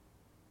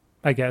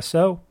 I guess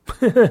so."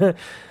 But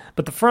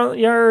the front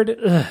yard,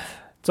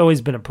 it's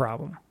always been a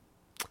problem.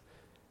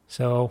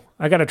 So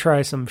I got to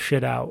try some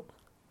shit out.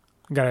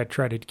 I got to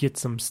try to get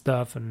some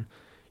stuff and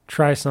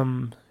try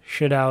some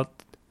shit out.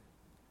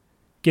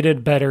 Get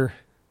it better.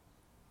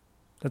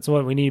 That's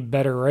what we need,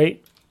 better,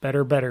 right?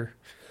 Better.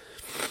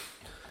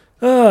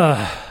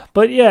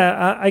 But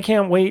yeah, I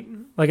can't wait.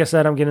 Like I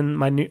said, I'm getting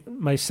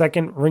my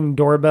second Ring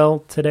doorbell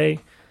today.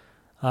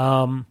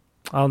 I'll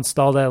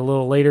install that a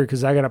little later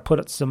because I got to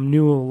put some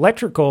new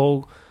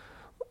electrical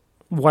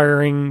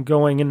wiring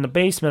going in the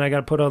basement. I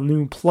got to put a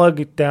new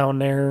plug down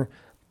there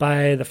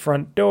by the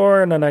front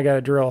door, and then I got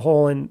to drill a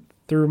hole in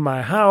through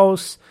my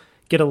house,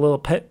 get a little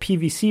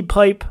PVC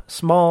pipe,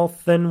 small,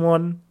 thin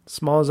one,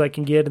 small as I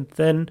can get and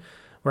thin,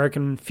 where I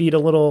can feed a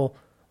little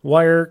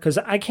wire, because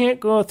I can't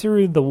go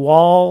through the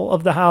wall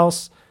of the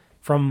house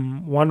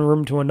from one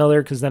room to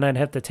another, because then I'd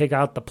have to take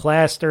out the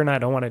plaster, and I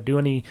don't want to do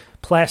any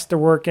plaster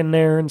work in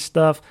there and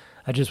stuff.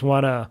 I just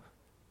want to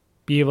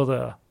be able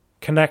to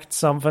connect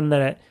something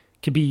that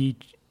could be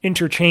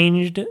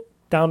interchanged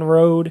down the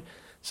road.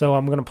 So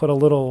I'm going to put a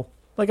little,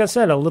 like I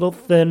said, a little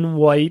thin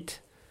white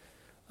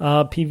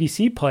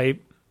PVC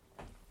pipe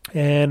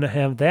and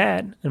have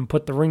that, and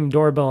put the Ring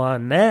doorbell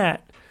on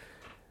that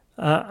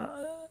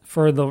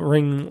for the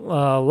Ring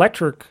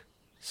electric,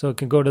 so it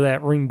can go to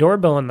that Ring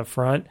doorbell in the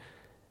front,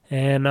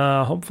 and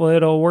hopefully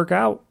it'll work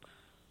out.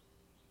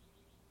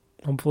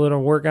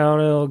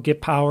 It'll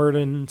get powered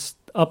and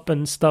up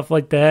and stuff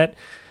like that.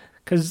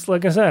 Because,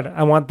 like I said,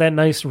 I want that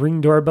nice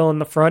Ring doorbell in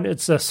the front.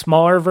 It's a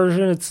smaller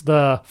version. It's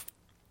the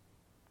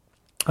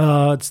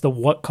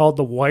what called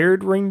the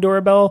wired Ring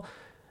doorbell.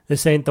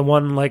 This ain't the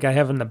one like I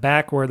have in the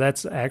back where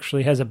that's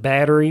actually has a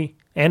battery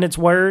and it's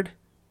wired.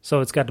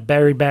 So it's got the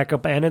battery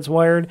backup and it's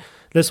wired.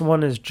 This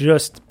one is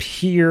just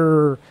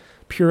purely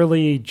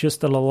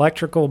just an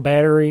electrical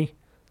battery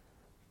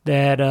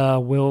that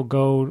will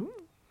go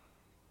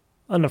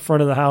on the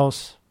front of the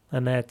house,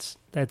 and that's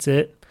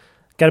it.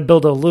 Got to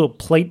build a little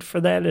plate for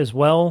that as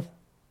well.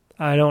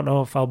 I don't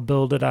know if I'll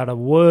build it out of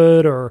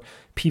wood or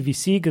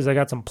PVC because I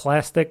got some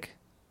plastic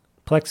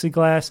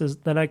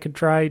plexiglass that I could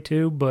try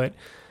too, but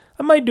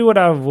I might do it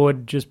out of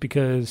wood just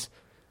because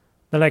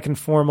then I can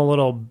form a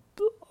little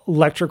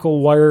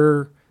electrical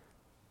wire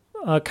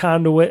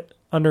conduit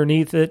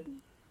underneath it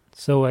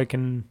so I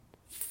can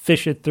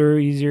fish it through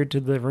easier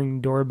to the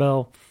Ring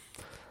doorbell.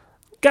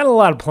 Got a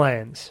lot of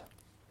plans.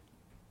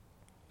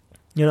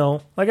 You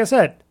know, like I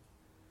said,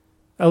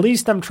 at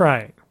least I'm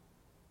trying.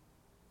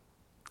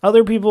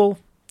 Other people,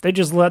 they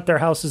just let their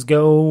houses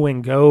go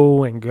and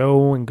go and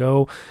go and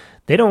go.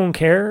 They don't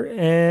care,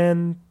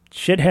 and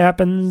shit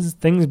happens,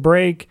 things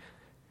break,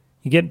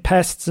 you get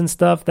pests and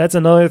stuff. That's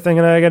another thing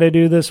that I got to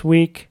do this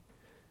week.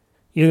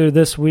 Either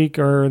this week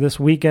or this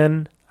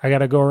weekend, I got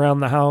to go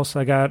around the house.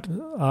 I got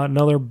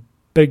another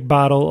big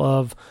bottle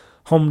of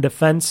home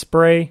defense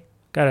spray.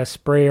 Got to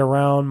spray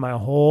around my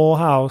whole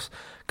house.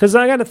 Because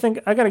I got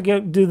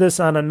to do this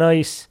on a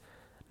nice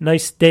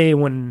day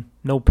when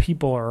no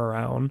people are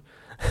around,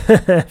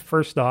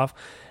 first off.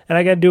 And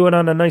I got to do it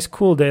on a nice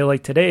cool day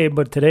like today.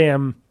 But today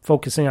I'm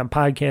focusing on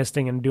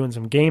podcasting and doing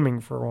some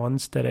gaming for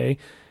once today.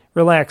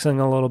 Relaxing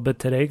a little bit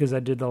today because I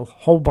did a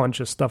whole bunch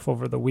of stuff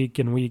over the week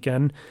and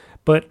weekend.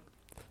 But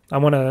I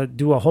want to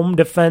do a home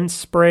defense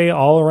spray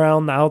all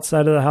around the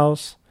outside of the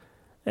house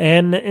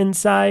and the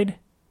inside.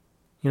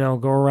 You know,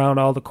 go around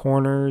all the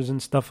corners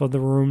and stuff of the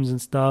rooms and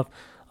stuff.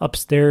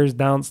 Upstairs,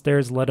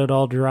 downstairs, let it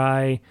all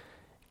dry.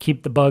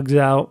 Keep the bugs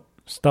out,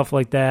 stuff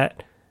like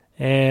that.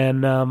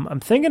 And I'm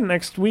thinking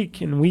next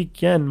week and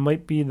weekend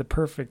might be the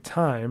perfect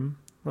time.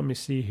 Let me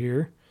see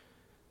here.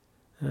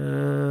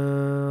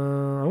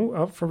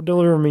 Out for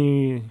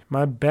delivery.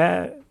 My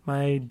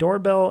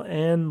doorbell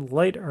and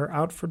light are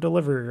out for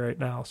delivery right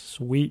now.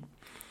 Sweet.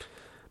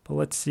 But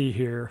let's see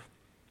here.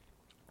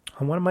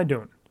 What am I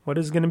doing? What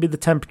is going to be the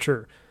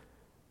temperature?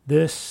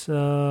 This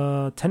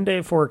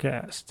 10-day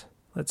forecast.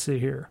 Let's see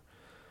here.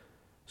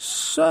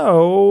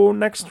 So,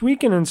 next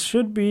weekend it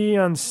should be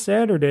on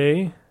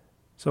Saturday.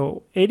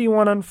 So,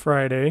 81 on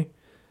Friday.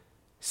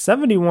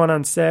 71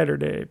 on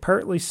Saturday.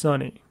 Partly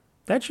sunny.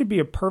 That should be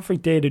a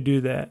perfect day to do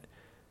that.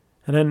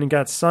 And then you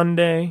got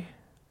Sunday,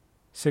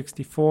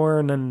 64,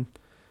 and then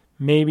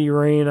maybe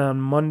rain on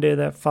Monday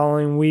that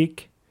following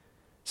week.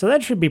 So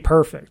that should be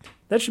perfect.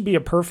 That should be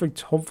a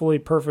perfect, hopefully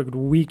perfect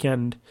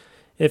weekend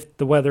if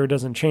the weather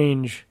doesn't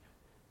change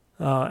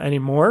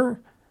anymore,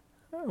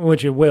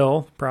 which it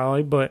will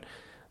probably. But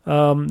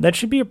that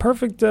should be a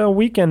perfect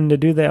weekend to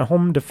do that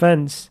home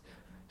defense.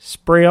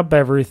 Spray up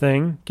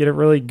everything, get it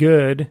really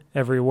good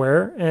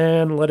everywhere,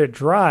 and let it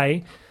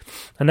dry.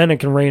 And then it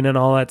can rain and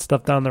all that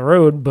stuff down the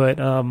road. But,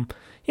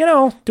 you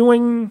know,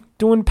 doing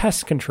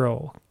pest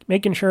control,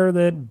 making sure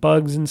that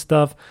bugs and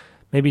stuff,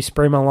 maybe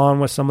spray my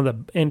lawn with some of the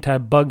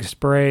anti-bug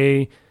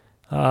spray,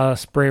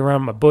 spray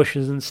around my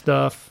bushes and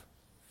stuff,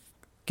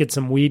 get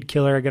some weed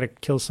killer. I got to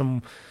kill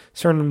some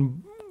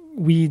certain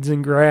weeds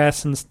and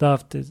grass and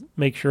stuff to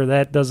make sure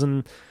that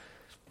doesn't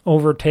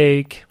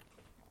overtake.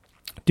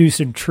 Do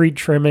some tree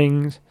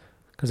trimmings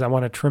because I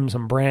want to trim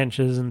some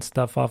branches and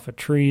stuff off of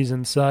trees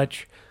and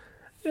such.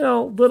 You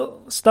know,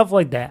 little stuff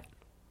like that.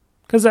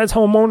 Because that's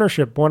home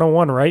ownership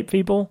 101, right,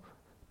 people?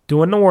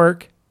 Doing the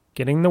work,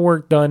 getting the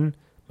work done,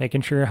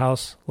 making sure your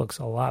house looks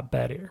a lot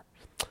better.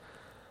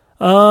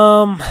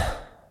 I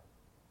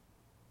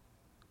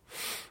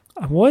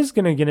was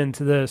going to get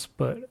into this,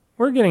 but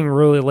we're getting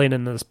really late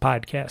into this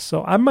podcast,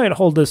 so I might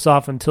hold this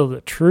off until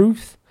the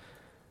truth.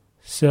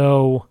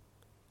 So,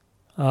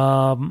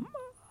 I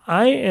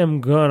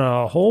am going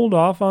to hold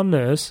off on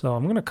this, so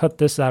I'm going to cut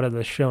this out of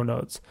the show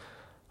notes.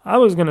 I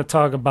was going to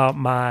talk about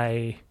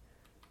my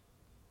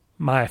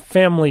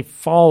family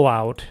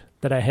fallout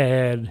that I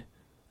had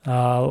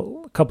a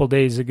couple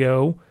days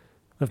ago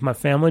with my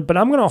family, but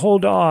I'm going to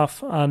hold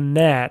off on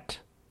that,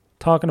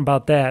 talking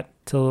about that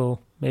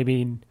till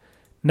maybe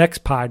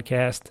next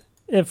podcast,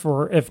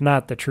 if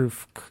not the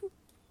truth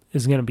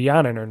is going to be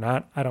on it or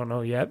not. I don't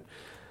know yet.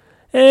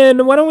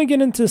 And why don't we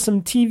get into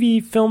some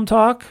TV film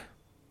talk?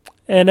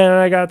 And then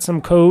I got some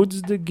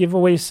codes to give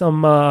away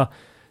some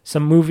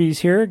movies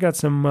here. Got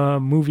some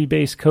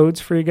movie-based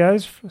codes for you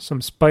guys. Some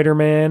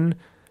Spider-Man,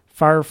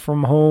 Far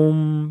From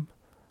Home,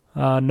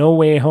 No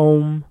Way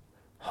Home,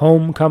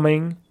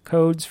 Homecoming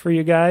codes for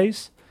you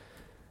guys.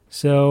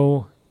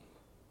 So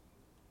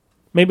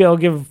maybe I'll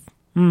give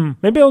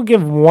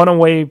one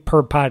away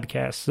per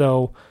podcast.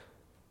 So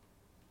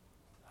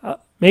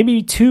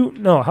maybe two.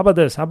 No, how about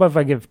this? How about if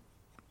I give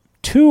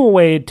two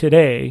away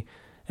today,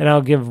 and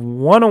I'll give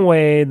one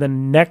away the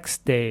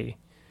next day.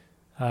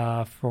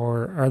 The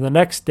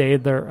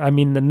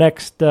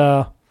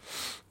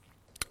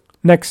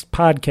next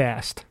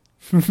podcast.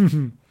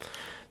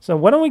 So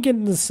why don't we get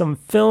into some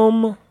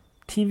film,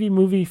 TV,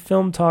 movie,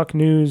 film talk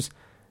news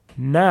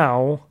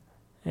now.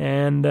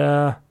 And,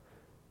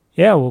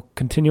 we'll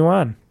continue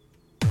on.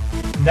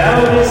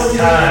 Now it is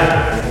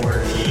time for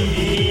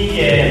TV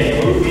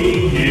and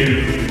movie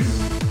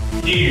news.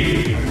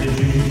 Here on the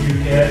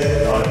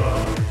JujuCast audio.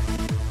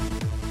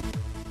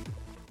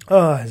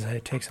 As I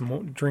take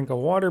some drink of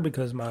water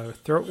because my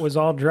throat was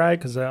all dry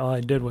because all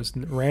I did was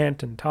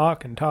rant and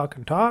talk and talk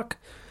and talk.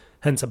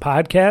 Hence a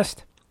podcast.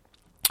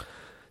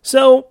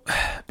 So,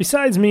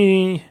 besides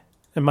me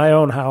in my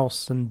own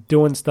house and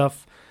doing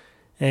stuff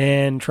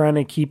and trying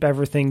to keep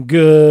everything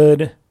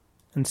good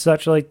and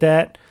such like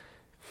that,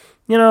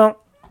 not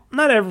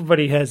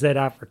everybody has that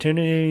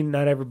opportunity.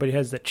 Not everybody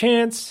has that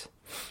chance.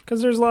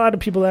 Because there's a lot of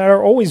people that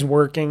are always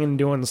working and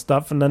doing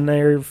stuff, and then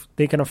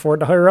they can afford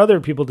to hire other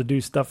people to do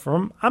stuff for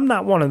them. I'm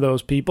not one of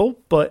those people,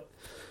 but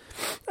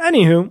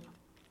anywho,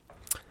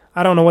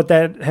 I don't know what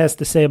that has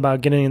to say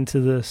about getting into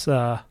this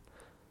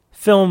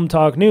film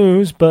talk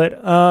news,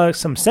 but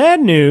some sad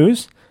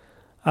news.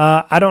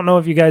 I don't know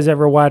if you guys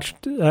ever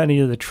watched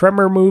any of the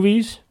Tremor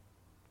movies.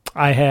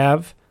 I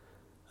have.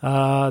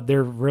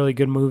 They're really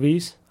good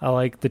movies. I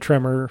like the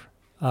Tremor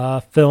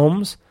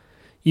films.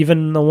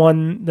 Even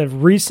the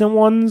recent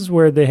ones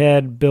where they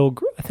had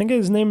I think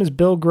his name is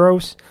Bill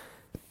Gross.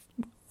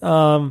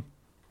 And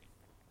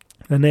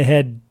they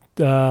had,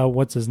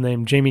 what's his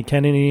name? Jamie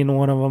Kennedy in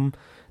one of them.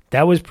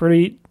 That was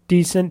pretty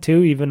decent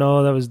too, even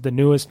though that was the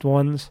newest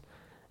ones.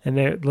 And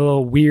they're a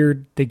little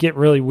weird. They get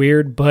really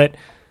weird, but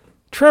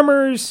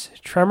Tremors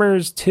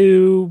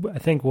 2, I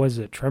think, was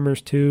it?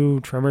 Tremors 2,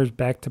 Tremors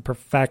Back to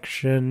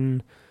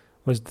Perfection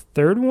was the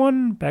third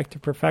one. Back to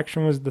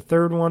Perfection was the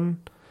third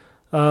one.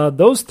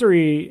 Those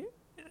three,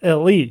 at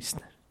least.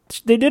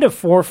 They did a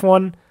fourth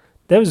one.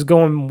 That was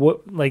going,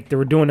 like, they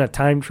were doing a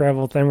time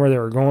travel thing where they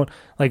were going,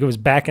 like, it was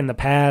back in the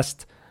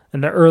past,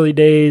 in the early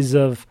days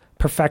of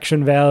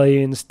Perfection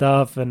Valley and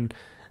stuff, and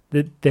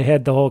they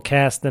had the whole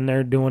cast in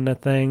there doing the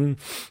thing.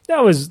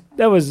 That was,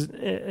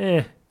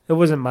 it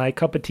wasn't my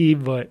cup of tea,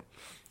 but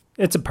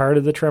it's a part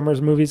of the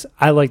Tremors movies.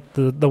 I like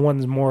the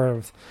ones more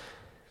of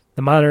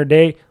the modern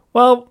day.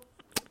 Well,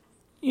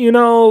 they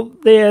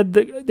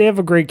have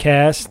a great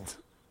cast.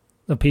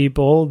 The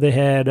people they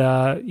had,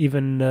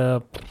 even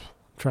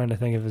trying to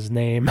think of his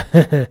name.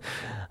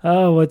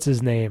 What's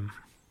his name?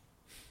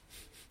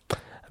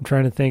 I'm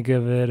trying to think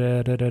of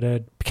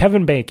it.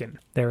 Kevin Bacon.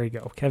 There we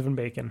go, Kevin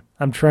Bacon.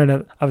 I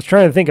was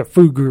trying to think of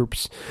food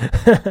groups.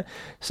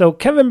 So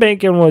Kevin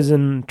Bacon was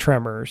in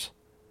Tremors.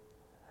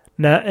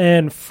 Now,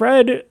 and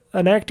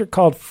an actor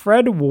called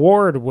Fred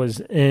Ward was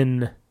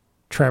in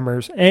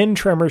Tremors and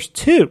Tremors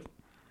 2,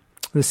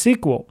 the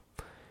sequel.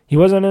 He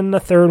wasn't in the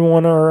third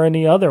one or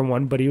any other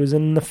one, but he was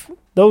in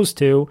those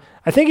two.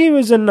 I think he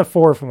was in the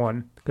fourth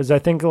one, because I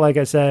think, like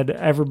I said,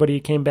 everybody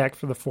came back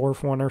for the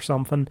fourth one or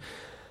something.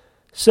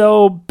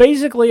 So,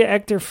 basically,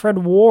 actor Fred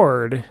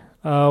Ward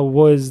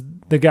was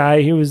the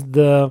guy. He was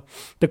the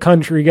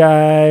country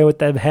guy with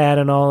the hat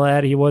and all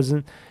that.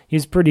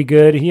 He's pretty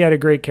good. He had a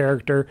great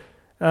character.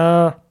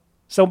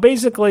 So,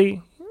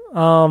 basically,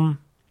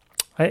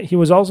 he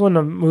was also in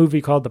a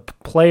movie called The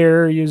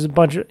Player. He was a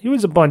bunch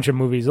of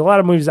movies. A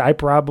lot of movies I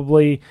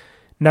probably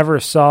never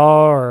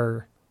saw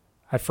or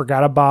I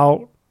forgot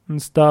about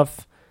and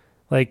stuff.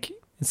 Like, it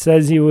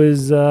says he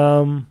was,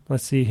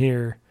 let's see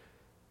here.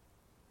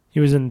 He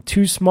was in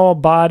Two Small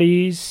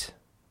Bodies.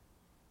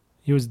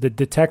 He was the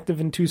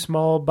detective in Two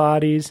Small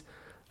Bodies.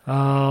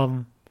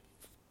 Let's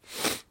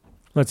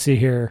see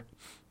here.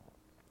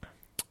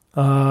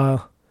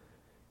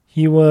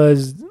 He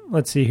was,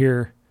 let's see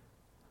here.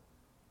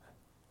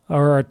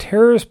 Are a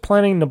terrorist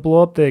planning to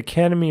blow up the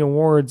Academy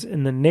Awards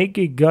in the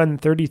Naked Gun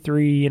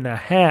 33 and a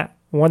Hat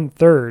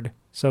 1/3?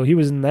 So he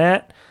was in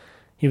that.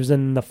 He was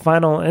in The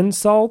Final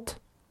Insult.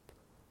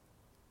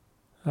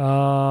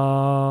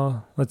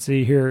 Let's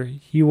see here.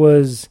 He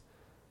was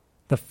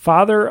the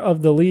father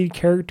of the lead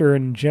character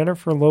in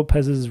Jennifer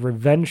Lopez's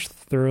revenge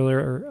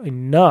thriller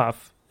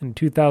Enough in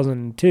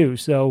 2002.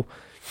 So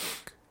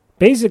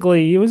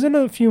basically, he was in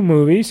a few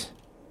movies.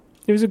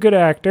 He was a good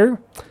actor.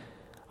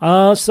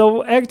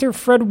 So actor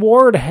Fred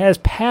Ward has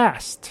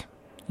passed.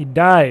 He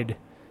died.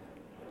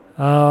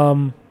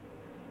 And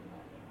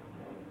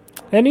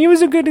he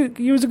was a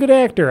good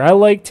actor. I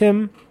liked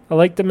him. I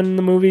liked him in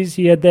the movies.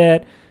 He had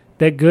that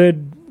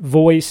good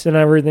voice and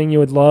everything you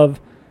would love.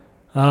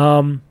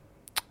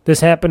 This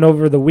happened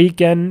over the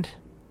weekend.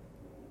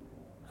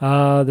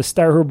 The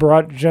star who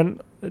brought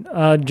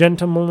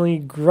gentlemanly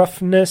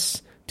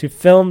gruffness to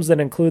films that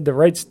include The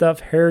Right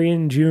Stuff, Harry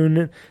and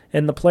June,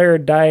 and The Player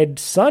died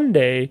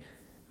Sunday,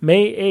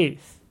 May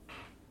 8th.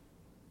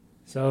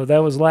 So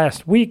that was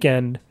last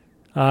weekend.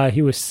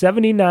 He was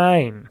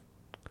 79.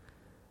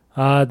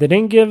 They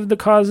didn't give the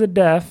cause of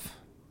death,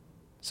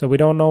 so we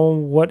don't know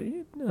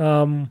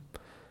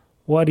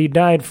what he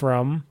died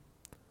from.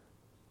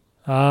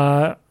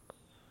 Let's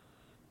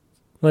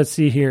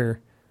see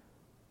here.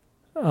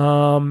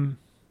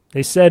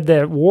 They said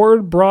that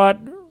Ward brought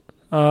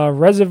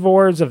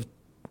reservoirs of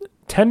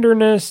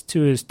tenderness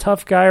to his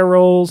tough guy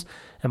roles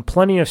and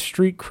plenty of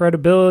street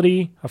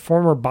credibility, a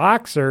former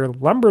boxer,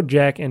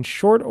 lumberjack, and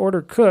short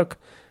order cook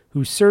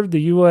who served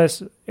the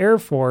U.S. Air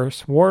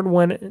Force, Ward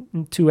went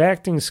into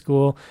acting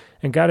school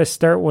and got his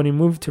start when he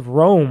moved to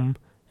Rome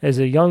as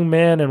a young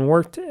man and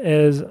worked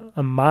as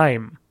a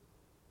mime.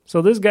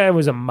 So this guy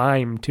was a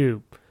mime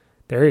too.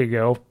 There you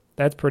go.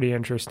 That's pretty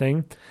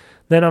interesting.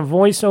 Then a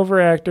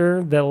voiceover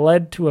actor that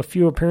led to a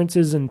few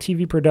appearances in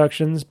TV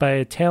productions by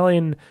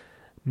Italian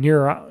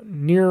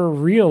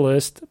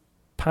near-realist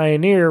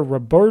pioneer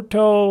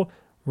Roberto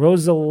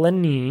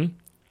Rossellini.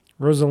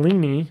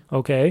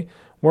 Okay.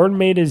 Ward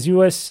made his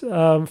U.S.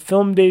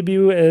 Film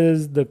debut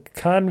as the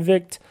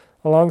convict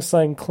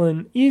alongside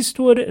Clint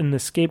Eastwood in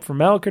Escape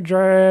from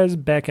Alcatraz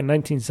back in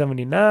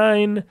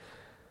 1979.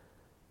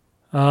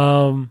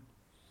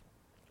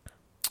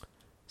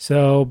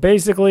 So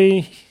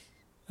basically,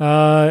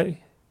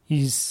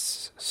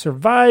 he's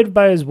survived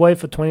by his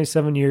wife of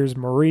 27 years,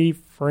 Marie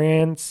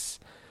Francie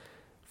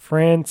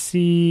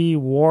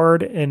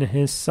Ward, and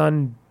his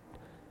son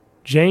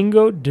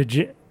Django.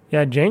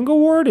 Django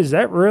Ward? Is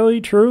that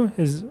really true?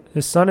 His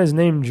son is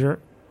named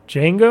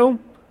Django?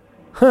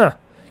 Huh.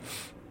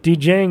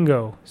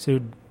 Django. So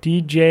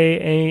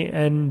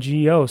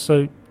Django.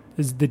 So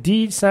is the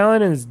D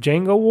silent and is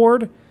Django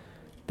Ward?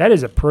 That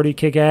is a pretty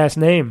kick-ass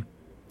name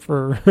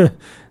for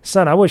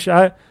son. I wish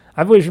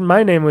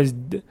my name was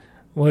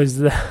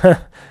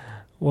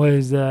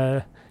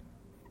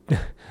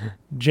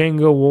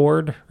Django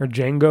Ward or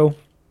Django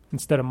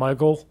instead of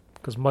Michael,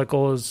 because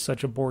Michael is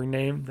such a boring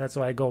name. That's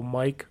why I go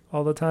Mike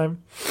all the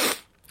time.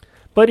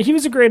 But he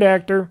was a great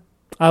actor.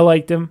 I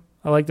liked him.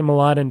 I liked him a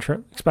lot,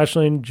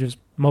 especially in just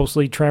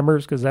mostly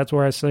Tremors, because that's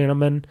where I seen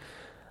him in.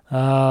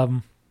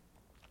 I'll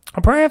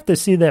probably have to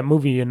see that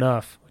movie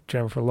enough with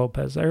Jennifer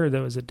Lopez. I heard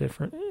that was a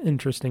different,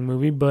 interesting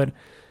movie, but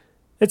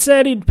it's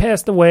sad he'd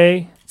passed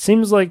away. It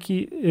seems like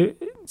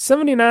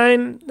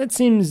 79, that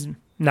seems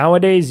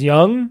nowadays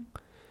young,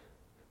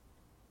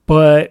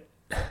 but,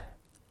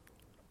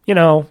 you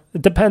know,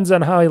 it depends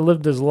on how he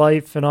lived his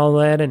life and all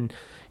that, and,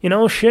 you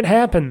know, shit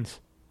happens.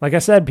 Like I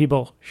said,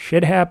 people,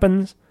 shit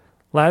happens.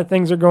 A lot of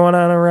things are going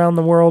on around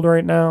the world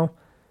right now.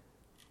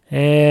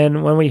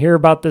 And when we hear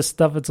about this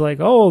stuff, it's like,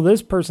 oh,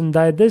 this person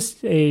died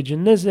this age,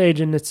 and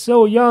it's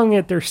so young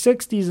at their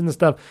 60s and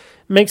stuff.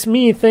 It makes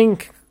me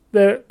think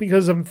that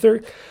because I'm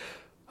going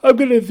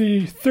to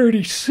be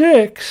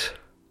 36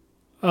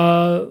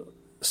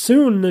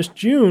 soon this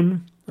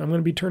June. I'm going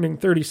to be turning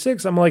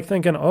 36. I'm like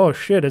thinking, oh,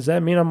 shit, does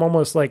that mean I'm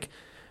almost like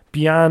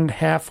beyond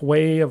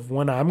halfway of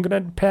when I'm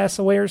going to pass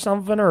away or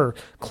something, or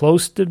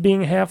close to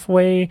being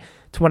halfway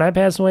to when I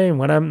pass away? And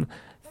when I'm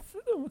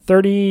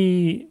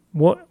 30,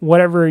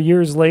 whatever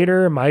years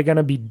later, am I going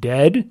to be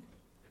dead?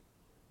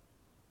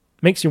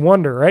 Makes you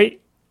wonder,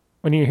 right?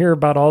 When you hear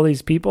about all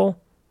these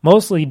people,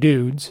 mostly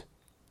dudes,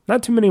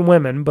 not too many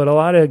women, but a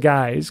lot of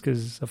guys,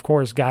 because, of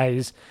course,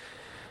 guys,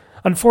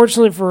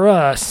 unfortunately for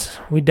us,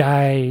 we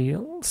die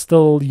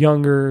still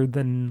younger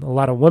than a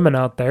lot of women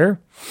out there.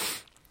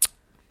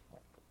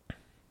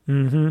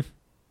 I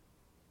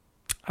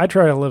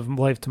try to live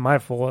life to my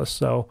fullest,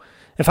 so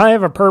if I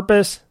have a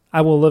purpose,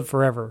 I will live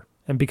forever.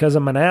 And because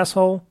I'm an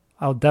asshole,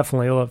 I'll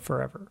definitely live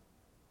forever.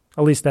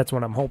 At least that's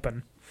what I'm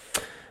hoping.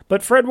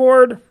 But Fred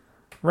Ward,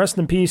 rest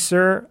in peace,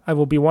 sir. I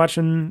will be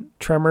watching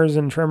Tremors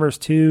and Tremors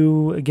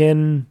 2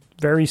 again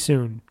very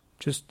soon.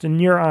 Just in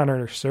your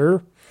honor,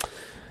 sir.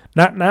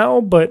 Not now,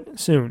 but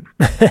soon.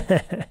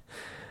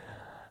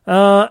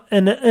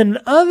 And in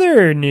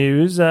other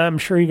news, I'm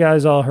sure you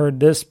guys all heard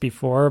this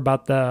before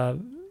about the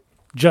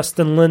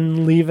Justin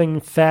Lin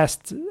leaving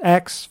Fast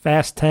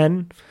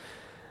 10.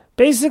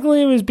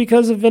 Basically, it was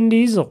because of Vin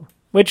Diesel,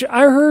 which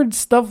I heard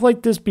stuff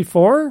like this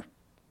before.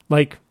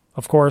 Like,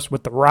 of course,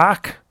 with The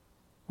Rock.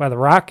 Why The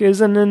Rock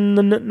isn't in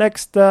the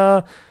next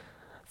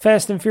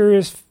Fast and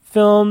Furious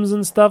films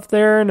and stuff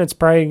there, and it's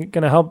probably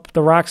going to help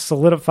The Rock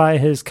solidify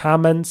his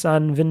comments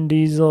on Vin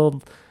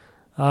Diesel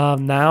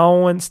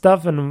now and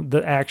stuff, and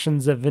the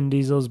actions that Vin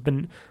Diesel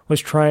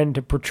was trying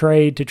to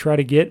portray to try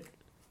to get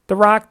The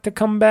Rock to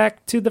come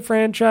back to the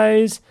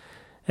franchise,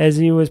 as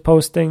he was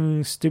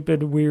posting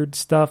stupid, weird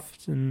stuff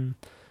and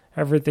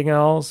everything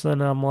else.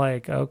 And I'm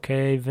like,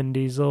 okay, Vin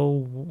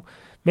Diesel.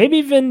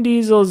 Maybe Vin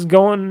Diesel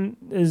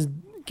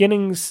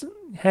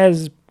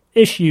has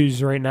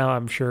issues right now,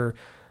 I'm sure.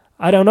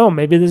 I don't know.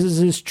 Maybe this is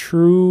his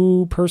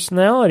true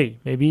personality.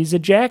 Maybe he's a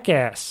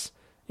jackass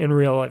in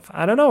real life.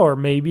 I don't know. Or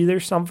maybe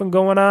there's something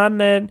going on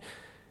that,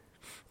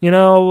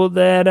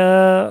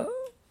 that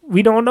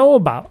we don't know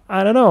about.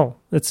 I don't know.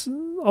 It's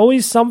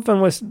always something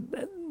with,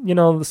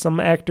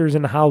 some actors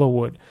in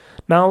Hollywood.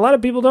 Now, a lot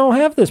of people don't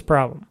have this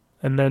problem.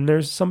 And then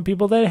there's some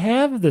people that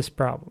have this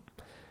problem.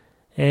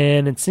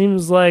 And it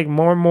seems like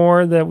more and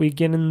more that we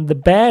get in the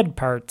bad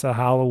parts of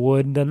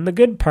Hollywood than the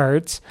good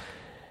parts.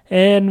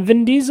 And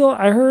Vin Diesel,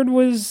 I heard,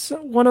 was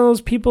one of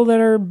those people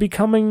that are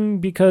becoming,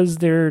 because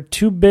they're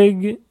too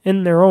big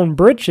in their own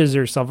britches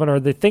or something, or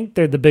they think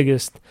they're the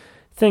biggest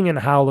thing in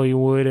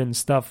Hollywood and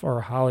stuff,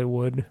 or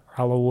Hollywood.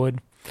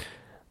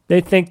 they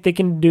think they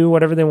can do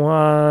whatever they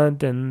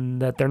want and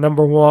that they're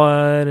number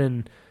one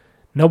and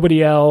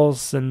nobody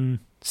else and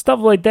stuff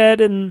like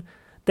that. And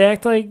they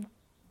act like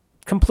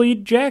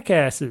complete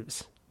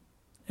jackasses.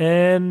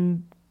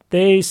 And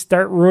they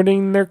start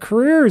ruining their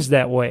careers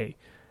that way.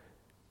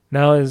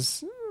 Now,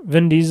 is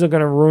Vin Diesel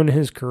going to ruin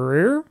his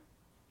career?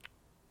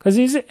 Because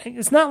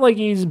it's not like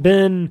he's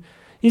been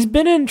in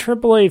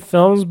AAA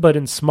films, but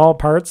in small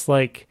parts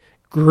like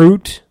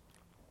Groot.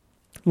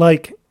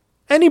 Like,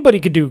 anybody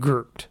could do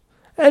Groot.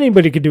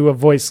 Anybody could do a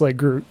voice like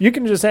Groot. You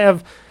can just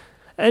have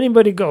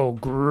anybody go,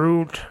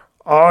 Groot,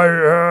 I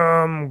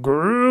am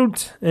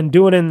Groot, and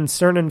do it in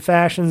certain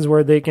fashions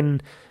where they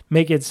can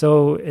make it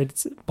so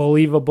it's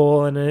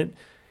believable and it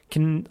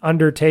can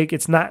undertake.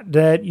 It's not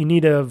that you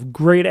need a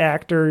great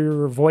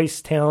actor or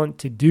voice talent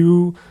to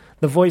do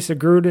the voice of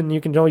Groot, and you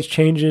can always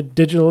change it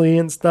digitally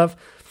and stuff.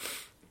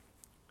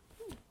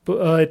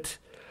 But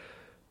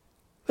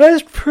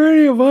that's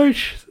pretty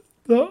much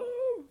the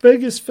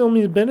biggest film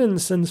he's been in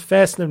since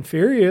Fast and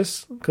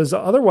Furious, because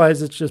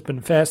otherwise it's just been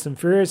Fast and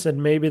Furious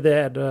and maybe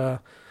that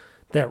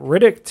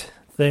Riddick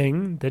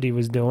thing that he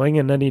was doing,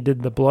 and then he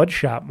did the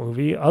Bloodshot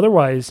movie.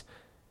 Otherwise,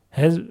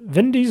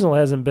 Vin Diesel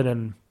hasn't been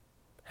in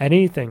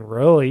anything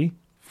really,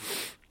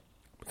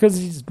 because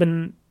he's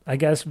been, I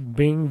guess,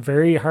 being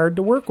very hard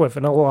to work with.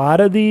 And a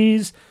lot of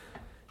these,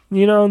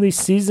 getting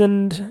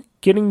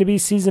to be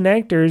seasoned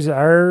actors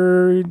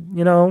are,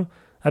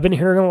 I've been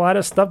hearing a lot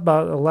of stuff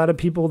about a lot of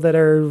people that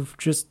have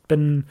just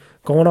been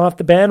going off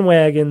the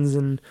bandwagons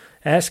and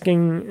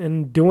asking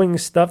and doing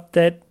stuff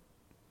that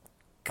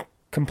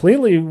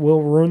completely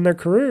will ruin their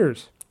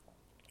careers.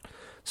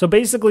 So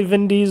basically,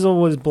 Vin Diesel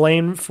was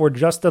blamed for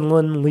Justin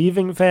Lin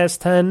leaving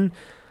Fast 10.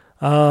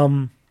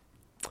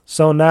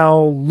 So now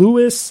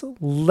Louis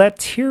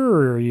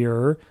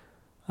Leterrier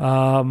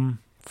from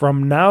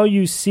Now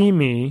You See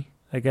Me,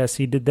 I guess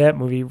he did that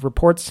movie,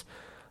 reports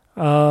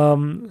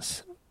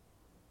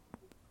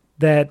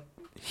that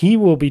he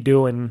will be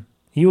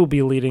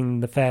leading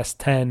the Fast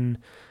 10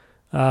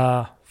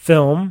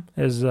 film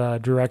as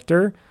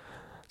director.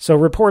 So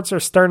reports are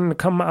starting to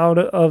come out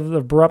of the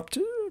abrupt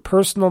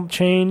personal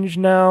change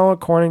now.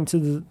 According to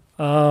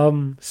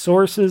the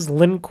sources,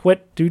 Lin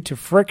quit due to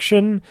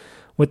friction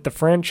with the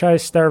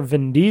franchise star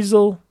Vin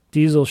Diesel.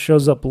 Diesel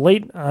shows up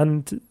late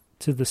on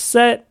to the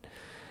set.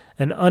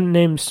 An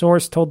unnamed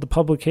source told the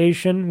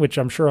publication, which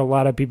I'm sure a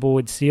lot of people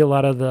would see, a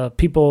lot of the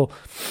people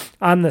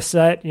on the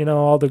set,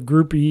 all the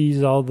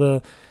groupies, all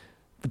the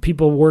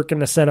people working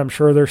the set, I'm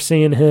sure they're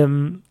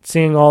seeing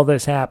all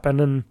this happen.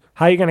 And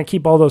how are you going to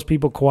keep all those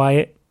people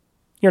quiet?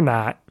 You're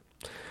not.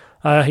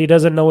 He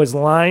doesn't know his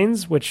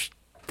lines, which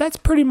that's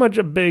pretty much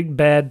a big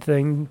bad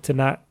thing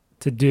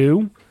to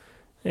do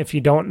if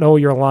you don't know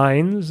your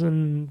lines.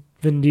 And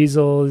Vin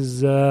Diesel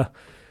is an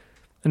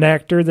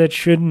actor that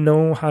should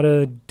know how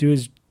to do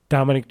his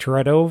Dominic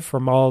Toretto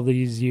from all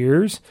these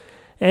years,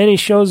 and he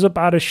shows up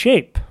out of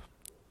shape.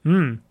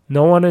 No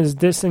one is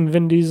dissing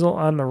Vin Diesel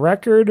on the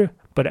record,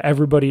 but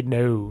everybody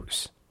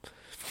knows.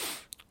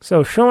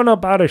 So showing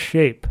up out of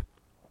shape,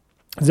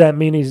 does that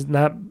mean he's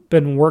not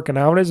been working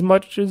out as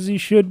much as he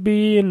should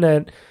be and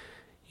that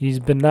he's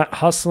been not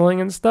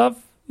hustling and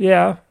stuff?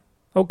 Yeah,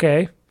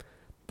 okay.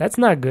 That's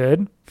not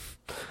good.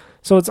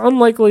 So it's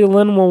unlikely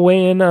Lin will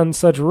weigh in on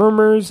such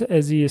rumors,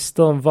 as he is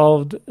still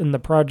involved in the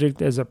project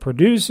as a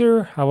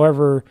producer.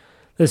 However,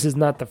 this is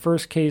not the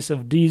first case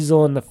of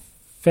Diesel and the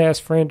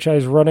Fast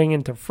franchise running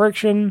into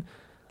friction.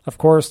 Of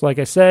course, like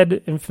I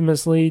said,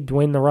 infamously,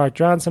 Dwayne "The Rock"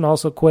 Johnson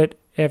also quit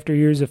after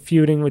years of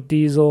feuding with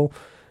Diesel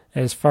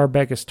as far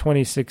back as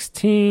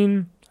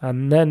 2016.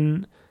 On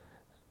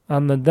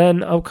the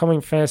then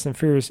upcoming Fast and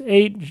Furious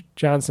 8,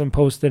 Johnson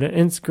posted an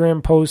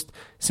Instagram post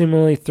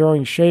seemingly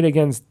throwing shade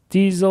against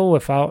Diesel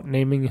without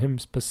naming him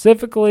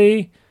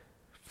specifically.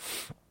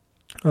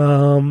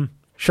 Sure,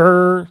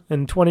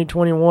 in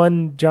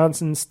 2021,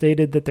 Johnson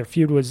stated that their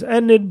feud was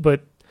ended,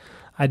 but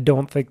I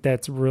don't think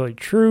that's really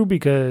true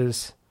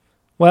because,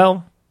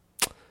 well,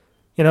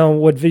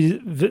 what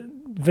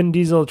Vin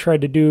Diesel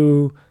tried to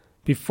do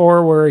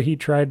before, where he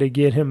tried to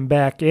get him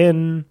back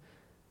in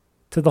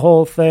to the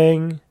whole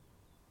thing.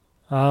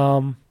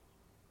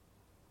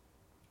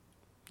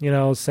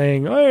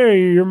 Saying,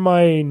 hey, you're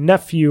my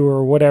nephew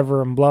or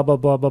whatever, and blah, blah,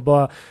 blah, blah,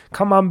 blah.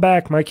 Come on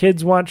back. My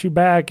kids want you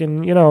back.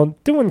 And,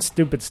 doing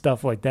stupid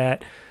stuff like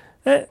that.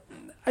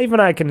 Even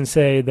I can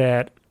say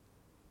that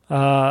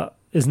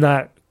is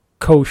not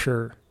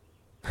kosher.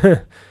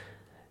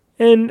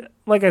 And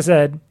like I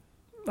said,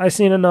 I've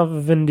seen enough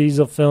of Vin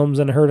Diesel films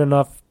and heard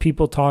enough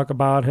people talk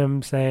about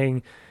him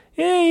saying,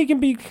 yeah, he can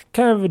be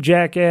kind of a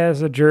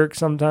jackass, a jerk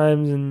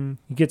sometimes, and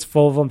he gets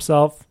full of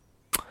himself.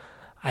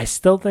 I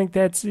still think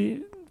that's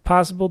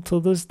possible till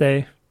this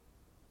day.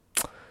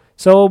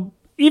 So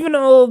even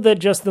though that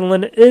Justin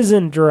Lin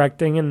isn't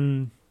directing,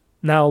 and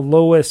now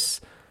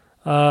Lois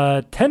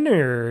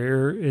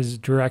Leterrier is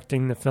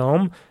directing the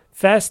film,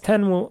 Fast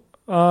 10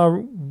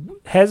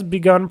 has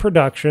begun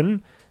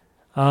production.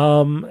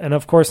 And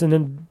of course, in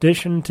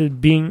addition to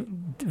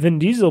being Vin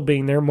Diesel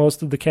being there,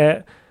 most of the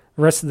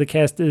The rest of the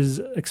cast is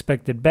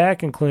expected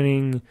back,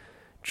 including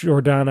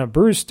Jordana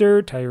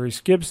Brewster,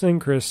 Tyrese Gibson,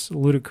 Chris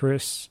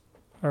Ludacris,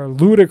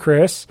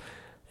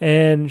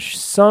 and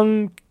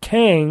Sung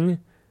Kang.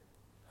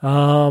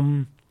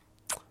 One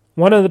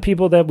of the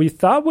people that we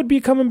thought would be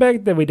coming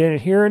back that we didn't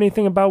hear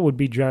anything about would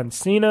be John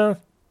Cena,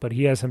 but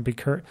he hasn't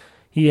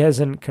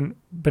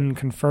been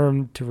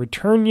confirmed to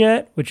return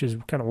yet, which is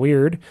kind of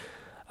weird.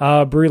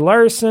 Brie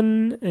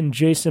Larson and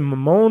Jason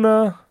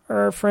Momoa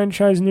are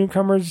franchise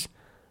newcomers.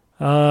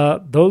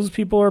 Those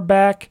people are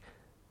back.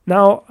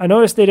 Now, I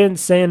noticed they didn't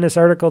say in this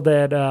article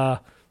that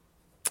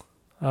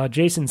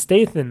Jason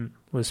Statham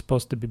was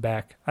supposed to be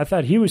back. I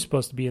thought he was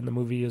supposed to be in the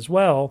movie as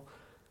well.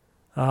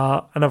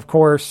 And of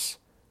course,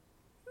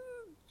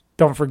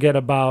 don't forget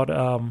about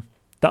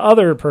the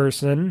other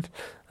person,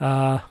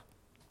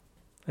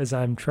 as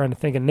I'm trying to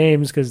think of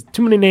names, because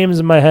too many names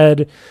in my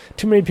head,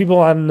 too many people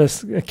on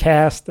this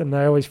cast, and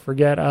I always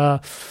forget.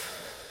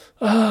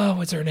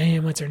 What's her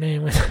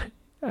name?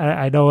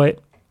 I know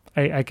it.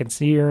 I can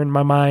see her in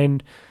my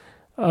mind.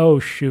 Oh,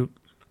 shoot.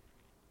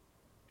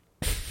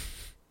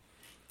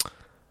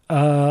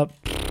 Wow.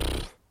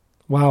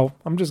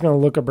 I'm just going to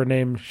look up her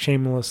name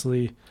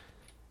shamelessly.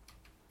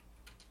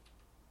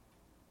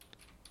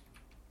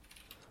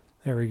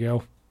 There we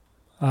go.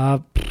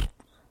 Come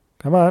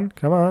on.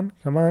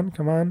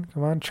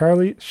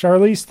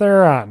 Charlize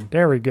Theron.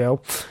 There we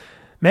go.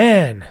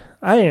 Man,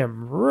 I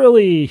am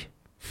really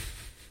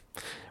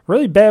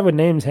bad with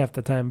names half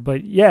the time.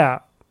 But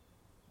yeah,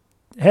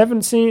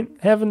 haven't seen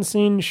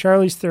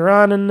Charlize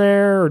Theron in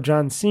there or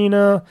John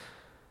Cena.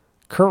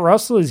 Kurt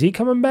Russell, is he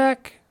coming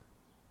back?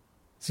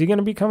 Is he going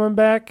to be coming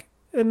back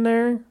in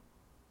there?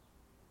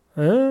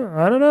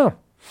 I don't know.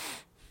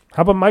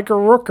 How about Michael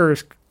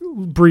Rooker's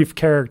brief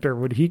character?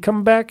 Would he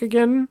come back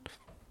again?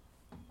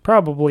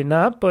 Probably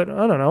not, but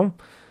I don't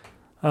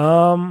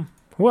know.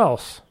 Who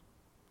else?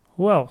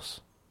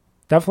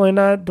 Definitely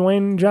not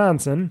Dwayne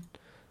Johnson.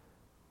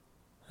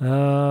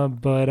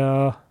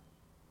 But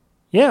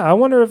yeah, I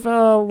wonder if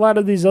a lot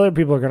of these other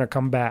people are going to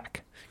come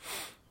back.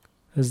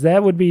 Because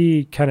that would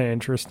be kind of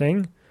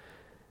interesting.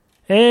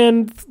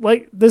 And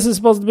like this is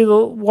supposed to be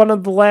one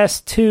of the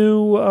last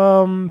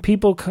two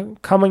people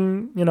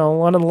coming,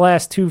 one of the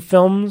last two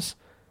films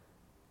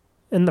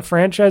in the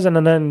franchise,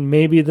 and then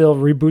maybe they'll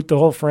reboot the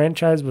whole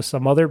franchise with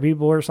some other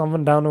people or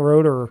something down the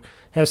road, or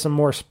have some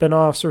more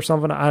spin-offs or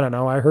something. I don't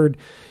know. I heard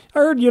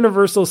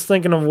Universal's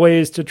thinking of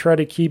ways to try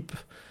to keep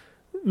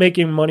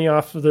making money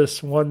off of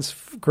this once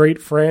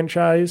great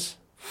franchise.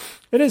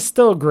 It is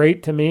still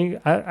great to me.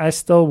 I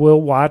still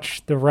will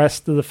watch the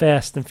rest of the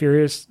Fast and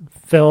Furious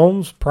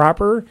films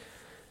proper,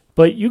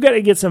 but you got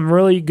to get some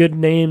really good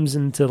names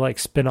into like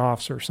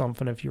spin-offs or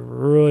something if you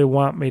really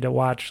want me to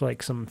watch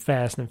like some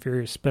Fast and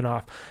Furious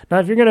spin-off. Now,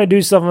 if you're going to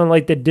do something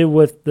like they did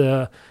with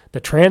the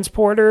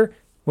Transporter,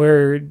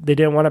 where they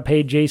didn't want to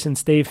pay Jason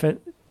Statham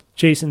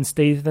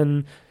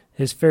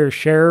his fair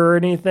share or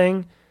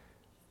anything,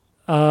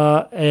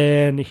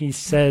 and he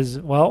says,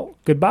 well,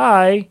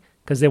 goodbye,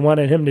 because they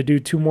wanted him to do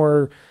two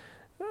more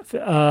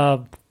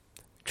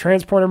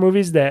Transporter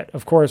movies that,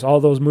 of course,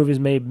 all those movies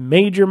made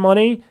major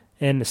money,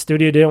 and the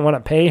studio didn't want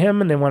to pay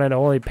him, and they wanted to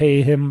only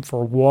pay him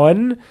for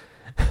one.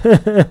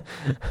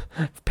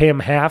 Pay him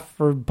half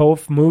for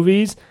both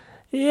movies.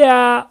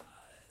 Yeah.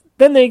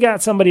 Then they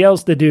got somebody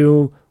else to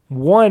do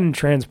one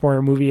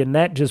Transporter movie, and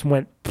that just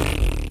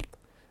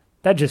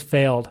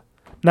failed.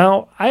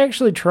 Now, I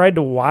actually tried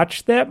to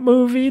watch that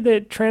movie,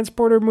 that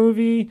Transporter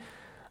movie.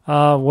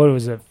 What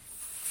was it?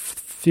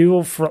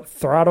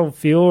 Throttle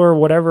Fuel or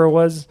whatever it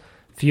was.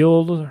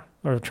 Field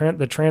or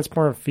the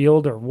Transporter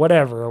Field or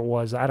whatever it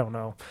was. I don't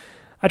know.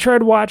 I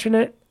tried watching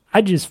it.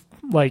 I just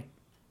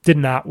did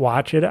not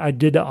watch it. I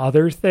did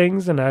other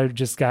things, and I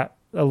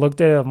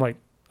looked at it. I'm like,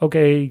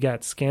 okay, you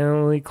got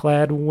scantily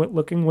clad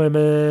looking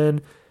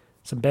women,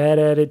 some bad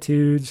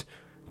attitudes,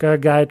 got a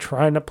guy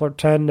trying to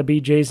pretend to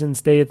be Jason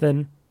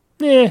Statham.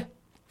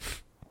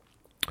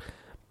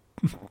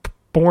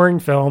 Boring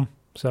film.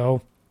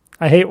 So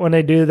I hate when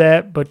they do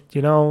that, but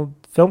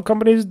film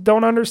companies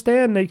don't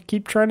understand. They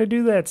keep trying to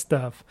do that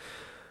stuff.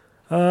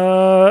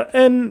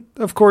 And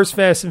of course,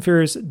 Fast and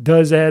Furious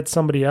does add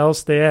somebody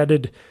else. They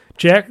added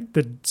Jack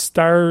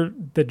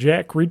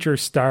Reacher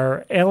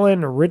star,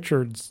 Alan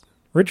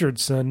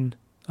Richardson,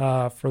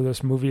 for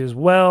this movie as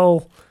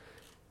well.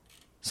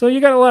 So you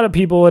got a lot of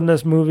people in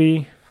this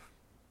movie.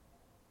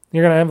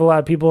 You're going to have a lot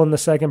of people in the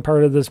second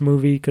part of this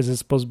movie because it's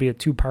supposed to be a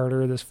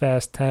two-parter, this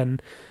Fast 10.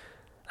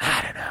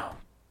 I don't know.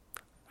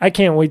 I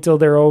can't wait till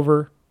they're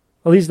over.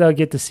 At least I'll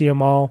get to see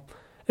them all.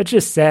 It's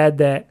just sad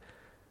that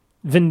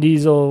Vin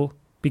Diesel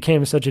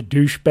became such a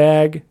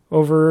douchebag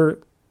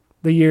over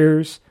the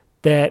years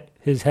that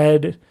his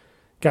head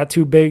got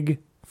too big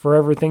for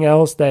everything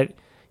else, that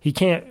he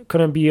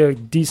couldn't be a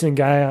decent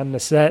guy on the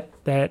set,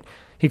 that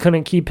he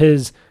couldn't keep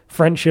his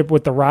friendship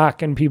with The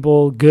Rock and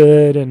people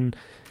good, and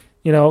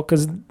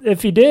because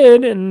if he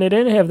did and they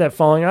didn't have that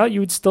falling out,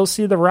 you would still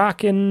see The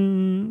Rock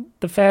in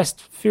the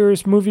Fast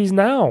Furious movies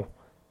now.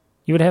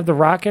 You would have The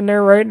Rock in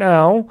there right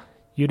now.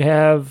 You'd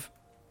have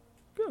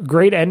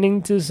great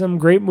ending to some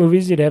great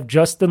movies. You'd have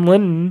Justin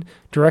Lin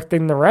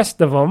directing the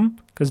rest of them,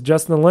 because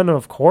Justin Lin,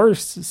 of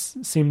course,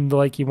 seemed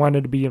like he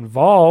wanted to be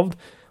involved,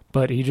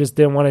 but he just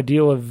didn't want to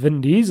deal with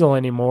Vin Diesel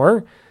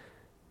anymore.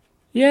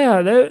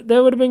 Yeah, that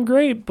would have been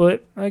great,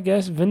 but I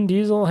guess Vin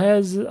Diesel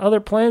has other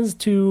plans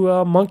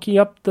to monkey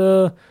up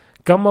the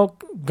gum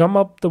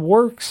up the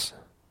works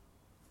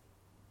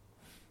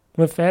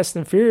with Fast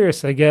and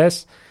Furious, I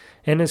guess,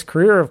 and his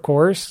career, of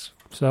course.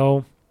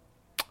 So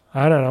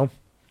I don't know.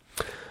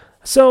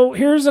 So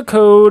here's a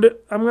code.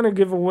 I'm going to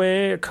give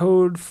away a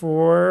code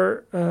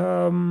for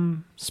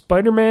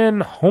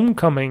Spider-Man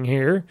Homecoming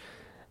here.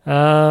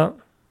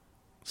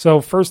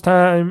 So first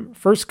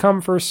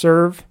come, first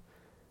serve.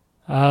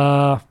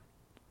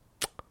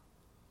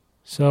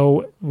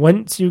 So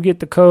once you get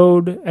the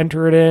code,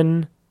 enter it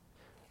in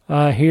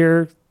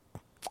here.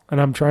 And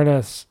I'm trying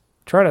to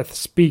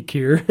speak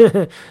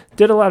here.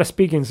 Did a lot of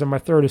speaking, so my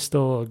throat is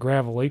still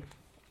gravelly.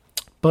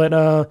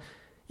 But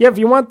yeah, if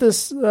you want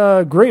this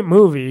great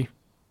movie,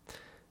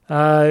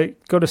 go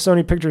to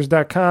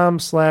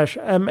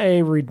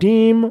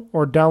sonypictures.com/MARedeem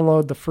or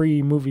download the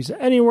free Movies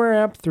Anywhere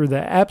app through the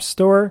App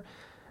Store.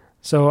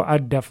 So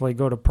I'd definitely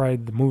go to probably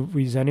the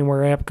Movies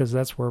Anywhere app because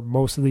that's where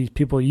most of these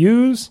people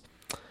use.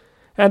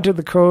 Enter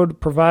the code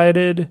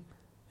provided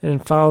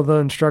and follow the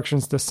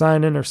instructions to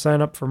sign in or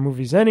sign up for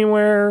Movies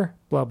Anywhere,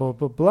 blah, blah,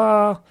 blah,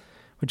 blah,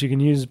 which you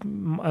can use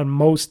on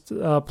most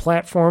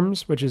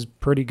platforms, which is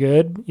pretty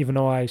good, even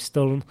though I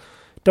still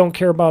don't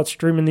care about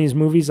streaming these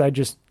movies. I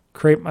just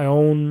create my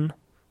own,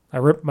 I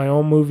rip my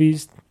own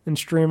movies and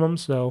stream them,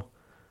 so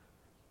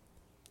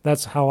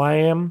that's how I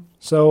am.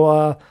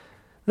 So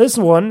this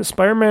one,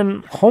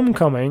 Spider-Man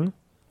Homecoming,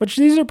 which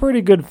these are pretty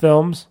good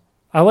films.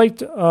 I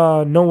liked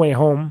No Way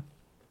Home.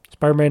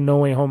 Spider-Man No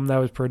Way Home, that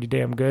was pretty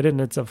damn good,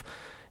 and it's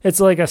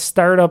like a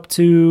startup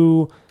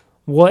to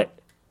what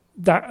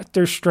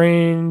Doctor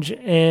Strange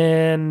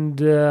and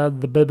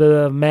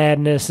the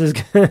madness is.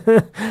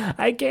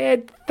 I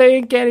can't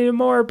think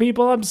anymore,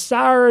 people. I'm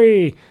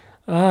sorry.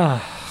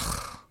 The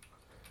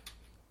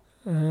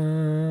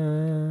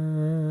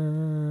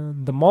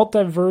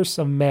Multiverse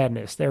of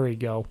Madness. There we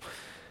go.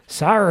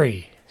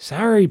 Sorry,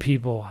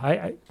 people.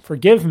 I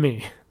forgive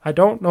me. I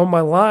don't know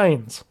my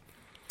lines.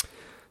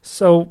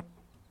 So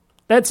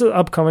that's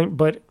upcoming,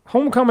 but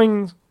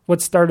Homecoming,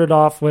 what started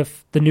off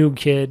with the new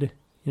kid,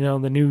 you know,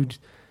 the new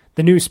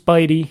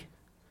Spidey,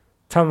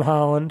 Tom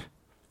Holland.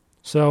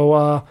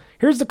 So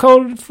here's the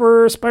code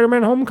for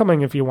Spider-Man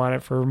Homecoming if you want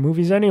it for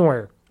Movies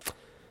Anywhere.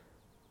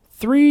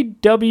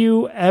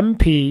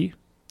 3WMP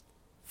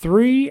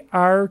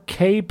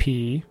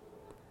 3RKP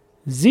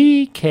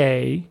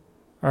ZK,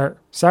 or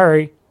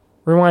sorry,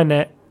 rewind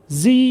that,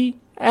 ZXRA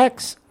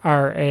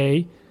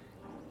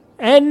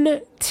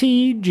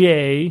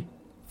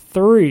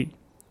NTJ3.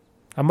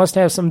 I must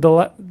have some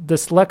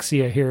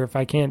dyslexia here if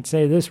I can't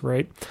say this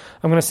right.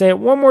 I'm going to say it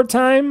one more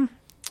time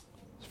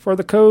for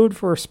the code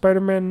for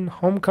Spider-Man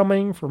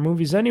Homecoming for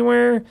Movies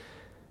Anywhere.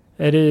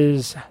 It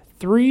is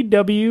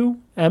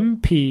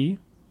 3WMP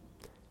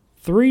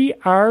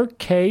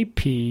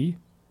 3RKP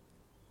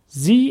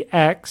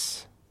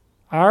ZXRA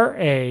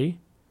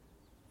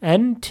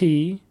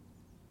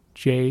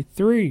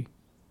NTJ3.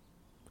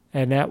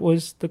 And that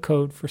was the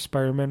code for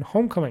Spider-Man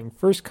Homecoming.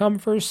 First come,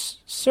 first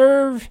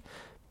serve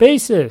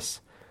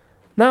basis.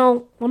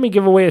 Now, let me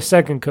give away a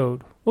second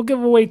code. We'll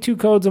give away 2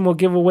 codes, and we'll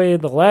give away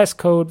the last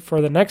code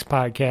for the next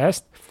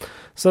podcast.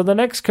 So the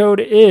next code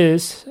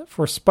is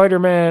for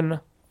Spider-Man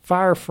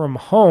Far From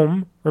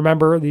Home.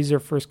 Remember, these are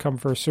first come,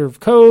 first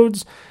serve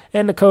codes,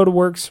 and the code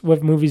works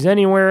with Movies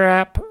Anywhere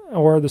app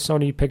or the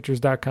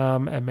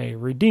SonyPictures.com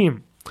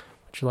MARedeem,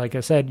 which, like I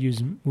said,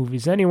 use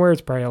Movies Anywhere.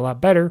 It's probably a lot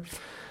better.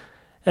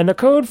 And the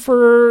code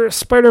for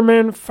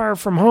Spider-Man Far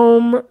From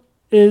Home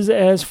is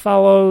as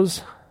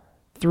follows: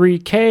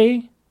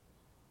 3K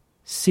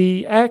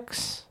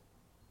CX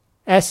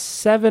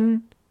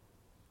S7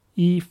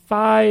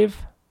 E5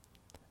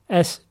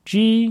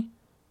 SG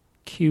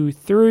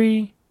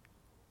Q3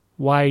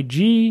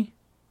 YG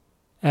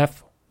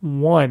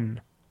F1.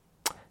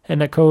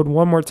 And the code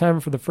one more time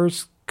for the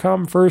first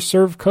come, first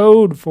serve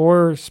code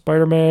for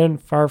Spider-Man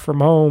Far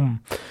From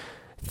Home: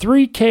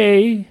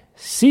 3K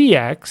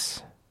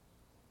CX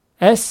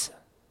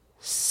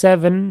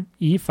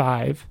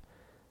S7E5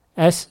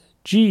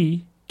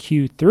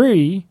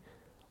 SGQ3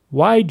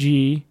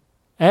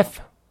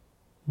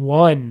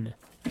 YGF1.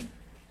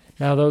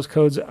 Now those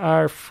codes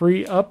are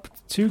free up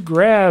to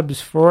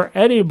grabs for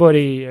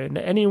anybody and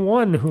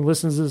anyone who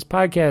listens to this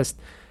podcast.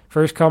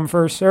 First come,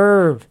 first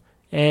serve.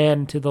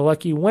 And to the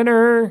lucky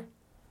winner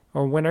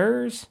or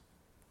winners,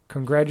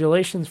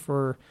 congratulations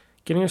for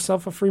getting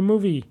yourself a free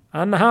movie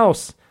on the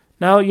house.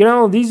 Now, you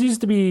know, these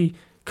used to be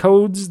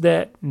codes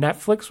that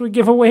Netflix would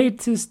give away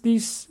to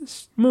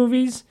these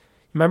movies.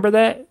 Remember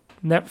that?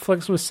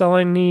 Netflix was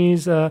selling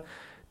these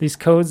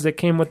codes that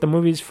came with the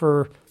movies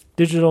for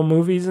digital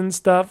movies and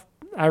stuff.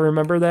 I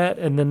remember that.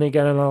 And then they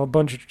got in a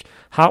bunch of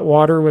hot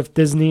water with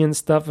Disney and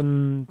stuff,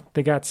 and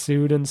they got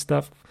sued and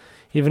stuff.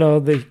 Even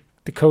though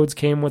the codes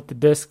came with the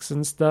discs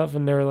and stuff,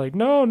 and they were like,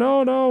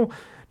 no,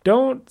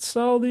 don't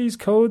sell these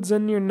codes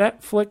in your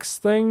Netflix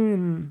thing.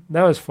 And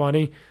that was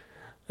funny.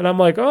 And I'm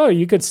like, oh,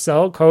 you could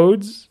sell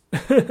codes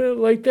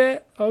like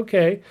that?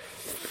 Okay.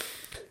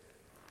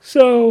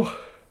 So,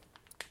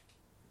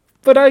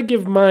 but I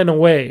give mine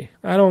away.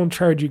 I don't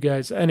charge you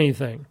guys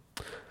anything.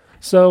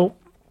 So,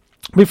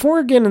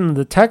 before getting into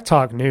the Tech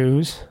Talk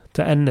news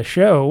to end the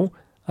show,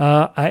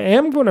 I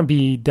am going to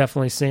be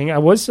definitely seeing, I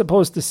was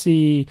supposed to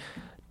see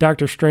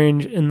Doctor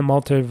Strange in the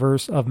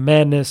Multiverse of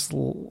Madness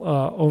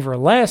over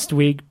last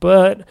week,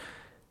 but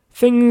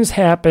things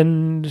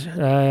happened.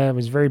 I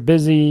was very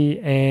busy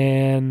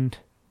and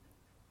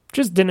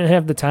just didn't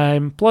have the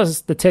time.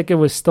 Plus, the ticket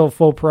was still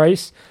full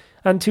price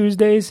on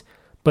Tuesdays,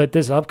 but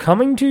this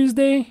upcoming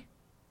Tuesday,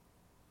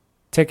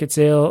 ticket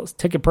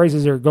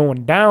prices are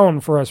going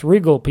down for us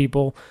Regal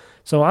people.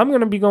 So I'm going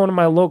to be going to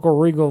my local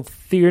Regal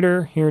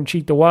theater here in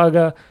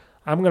Cheektowaga.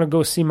 I'm going to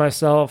go see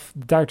myself,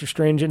 Doctor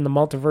Strange in the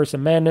Multiverse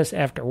of Madness,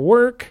 after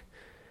work.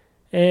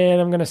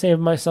 And I'm going to save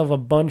myself a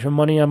bunch of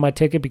money on my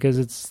ticket because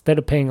instead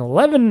of paying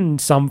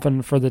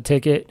 $11-something for the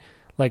ticket,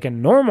 like a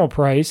normal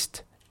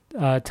priced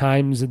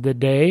times of the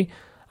day,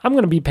 I'm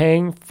going to be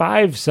paying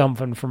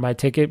 $5-something for my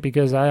ticket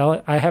because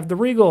I have the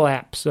Regal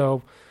app.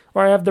 So,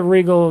 or I have the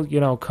Regal,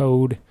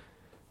 code.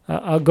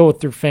 I'll go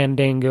through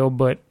Fandango,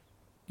 but,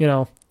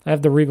 I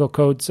have the Regal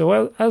code.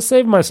 So I'll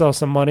save myself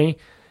some money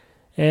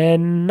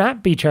and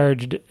not be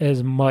charged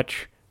as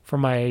much for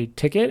my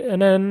ticket,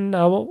 and then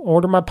I'll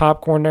order my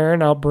popcorn there,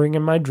 and I'll bring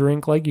in my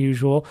drink like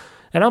usual,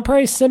 and I'll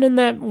probably sit in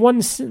that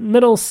one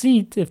middle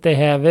seat if they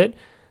have it,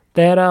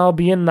 that I'll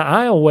be in the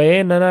aisleway,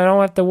 and then I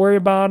don't have to worry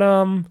about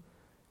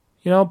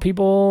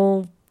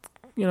people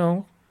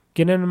getting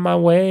in my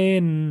way,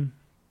 and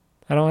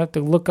I don't have to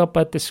look up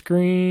at the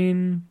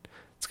screen.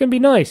 It's gonna be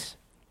nice.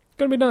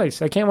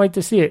 I can't wait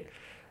to see it.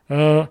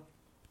 A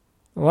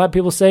lot of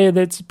people say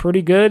that it's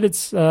pretty good.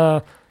 It's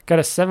got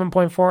a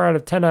 7.4 out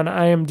of 10 on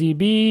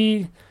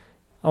IMDb,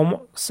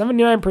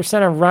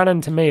 79% on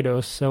Rotten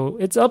Tomatoes, so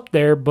it's up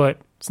there, but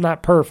it's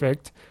not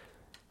perfect.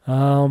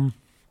 A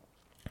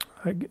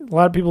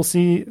lot of people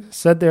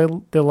said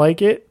they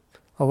like it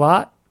a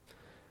lot.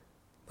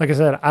 Like I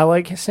said, I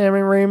like Sam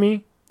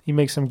Raimi. He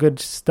makes some good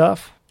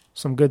stuff,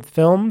 some good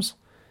films.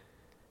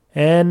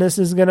 And this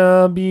is going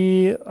to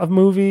be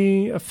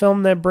a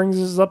film that brings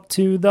us up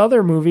to the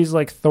other movies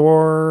like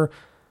Thor,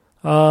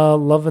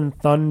 Love and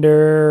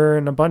Thunder,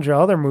 and a bunch of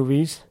other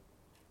movies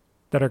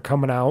that are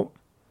coming out.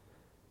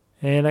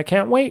 And I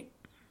can't wait.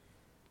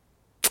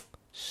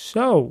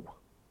 So,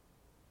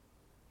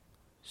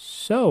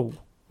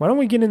 why don't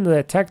we get into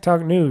that Tech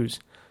Talk news?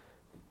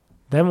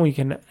 Then we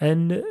can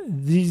end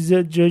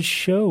this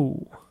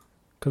show.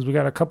 Because we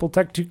got a couple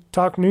Tech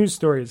Talk news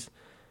stories.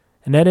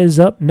 And that is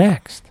up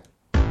next.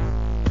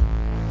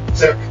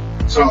 Tech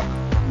Talk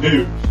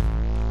News.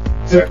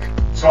 Tech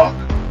Talk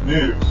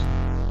News.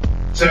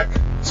 Tech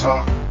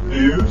Talk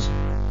News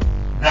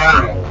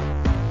now.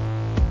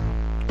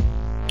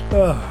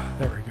 Oh,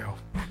 there we go.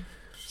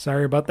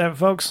 Sorry about that,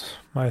 folks.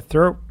 My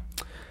throat.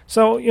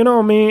 So, you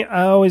know me,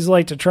 I always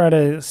like to try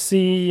to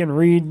see and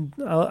read.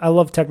 I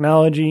love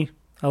technology.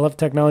 I love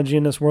technology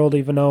in this world,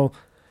 even though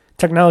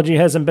technology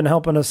hasn't been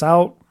helping us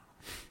out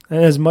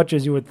as much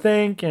as you would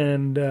think,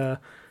 and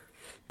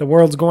the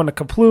world's going to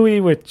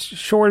kaplooey with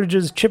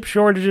chip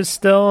shortages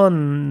still,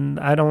 and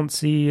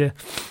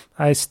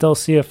I still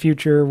see a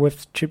future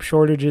with chip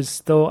shortages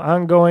still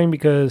ongoing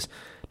because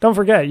don't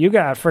forget, you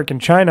got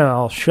freaking China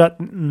all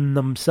shutting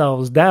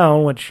themselves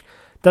down, which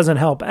doesn't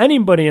help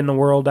anybody in the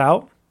world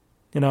out,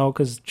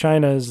 because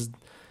China is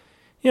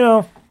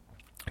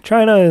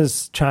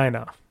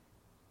China.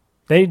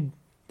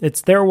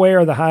 It's their way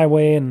or the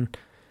highway, and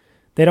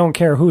they don't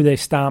care who they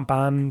stomp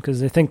on because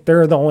they think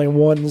they're the only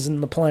ones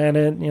in the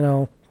planet,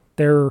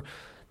 They're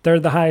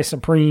the high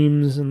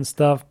supremes and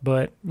stuff,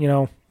 but,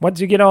 once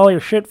you get all your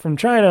shit from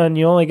China and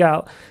you only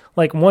got,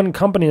 like, one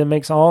company that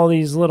makes all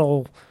these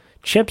little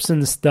chips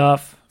and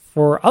stuff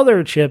for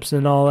other chips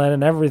and all that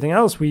and everything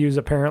else we use,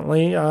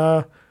 apparently,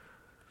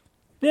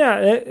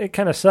 it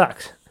kind of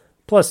sucks.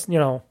 Plus,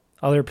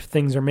 other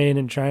things are made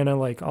in China,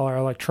 like all our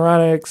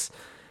electronics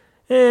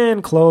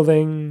and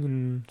clothing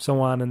and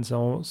so on and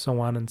so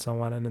on and so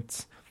on, and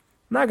it's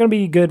not going to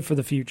be good for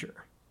the future.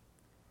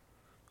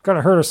 Going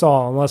to hurt us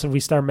all unless if we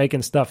start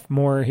making stuff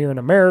more here in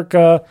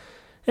America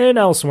and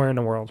elsewhere in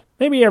the world.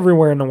 Maybe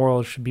everywhere in the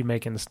world should be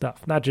making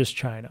stuff, not just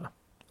China.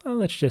 Well,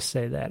 let's just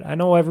say that. I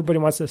know everybody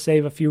wants to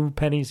save a few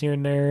pennies here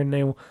and there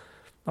and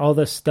all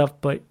this stuff,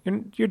 but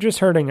you're just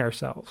hurting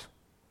ourselves.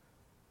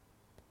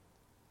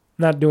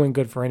 Not doing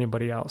good for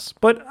anybody else.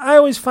 But I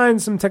always find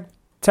some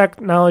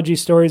technology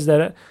stories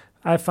that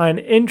I find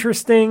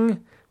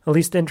interesting, at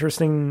least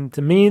interesting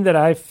to me, that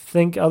I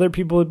think other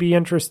people would be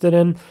interested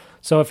in.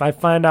 So if I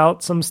find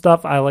out some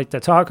stuff, I like to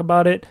talk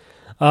about it.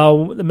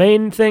 The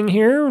main thing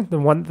here, the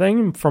one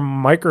thing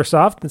from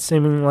Microsoft, it's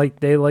seeming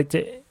like they like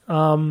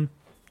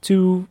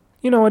to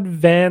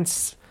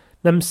advance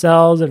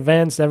themselves,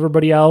 advance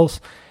everybody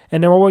else,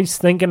 and they're always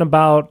thinking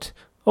about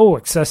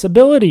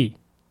accessibility.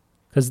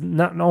 Because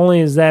not only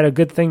is that a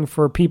good thing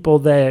for people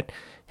that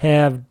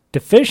have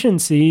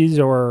deficiencies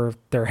or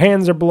their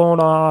hands are blown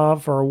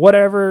off or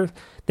whatever,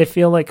 they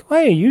feel like,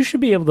 hey, you should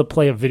be able to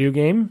play a video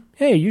game.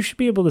 Hey, you should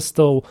be able to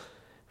still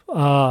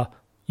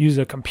use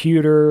a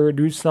computer,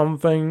 do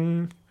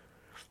something,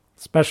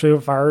 especially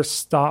with our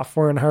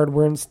software and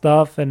hardware and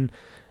stuff. And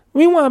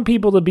we want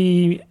people to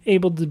be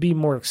able to be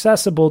more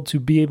accessible, to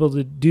be able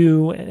to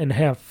do and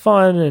have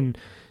fun and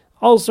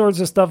all sorts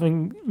of stuff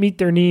and meet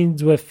their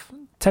needs with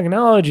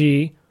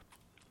technology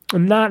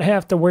and not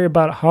have to worry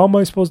about how am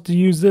I supposed to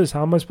use this?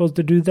 How am I supposed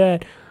to do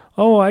that?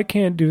 Oh, I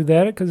can't do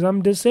that because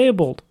I'm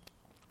disabled.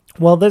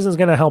 Well, this is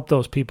going to help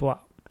those people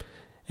out.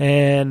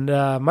 And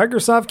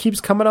Microsoft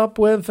keeps coming up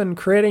with and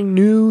creating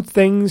new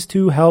things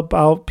to help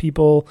out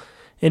people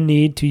in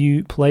need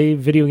to play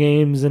video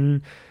games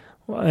and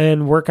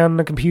work on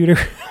the computer,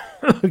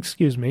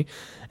 excuse me,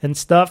 and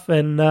stuff.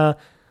 And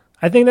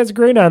I think that's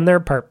great on their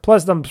part.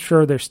 Plus, I'm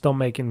sure they're still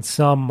making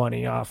some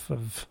money off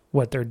of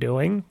what they're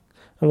doing.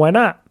 And why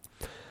not?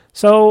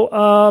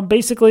 So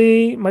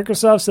basically,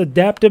 Microsoft's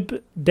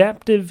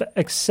adaptive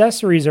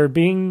accessories are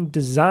being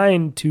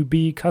designed to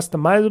be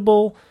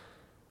customizable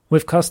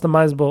with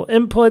customizable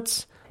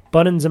inputs,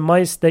 buttons and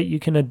mice that you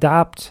can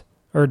adapt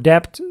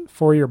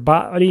for your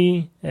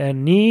body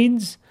and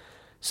needs.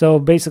 So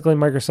basically,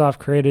 Microsoft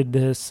created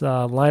this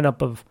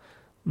lineup of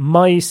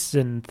mice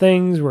and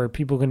things where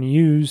people can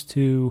use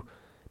to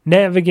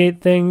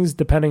navigate things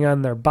depending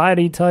on their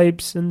body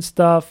types and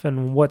stuff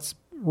and what's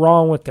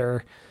wrong with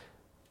their,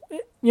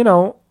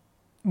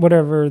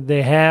 whatever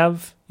they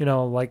have,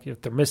 like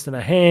if they're missing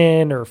a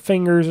hand or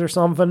fingers or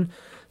something.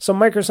 So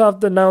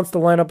Microsoft announced a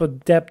lineup of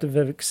adaptive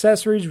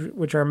accessories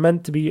which are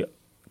meant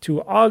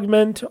to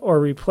augment or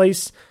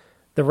replace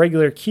the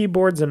regular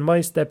keyboards and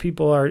mice that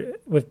people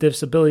with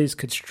disabilities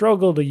could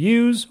struggle to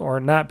use or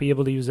not be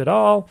able to use at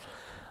all.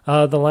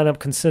 The lineup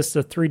consists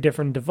of 3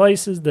 different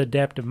devices: the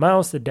adaptive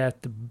mouse, the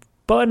adaptive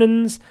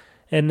buttons,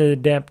 and the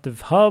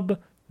adaptive hub.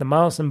 The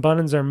mouse and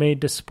buttons are made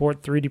to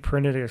support 3D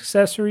printed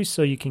accessories,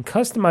 so you can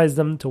customize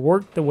them to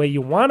work the way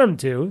you want them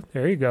to.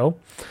 There you go.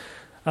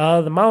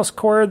 The mouse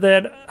core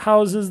that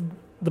houses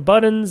the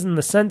buttons and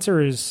the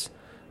sensor is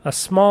a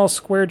small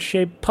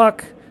squared-shaped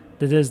puck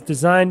that is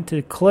designed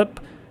to clip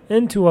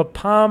into a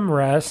palm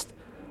rest.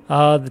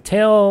 The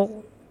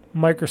tail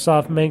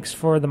Microsoft makes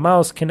for the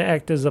mouse can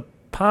act as a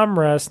palm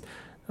rest.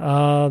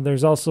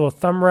 There's also a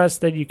thumb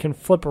rest that you can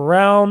flip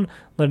around,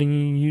 letting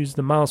you use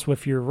the mouse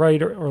with your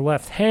right or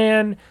left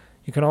hand.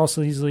 You can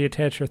also easily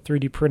attach your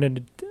 3D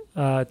printed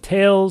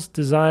tails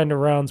designed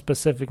around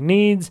specific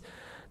needs.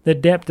 The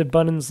adaptive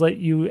buttons let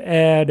you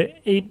add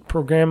 8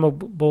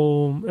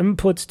 programmable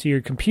inputs to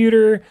your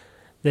computer.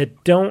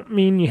 That don't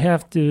mean you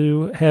have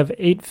to have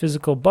 8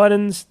 physical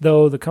buttons,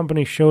 though the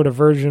company showed a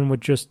version with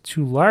just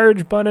 2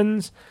 large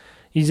buttons.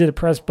 Easy to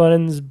press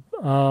buttons,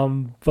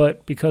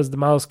 but because the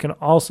mouse can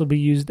also be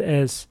used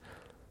as,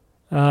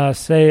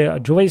 say, a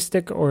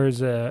joystick or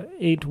as a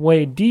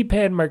 8-way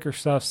D-pad,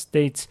 Microsoft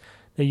states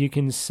that you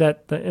can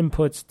set the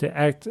inputs to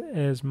act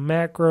as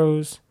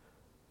macros.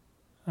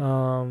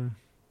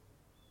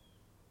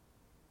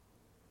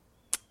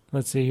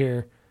 Let's see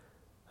here.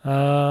 As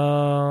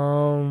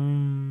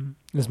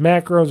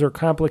macros or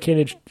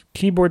complicated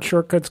keyboard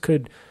shortcuts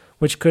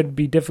which could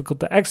be difficult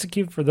to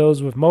execute for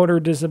those with motor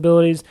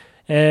disabilities.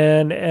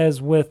 And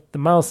as with the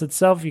mouse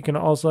itself, you can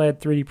also add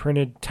 3D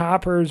printed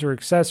toppers or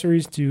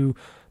accessories to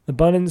the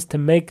buttons to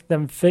make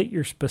them fit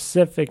your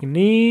specific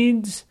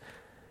needs.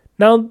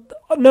 Now,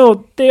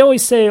 no, they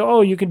always say,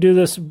 oh, you can do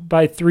this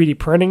by 3D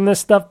printing this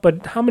stuff,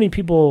 but how many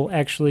people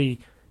actually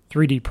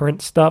 3D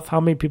print stuff? How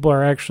many people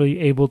are actually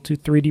able to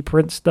 3D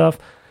print stuff?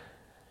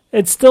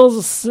 It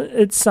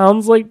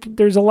sounds like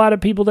there's a lot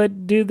of people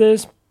that do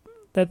this,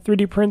 that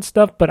 3D print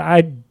stuff, but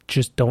I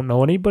just don't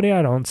know anybody.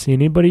 I don't see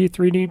anybody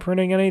 3D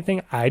printing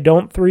anything. I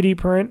don't 3D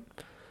print.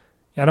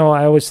 I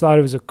always thought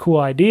it was a cool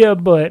idea,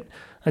 but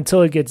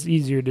until it gets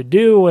easier to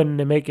do and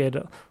to make it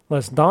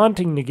less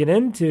daunting to get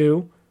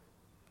into,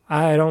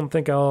 I don't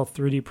think I'll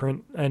 3D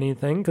print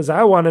anything, because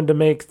I wanted to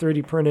make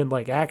 3D printed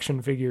like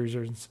action figures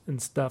and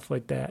stuff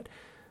like that.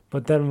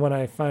 But then when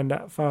I found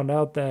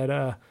out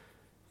that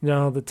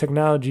the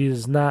technology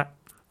is not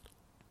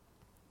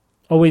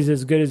always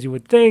as good as you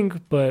would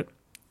think, but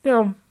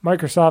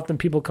Microsoft and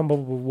people come up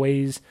with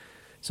ways.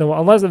 So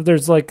unless if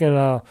there's like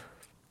a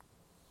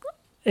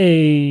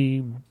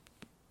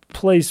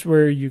place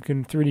where you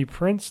can 3D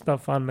print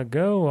stuff on the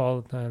go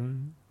all the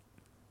time,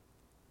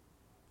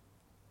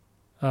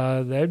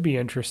 that'd be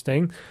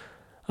interesting.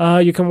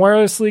 You can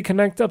wirelessly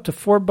connect up to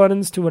 4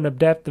 buttons to an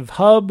adaptive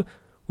hub,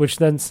 which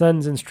then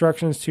sends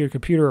instructions to your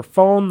computer or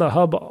phone. The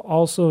hub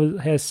also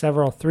has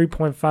several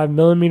 3.5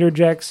 millimeter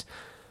jacks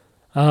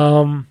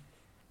for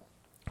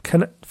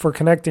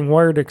connecting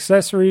wired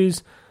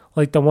accessories,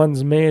 like the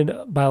ones made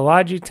by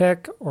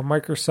Logitech or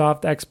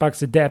Microsoft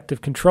Xbox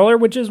Adaptive Controller,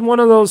 which is one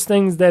of those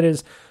things that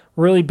is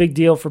really big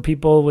deal for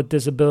people with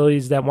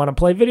disabilities that want to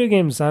play video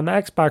games on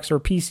Xbox or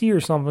PC or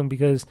something,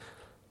 because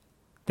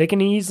they can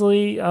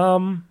easily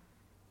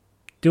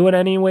do it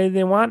any way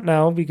they want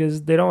now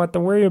because they don't have to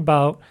worry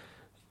about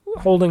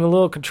holding a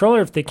little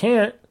controller. If they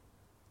can't,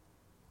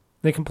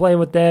 they can play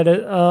with that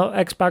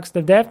Xbox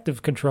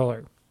Adaptive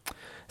Controller.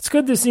 It's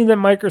good to see that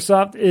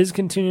Microsoft is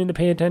continuing to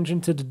pay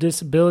attention to the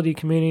disability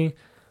community.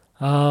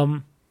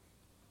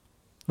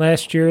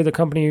 Last year, the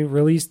company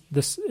released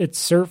its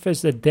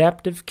Surface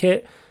Adaptive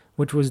Kit,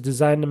 which was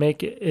designed to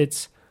make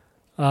its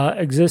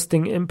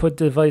existing input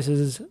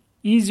devices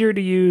easier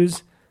to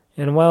use.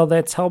 And while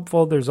that's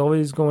helpful, there's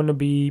always going to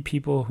be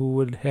people who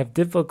would have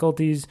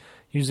difficulties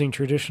using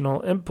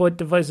traditional input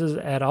devices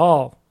at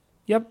all.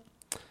 Yep.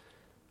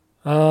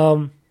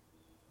 And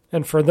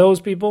for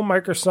those people,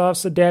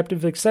 Microsoft's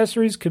adaptive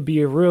accessories could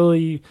be a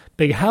really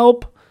big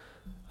help,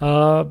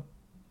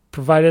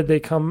 provided they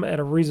come at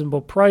a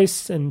reasonable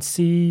price and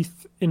see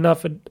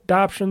enough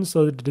adoption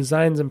so that the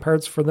designs and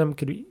parts for them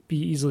could be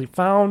easily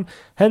found.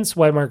 Hence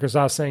why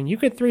Microsoft's saying you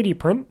could 3D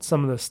print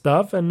some of this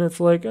stuff, and it's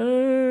like,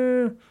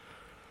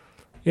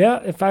 yeah,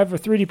 if I have a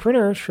 3D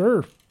printer,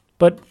 sure.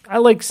 But I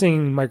like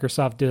seeing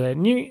Microsoft do that.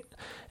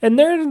 And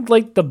they're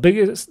like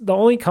the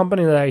only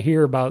company that I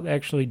hear about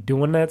actually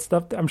doing that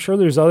stuff. I'm sure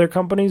there's other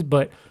companies,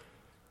 but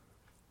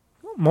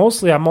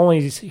mostly I'm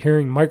only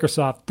hearing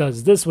Microsoft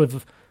does this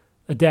with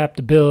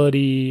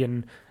adaptability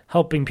and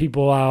helping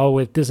people out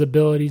with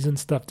disabilities and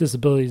stuff,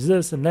 disabilities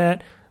this and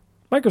that.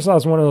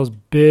 Microsoft's one of those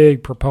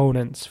big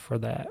proponents for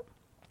that.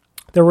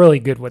 They're really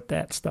good with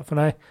that stuff, and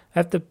I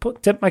have to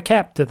tip my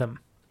cap to them.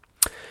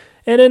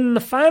 And in the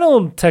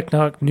final Tech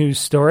Talk news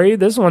story,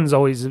 this one's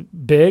always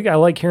big. I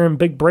like hearing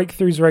big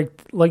breakthroughs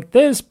like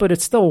this, but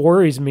it still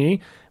worries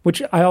me,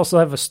 which I also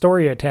have a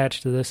story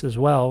attached to this as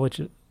well, which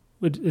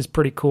is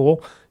pretty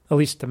cool, at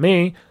least to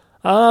me.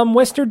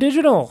 Western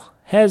Digital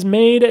has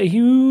made a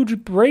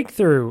huge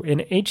breakthrough in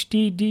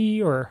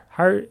HDD or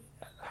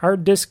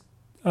hard disk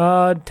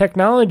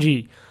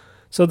technology.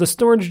 So the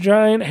storage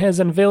giant has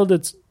unveiled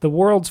the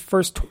world's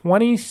first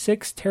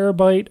 26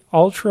 terabyte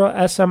Ultra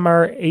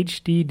SMR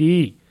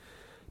HDD.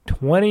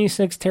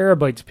 26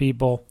 terabytes,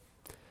 people.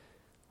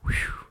 Whew,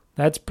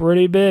 that's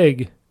pretty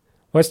big.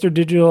 Western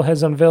Digital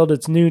has unveiled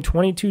its new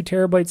 22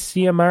 terabyte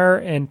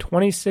CMR and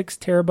 26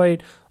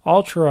 terabyte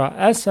Ultra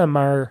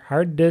SMR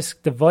hard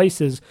disk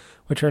devices,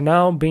 which are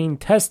now being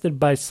tested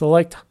by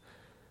select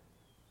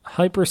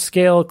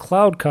hyperscale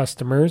cloud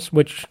customers,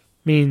 which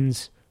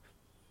means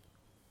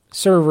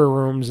server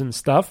rooms and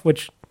stuff,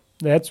 which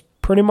that's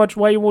pretty much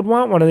why you would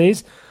want one of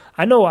these.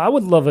 I know I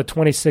would love a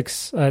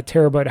 26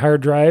 terabyte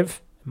hard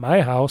drive in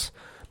my house,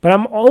 but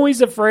I'm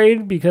always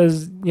afraid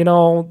because,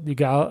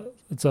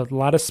 it's a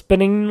lot of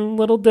spinning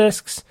little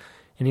disks,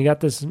 and you got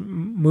this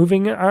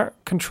moving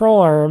control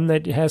arm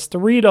that has to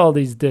read all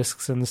these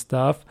disks and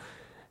stuff,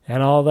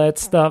 and all that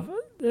stuff.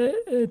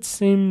 It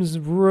seems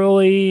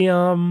really,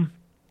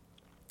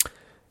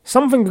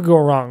 something could go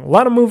wrong. A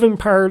lot of moving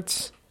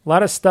parts, a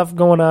lot of stuff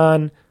going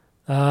on,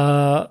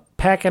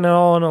 packing it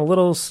all in a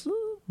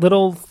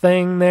little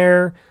thing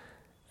there,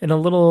 in a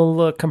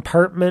little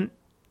compartment.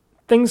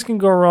 Things can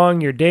go wrong,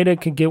 your data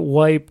could get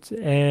wiped,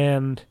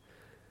 and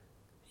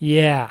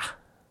yeah.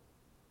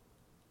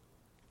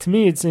 To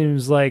me, it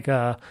seems like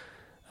a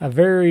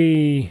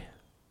very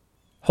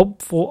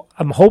hopeful.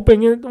 I'm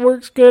hoping it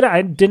works good.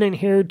 I don't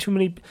hear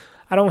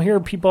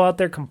people out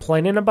there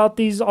complaining about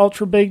these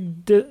ultra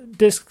big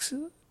disk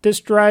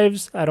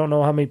drives. I don't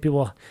know how many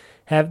people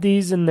have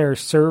these in their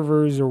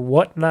servers or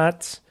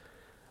whatnot,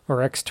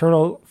 or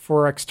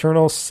for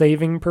external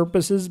saving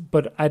purposes,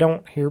 but I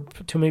don't hear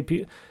too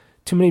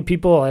many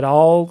people at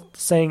all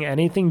saying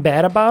anything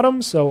bad about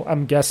them, so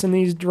I'm guessing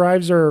these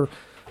drives are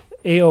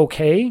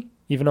A-okay,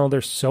 even though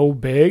they're so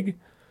big.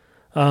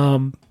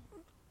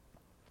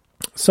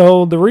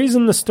 So the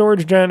reason the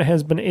storage giant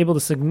has been able to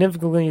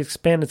significantly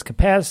expand its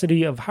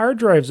capacity of hard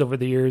drives over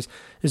the years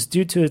is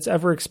due to its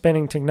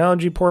ever-expanding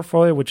technology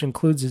portfolio, which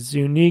includes its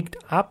unique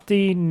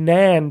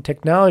OptiNAND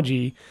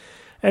technology,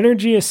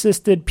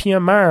 energy-assisted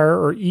PMR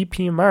or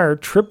ePMR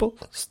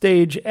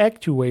triple-stage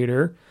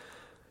actuator,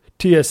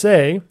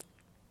 TSA,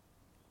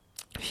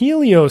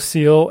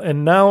 HelioSeal,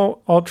 and now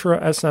Ultra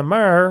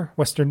SMR.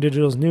 Western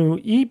Digital's new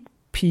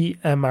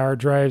ePMR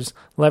drives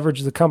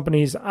leverage the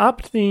company's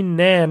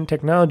OptiNAND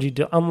technology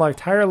to unlock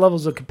higher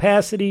levels of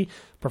capacity,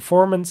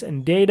 performance,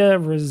 and data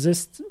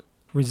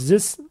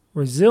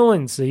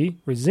resiliency.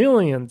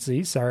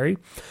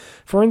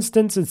 For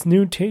instance, its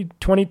new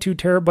 22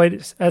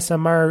 terabyte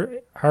SMR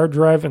hard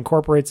drive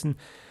incorporates an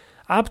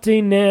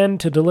OptiNAND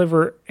to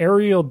deliver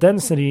aerial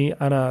density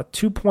on a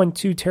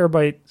 2.2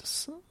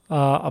 terabytes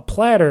a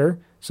platter.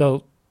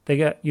 So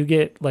you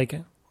get like,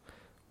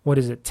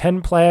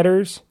 10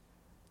 platters,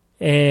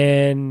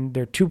 and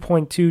they're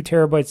 2.2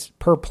 terabytes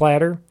per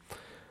platter.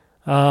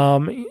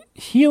 HelioSeal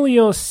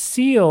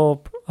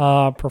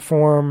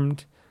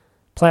performed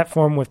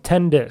platform with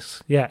 10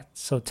 disks. Yeah,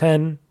 so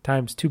 10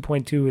 times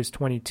 2.2 is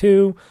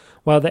 22.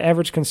 While the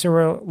average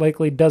consumer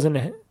likely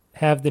doesn't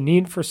have the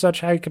need for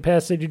such high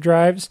capacity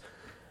drives,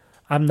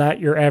 I'm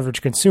not your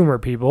average consumer,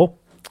 people.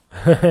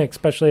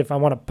 especially if I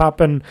want to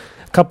pop in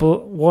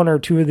one or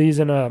two of these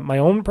in my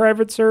own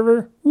private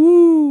server.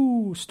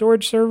 Woo!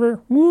 Storage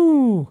server.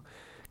 Woo!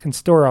 Can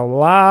store a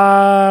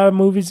lot of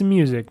movies and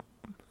music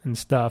and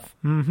stuff.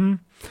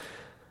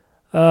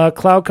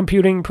 Cloud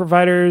computing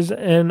providers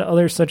and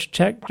other such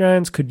tech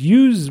giants could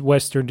use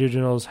Western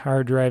Digital's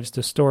hard drives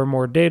to store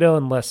more data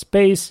in less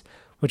space,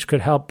 which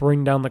could help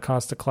bring down the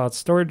cost of cloud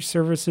storage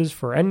services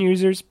for end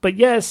users. But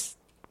yes,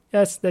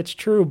 that's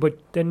true. But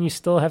then you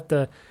still have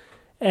to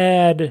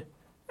add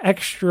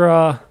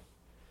extra,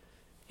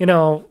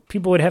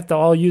 people would have to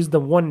all use the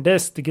one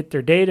disk to get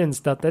their data and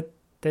stuff. That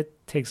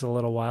takes a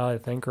little while, I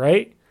think,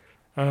 right?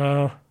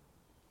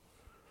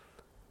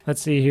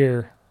 Let's see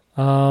here.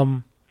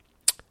 Ultra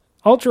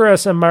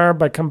SMR,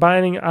 by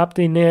combining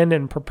opting-in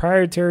and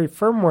proprietary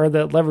firmware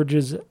that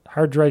leverages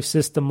hard drive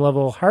system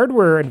level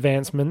hardware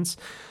advancements,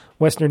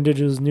 Western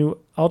Digital's new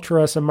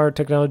Ultra SMR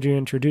technology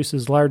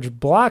introduces large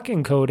block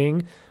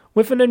encoding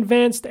with an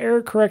advanced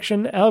error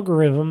correction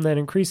algorithm that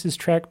increases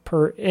track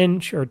per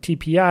inch, or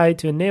TPI,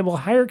 to enable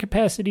higher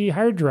capacity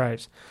hard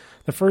drives.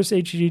 The first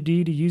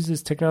HDD to use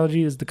this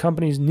technology is the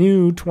company's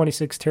new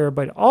 26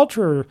 terabyte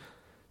Ultra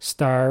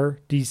Star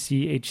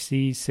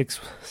DCHC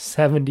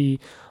 670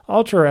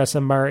 Ultra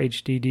SMR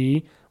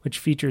HDD, which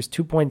features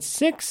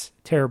 2.6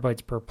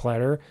 terabytes per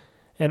platter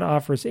and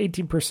offers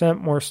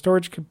 18% more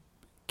storage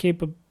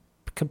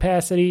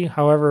capacity.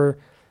 However,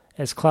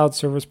 as cloud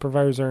service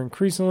providers are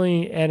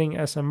increasingly adding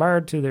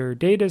SMR to their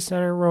data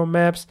center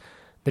roadmaps,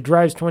 the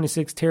drive's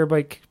 26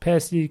 terabyte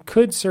capacity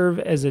could serve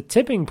as a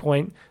tipping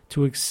point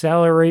to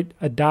accelerate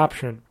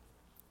adoption.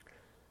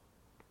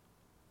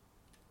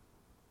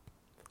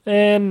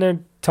 And they're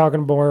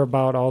talking more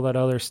about all that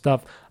other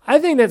stuff. I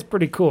think that's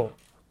pretty cool.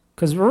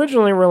 Because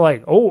originally we're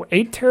like,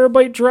 8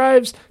 terabyte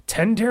drives,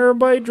 10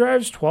 terabyte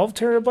drives, 12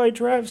 terabyte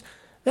drives.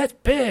 That's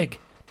big.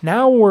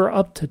 Now we're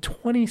up to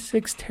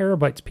 26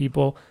 terabytes,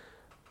 people.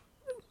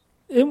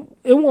 It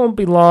won't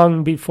be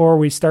long before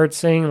we start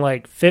seeing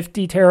like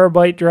 50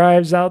 terabyte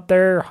drives out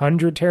there,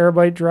 100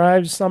 terabyte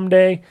drives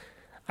someday.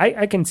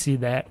 I can see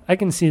that. I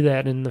can see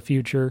that in the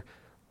future.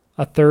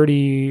 A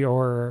 30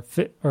 or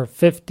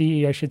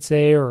 50, I should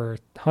say, or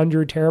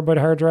 100 terabyte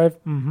hard drive.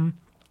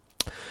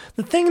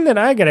 The thing that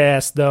I got to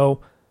ask, though,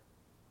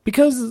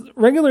 because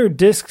regular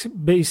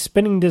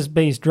spinning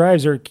disk-based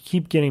drives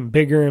keep getting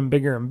bigger and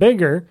bigger and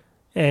bigger,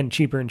 and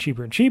cheaper and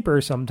cheaper and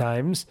cheaper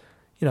sometimes,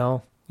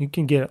 you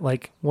can get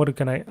like,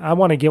 I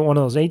want to get one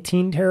of those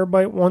 18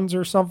 terabyte ones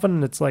or something,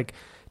 and it's like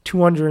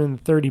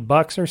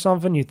 $230 or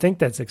something. You think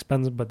that's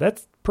expensive, but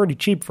that's pretty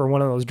cheap for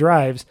one of those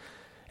drives.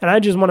 And I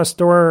just want to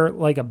store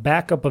like a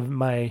backup of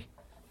my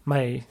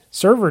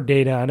server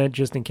data on it,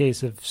 just in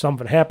case if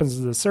something happens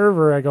to the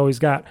server, I always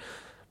got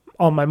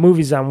all my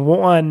movies on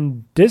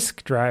one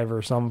disk drive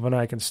or something.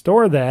 I can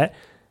store that.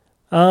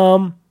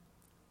 My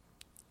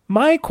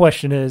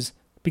question is,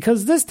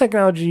 because this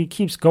technology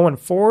keeps going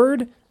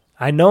forward,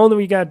 I know that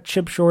we got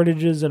chip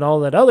shortages and all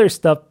that other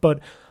stuff, but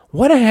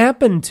what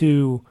happened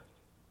to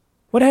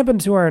our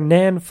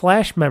NAND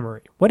flash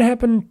memory? What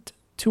happened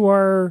to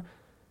our,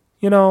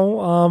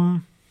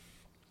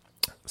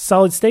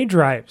 solid state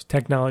drives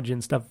technology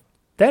and stuff?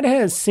 That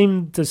has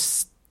seemed to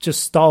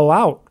just stall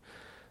out.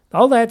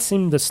 All that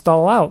seemed to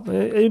stall out.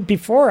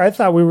 Before, I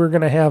thought we were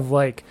going to have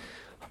like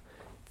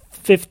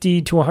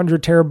 50 to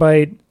 100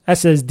 terabyte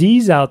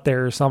SSDs out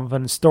there or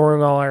something,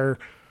 storing all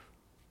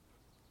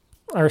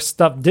our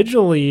stuff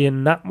digitally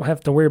and not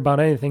have to worry about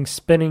anything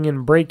spinning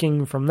and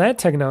breaking from that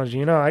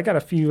technology. I got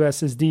a few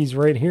SSDs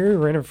right here,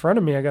 right in front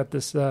of me. I got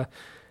this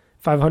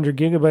 500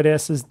 gigabyte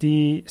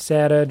SSD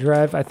SATA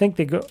drive. I think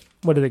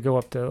what do they go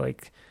up to?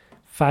 Like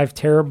 5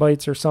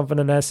 terabytes or something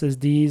in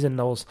SSDs, and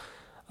those,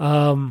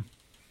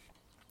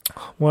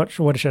 what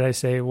should I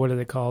say? What are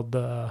they called?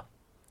 The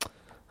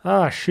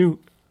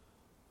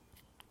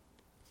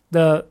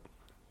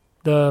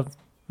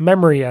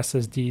memory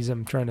SSDs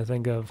I'm trying to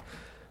think of.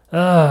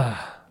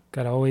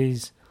 Gotta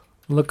always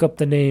look up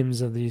the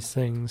names of these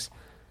things.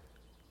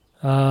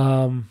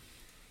 Here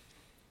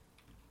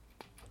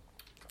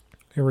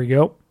we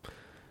go.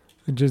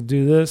 Just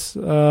do this.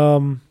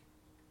 NVMe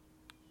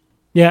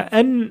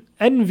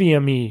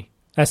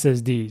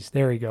SSDs.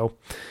 There we go.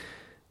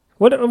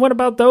 What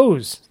about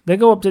those? They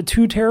go up to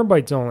 2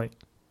 terabytes only.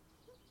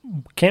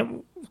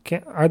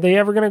 Are they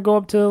ever going to go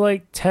up to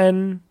like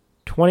 10,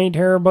 20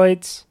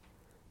 terabytes?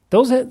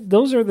 Those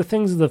are the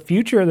things of the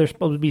future. They're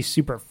supposed to be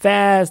super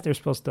fast. They're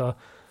supposed to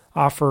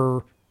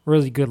offer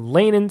really good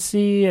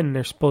latency, and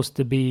they're supposed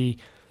to be,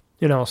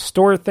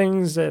 store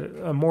things at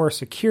a more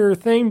secure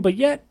thing. But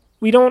yet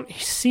we don't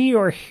see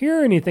or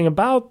hear anything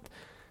about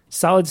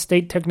solid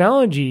state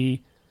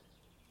technology.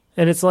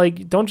 And it's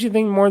like, don't you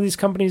think more of these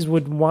companies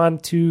would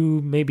want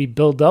to maybe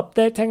build up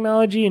that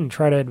technology and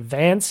try to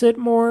advance it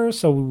more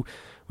so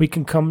we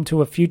can come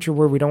to a future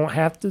where we don't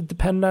have to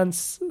depend on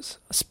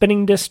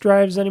spinning disk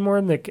drives anymore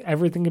and that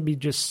everything can be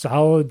just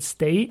solid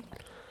state?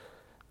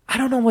 I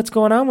don't know what's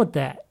going on with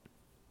that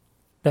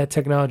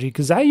technology,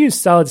 because I use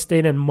solid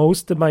state in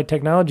most of my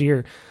technology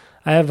here.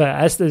 I have a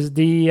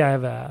SSD, I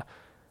have a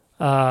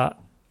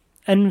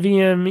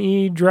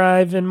NVMe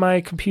drive in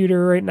my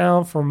computer right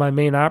now for my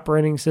main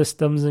operating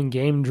systems and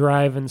game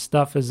drive and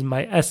stuff as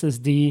my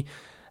SSD.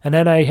 And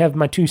then I have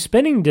my 2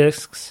 spinning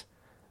disks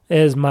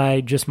as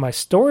my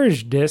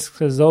storage disks,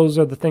 because those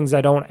are the things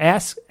I don't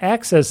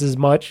access as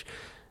much.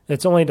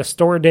 It's only to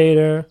store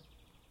data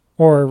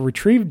or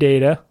retrieve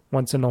data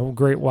once in a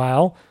great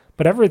while.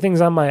 But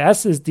everything's on my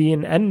SSD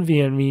and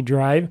NVMe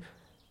drive.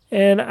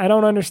 And I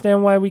don't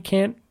understand why we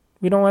don't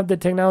have the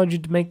technology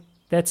to make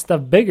that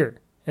stuff bigger.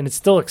 And it's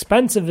still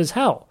expensive as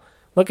hell.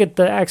 Look at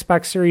the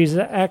Xbox Series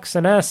X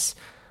and S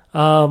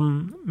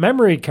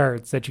memory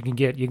cards that you can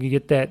get. You can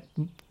get that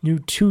new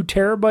 2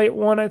 terabyte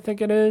one, I think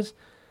it is.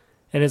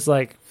 And it's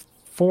like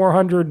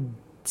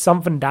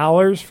 $400-something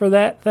for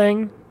that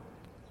thing.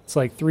 It's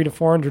like $300 to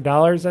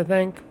 $400, I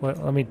think.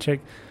 Let me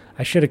check.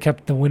 I should have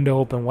kept the window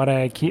open. Why did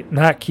I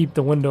not keep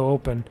the window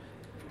open?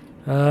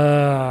 There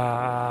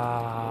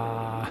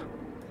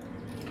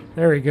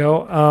we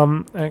go.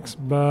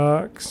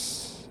 Xbox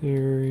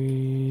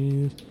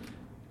Series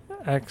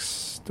X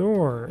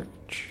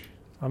storage.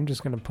 I'm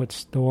just going to put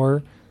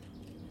storage.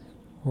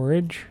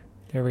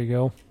 There we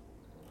go.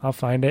 I'll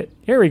find it.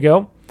 Here we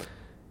go.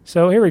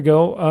 So here we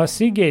go.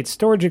 Seagate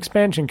storage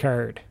expansion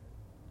card.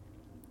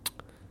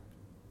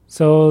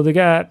 So they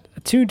got a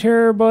 2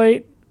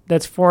 terabyte.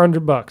 That's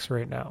 $400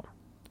 right now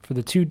for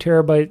the 2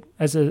 terabyte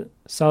as a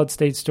solid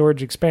state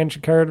storage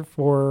expansion card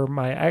for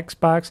my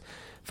Xbox.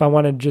 If I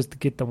wanted just to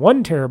get the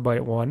 1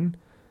 terabyte one,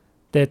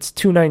 that's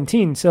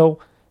 $219. So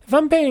if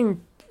I'm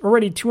paying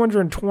already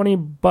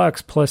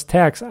 $220 plus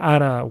tax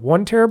on a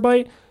 1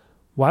 terabyte,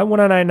 why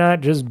wouldn't I not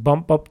just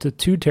bump up to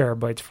 2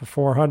 terabytes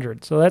for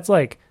 $400? So that's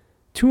like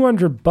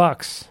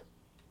 $200.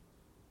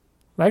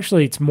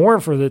 Actually, it's more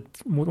for the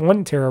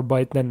 1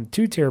 terabyte than the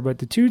 2 terabyte.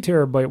 The 2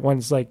 terabyte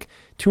one's like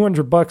 $200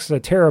 a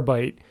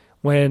terabyte,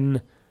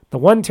 when the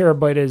 1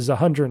 terabyte is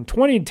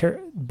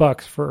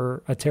 $120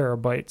 for a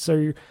terabyte. So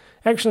you're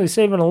actually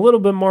saving a little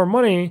bit more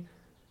money,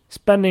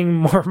 spending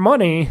more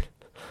money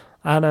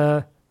on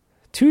a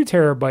 2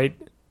 terabyte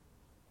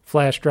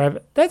flash drive.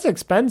 That's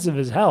expensive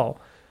as hell.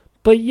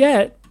 But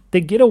yet, they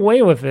get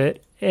away with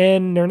it,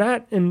 and they're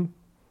not improving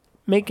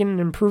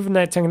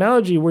that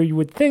technology, where you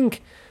would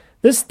think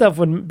this stuff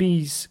would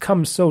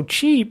become so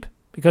cheap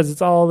because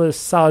it's all this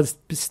solid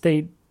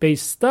state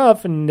based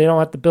stuff, and they don't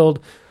have to build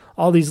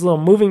all these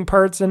little moving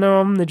parts in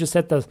them. They just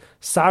have to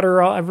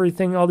solder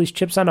all these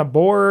chips on a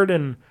board,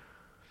 and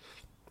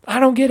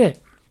I don't get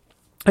it.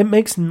 It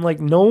makes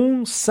like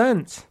no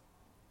sense.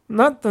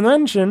 Not to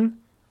mention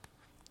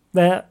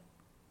that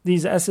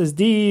these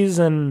SSDs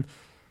and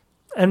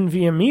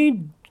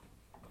NVMe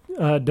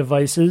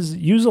devices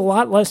use a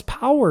lot less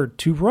power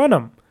to run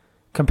them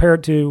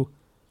compared to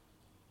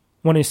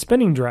one of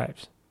spinning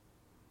drives.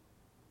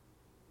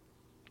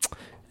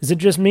 Is it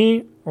just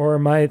me, or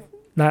am I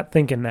not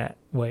thinking that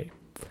way?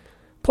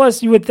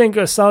 Plus, you would think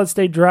of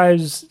solid-state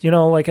drives,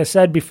 like I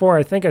said before,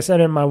 I think I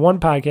said in my one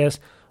podcast,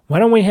 why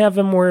don't we have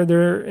them where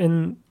they're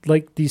in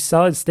like these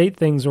solid-state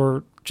things,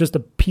 or just a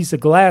piece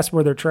of glass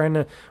where they're trying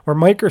to, or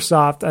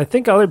Microsoft, I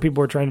think other people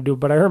were trying to do it,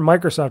 but I heard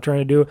Microsoft trying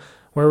to do it,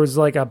 where it was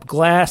like a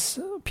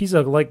piece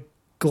of like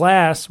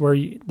glass where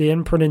they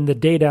input in the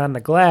data on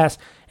the glass,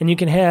 and you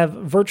can have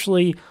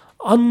virtually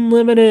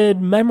unlimited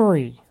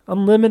memory,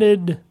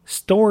 unlimited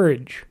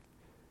storage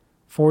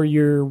for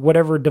your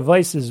whatever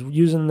devices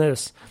using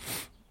this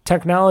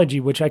technology,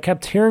 which I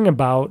kept hearing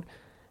about.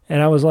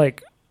 And I was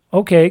like,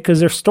 okay, because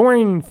they're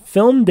storing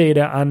film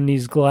data on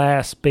these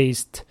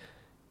glass-based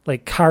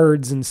like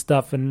cards and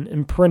stuff, and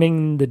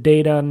imprinting the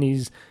data on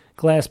these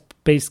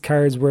glass-based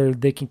cards where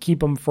they can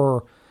keep them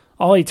for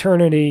all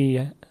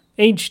eternity,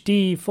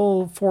 HD,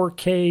 full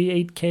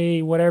 4K,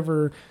 8K,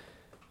 whatever,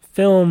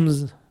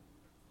 films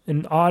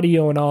and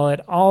audio and all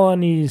that, all on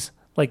these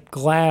like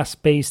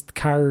glass-based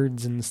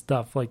cards and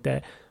stuff like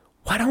that.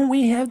 Why don't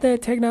we have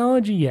that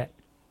technology yet?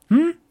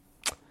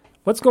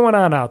 What's going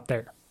on out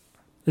there?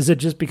 Is it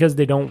just because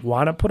they don't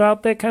want to put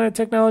out that kind of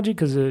technology?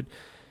 Because it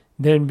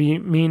then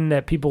mean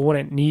that people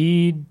wouldn't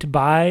need to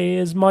buy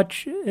as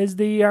much as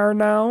they are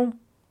now?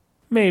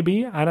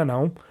 Maybe. I don't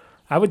know.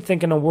 I would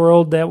think in a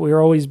world that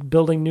we're always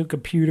building new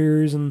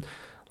computers and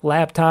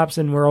laptops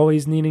and we're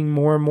always needing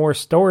more and more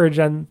storage,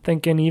 I'm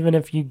thinking even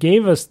if you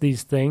gave us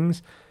these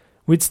things,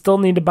 we'd still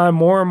need to buy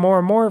more and more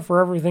and more for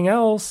everything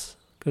else,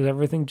 because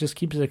everything just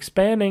keeps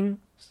expanding.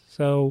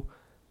 So,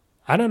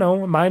 I don't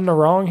know. Am I in the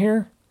wrong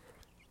here?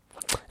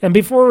 And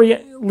before we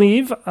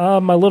leave,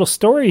 my little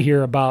story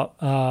here about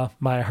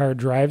my hard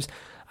drives,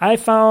 I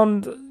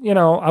found,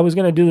 I was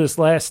going to do this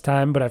last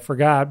time, but I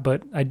forgot.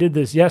 But I did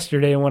this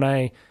yesterday when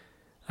I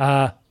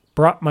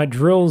brought my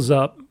drills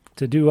up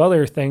to do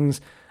other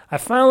things. I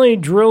finally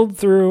drilled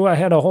through. I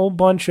had a whole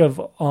bunch of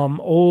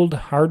old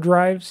hard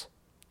drives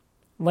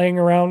laying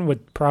around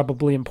with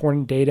probably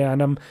important data on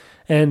them.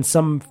 And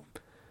some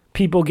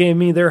people gave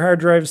me their hard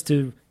drives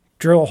to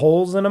drill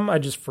holes in them. I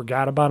just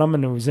forgot about them,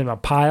 and it was in a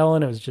pile,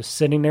 and it was just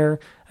sitting there.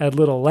 I had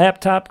little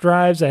laptop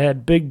drives. I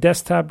had big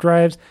desktop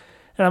drives.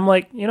 And I'm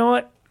like, you know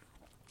what?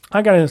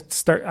 I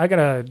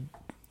gotta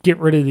get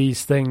rid of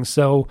these things.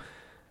 So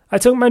I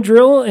took my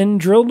drill and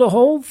drilled a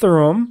hole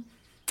through them.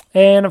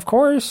 And, of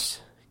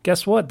course,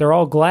 guess what? They're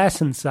all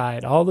glass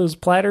inside. All those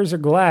platters are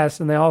glass,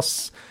 and they all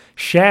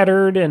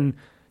shattered and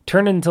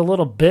turned into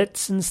little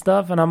bits and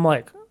stuff. And I'm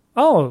like,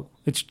 oh,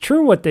 it's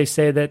true what they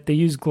say, that they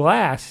use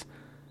glass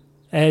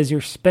as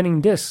your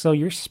spinning disc. So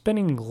you're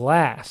spinning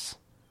glass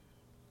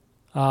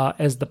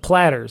as the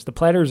platters. The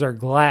platters are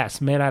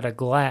glass, made out of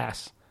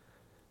glass.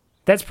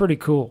 That's pretty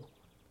cool.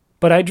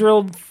 But I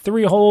drilled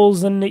 3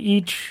 holes into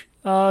each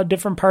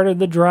different part of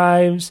the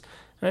drives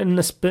and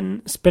the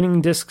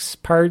spinning discs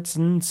parts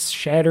and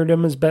shattered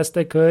them as best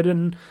I could.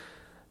 And,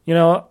 you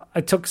know,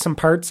 I took some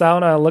parts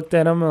out. I looked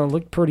at them, and it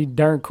looked pretty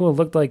darn cool. It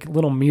looked like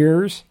little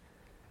mirrors.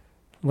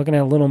 Looking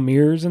at little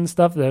mirrors and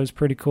stuff, that was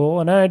pretty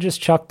cool. And I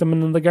just chucked them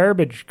into the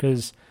garbage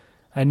because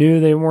I knew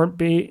they won't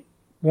be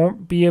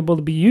able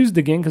to be used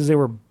again because they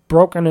were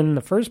broken in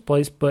the first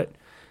place. But,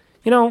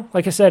 you know,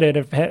 like I said,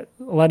 a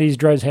lot of these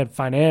drives had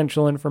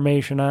financial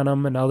information on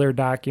them and other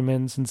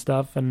documents and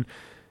stuff, and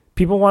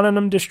people wanted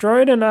them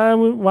destroyed, and I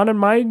wanted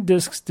my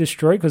discs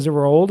destroyed because they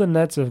were old, and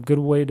that's a good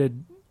way to,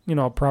 you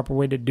know, a proper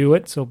way to do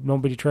it so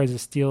nobody tries to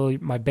steal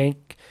my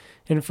bank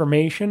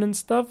information and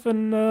stuff.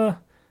 And it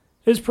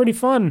was pretty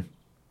fun.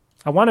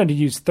 I wanted to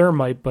use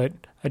thermite, but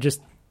I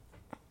just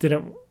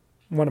didn't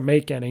want to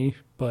make any.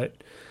 But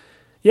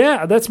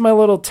yeah, that's my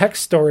little tech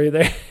story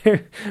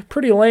there.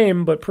 Pretty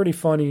lame, but pretty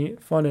fun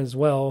as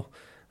well.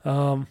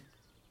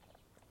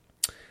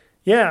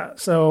 Yeah,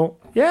 so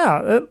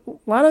yeah, a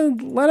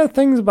lot of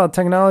things about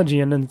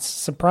technology, and it's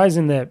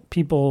surprising that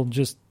people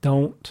just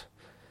don't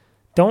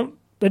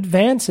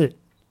advance it.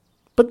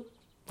 But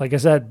like I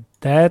said,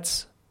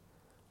 that's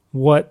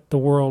what the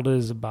world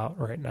is about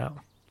right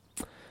now.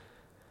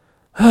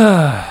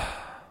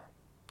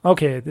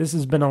 Okay, this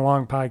has been a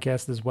long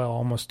podcast as well,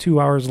 almost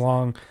 2 hours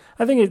long.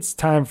 I think it's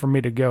time for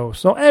me to go.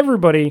 So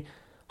everybody,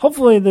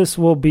 hopefully this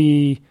will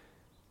be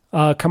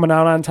coming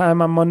out on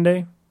time on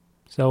Monday.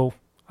 So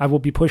I will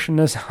be pushing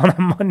this out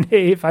on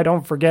Monday if I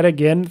don't forget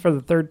again for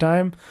the 3rd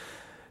time.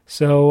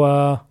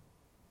 So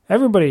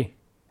everybody,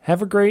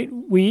 have a great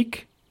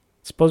week.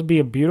 It's supposed to be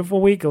a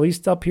beautiful week, at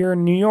least up here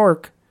in New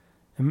York,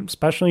 and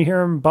especially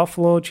here in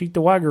Buffalo,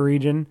 Cheektowaga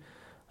region.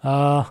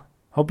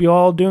 Hope you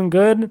all doing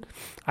good.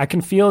 I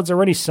can feel it's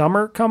already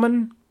summer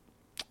coming.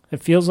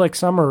 It feels like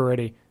summer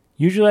already.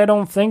 Usually I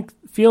don't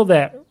feel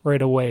that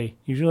right away.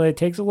 Usually it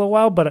takes a little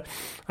while, but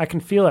I can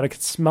feel it. I can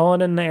smell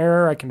it in the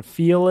air. I can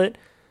feel it.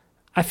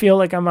 I feel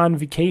like I'm on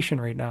vacation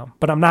right now,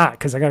 but I'm not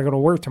because I got to go to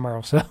work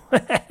tomorrow. So,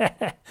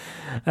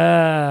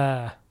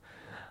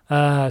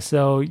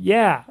 so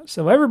yeah.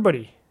 So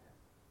everybody,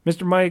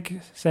 Mr.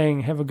 Mike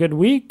saying have a good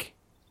week,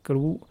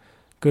 good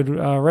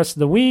rest of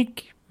the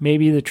week.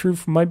 Maybe the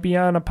truth might be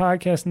on a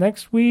podcast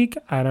next week.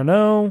 I don't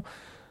know,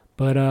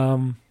 but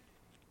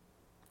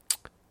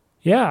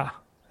yeah.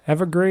 Have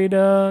a great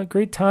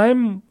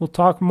time. We'll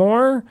talk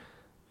more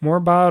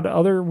about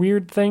other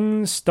weird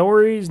things,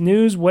 stories,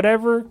 news,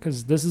 whatever,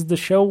 because this is the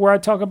show where I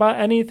talk about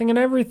anything and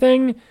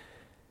everything.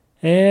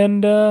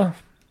 And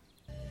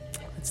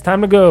it's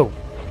time to go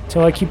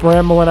until I keep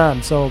rambling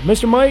on. So,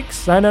 Mr. Mike,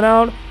 signing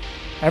out.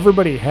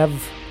 Everybody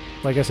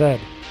like I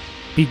said,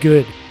 be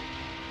good.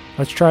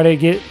 Let's try to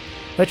get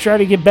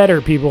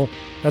better, people.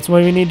 That's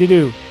what we need to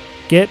do.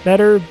 Get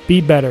better,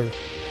 be better.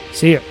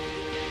 See ya.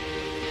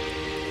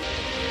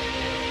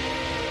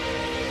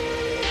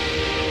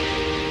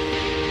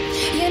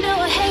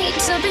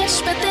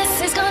 But this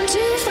has gone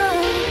too far.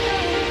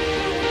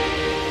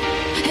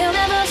 He'll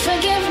never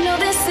forgive, no,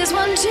 this is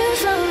one too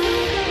far.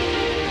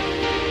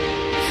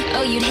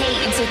 Oh, you'd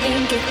hate to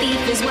think a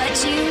thief is what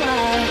you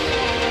are.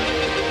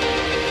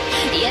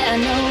 Yeah,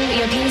 I know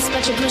you're peace,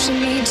 but you're pushing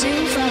me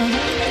too far.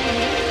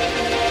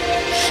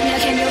 Now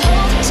can you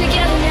hold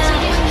together now?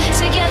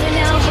 Together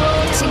now,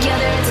 hold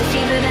together. It's a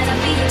fever that I'm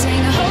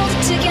beating. Hold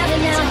together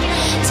now.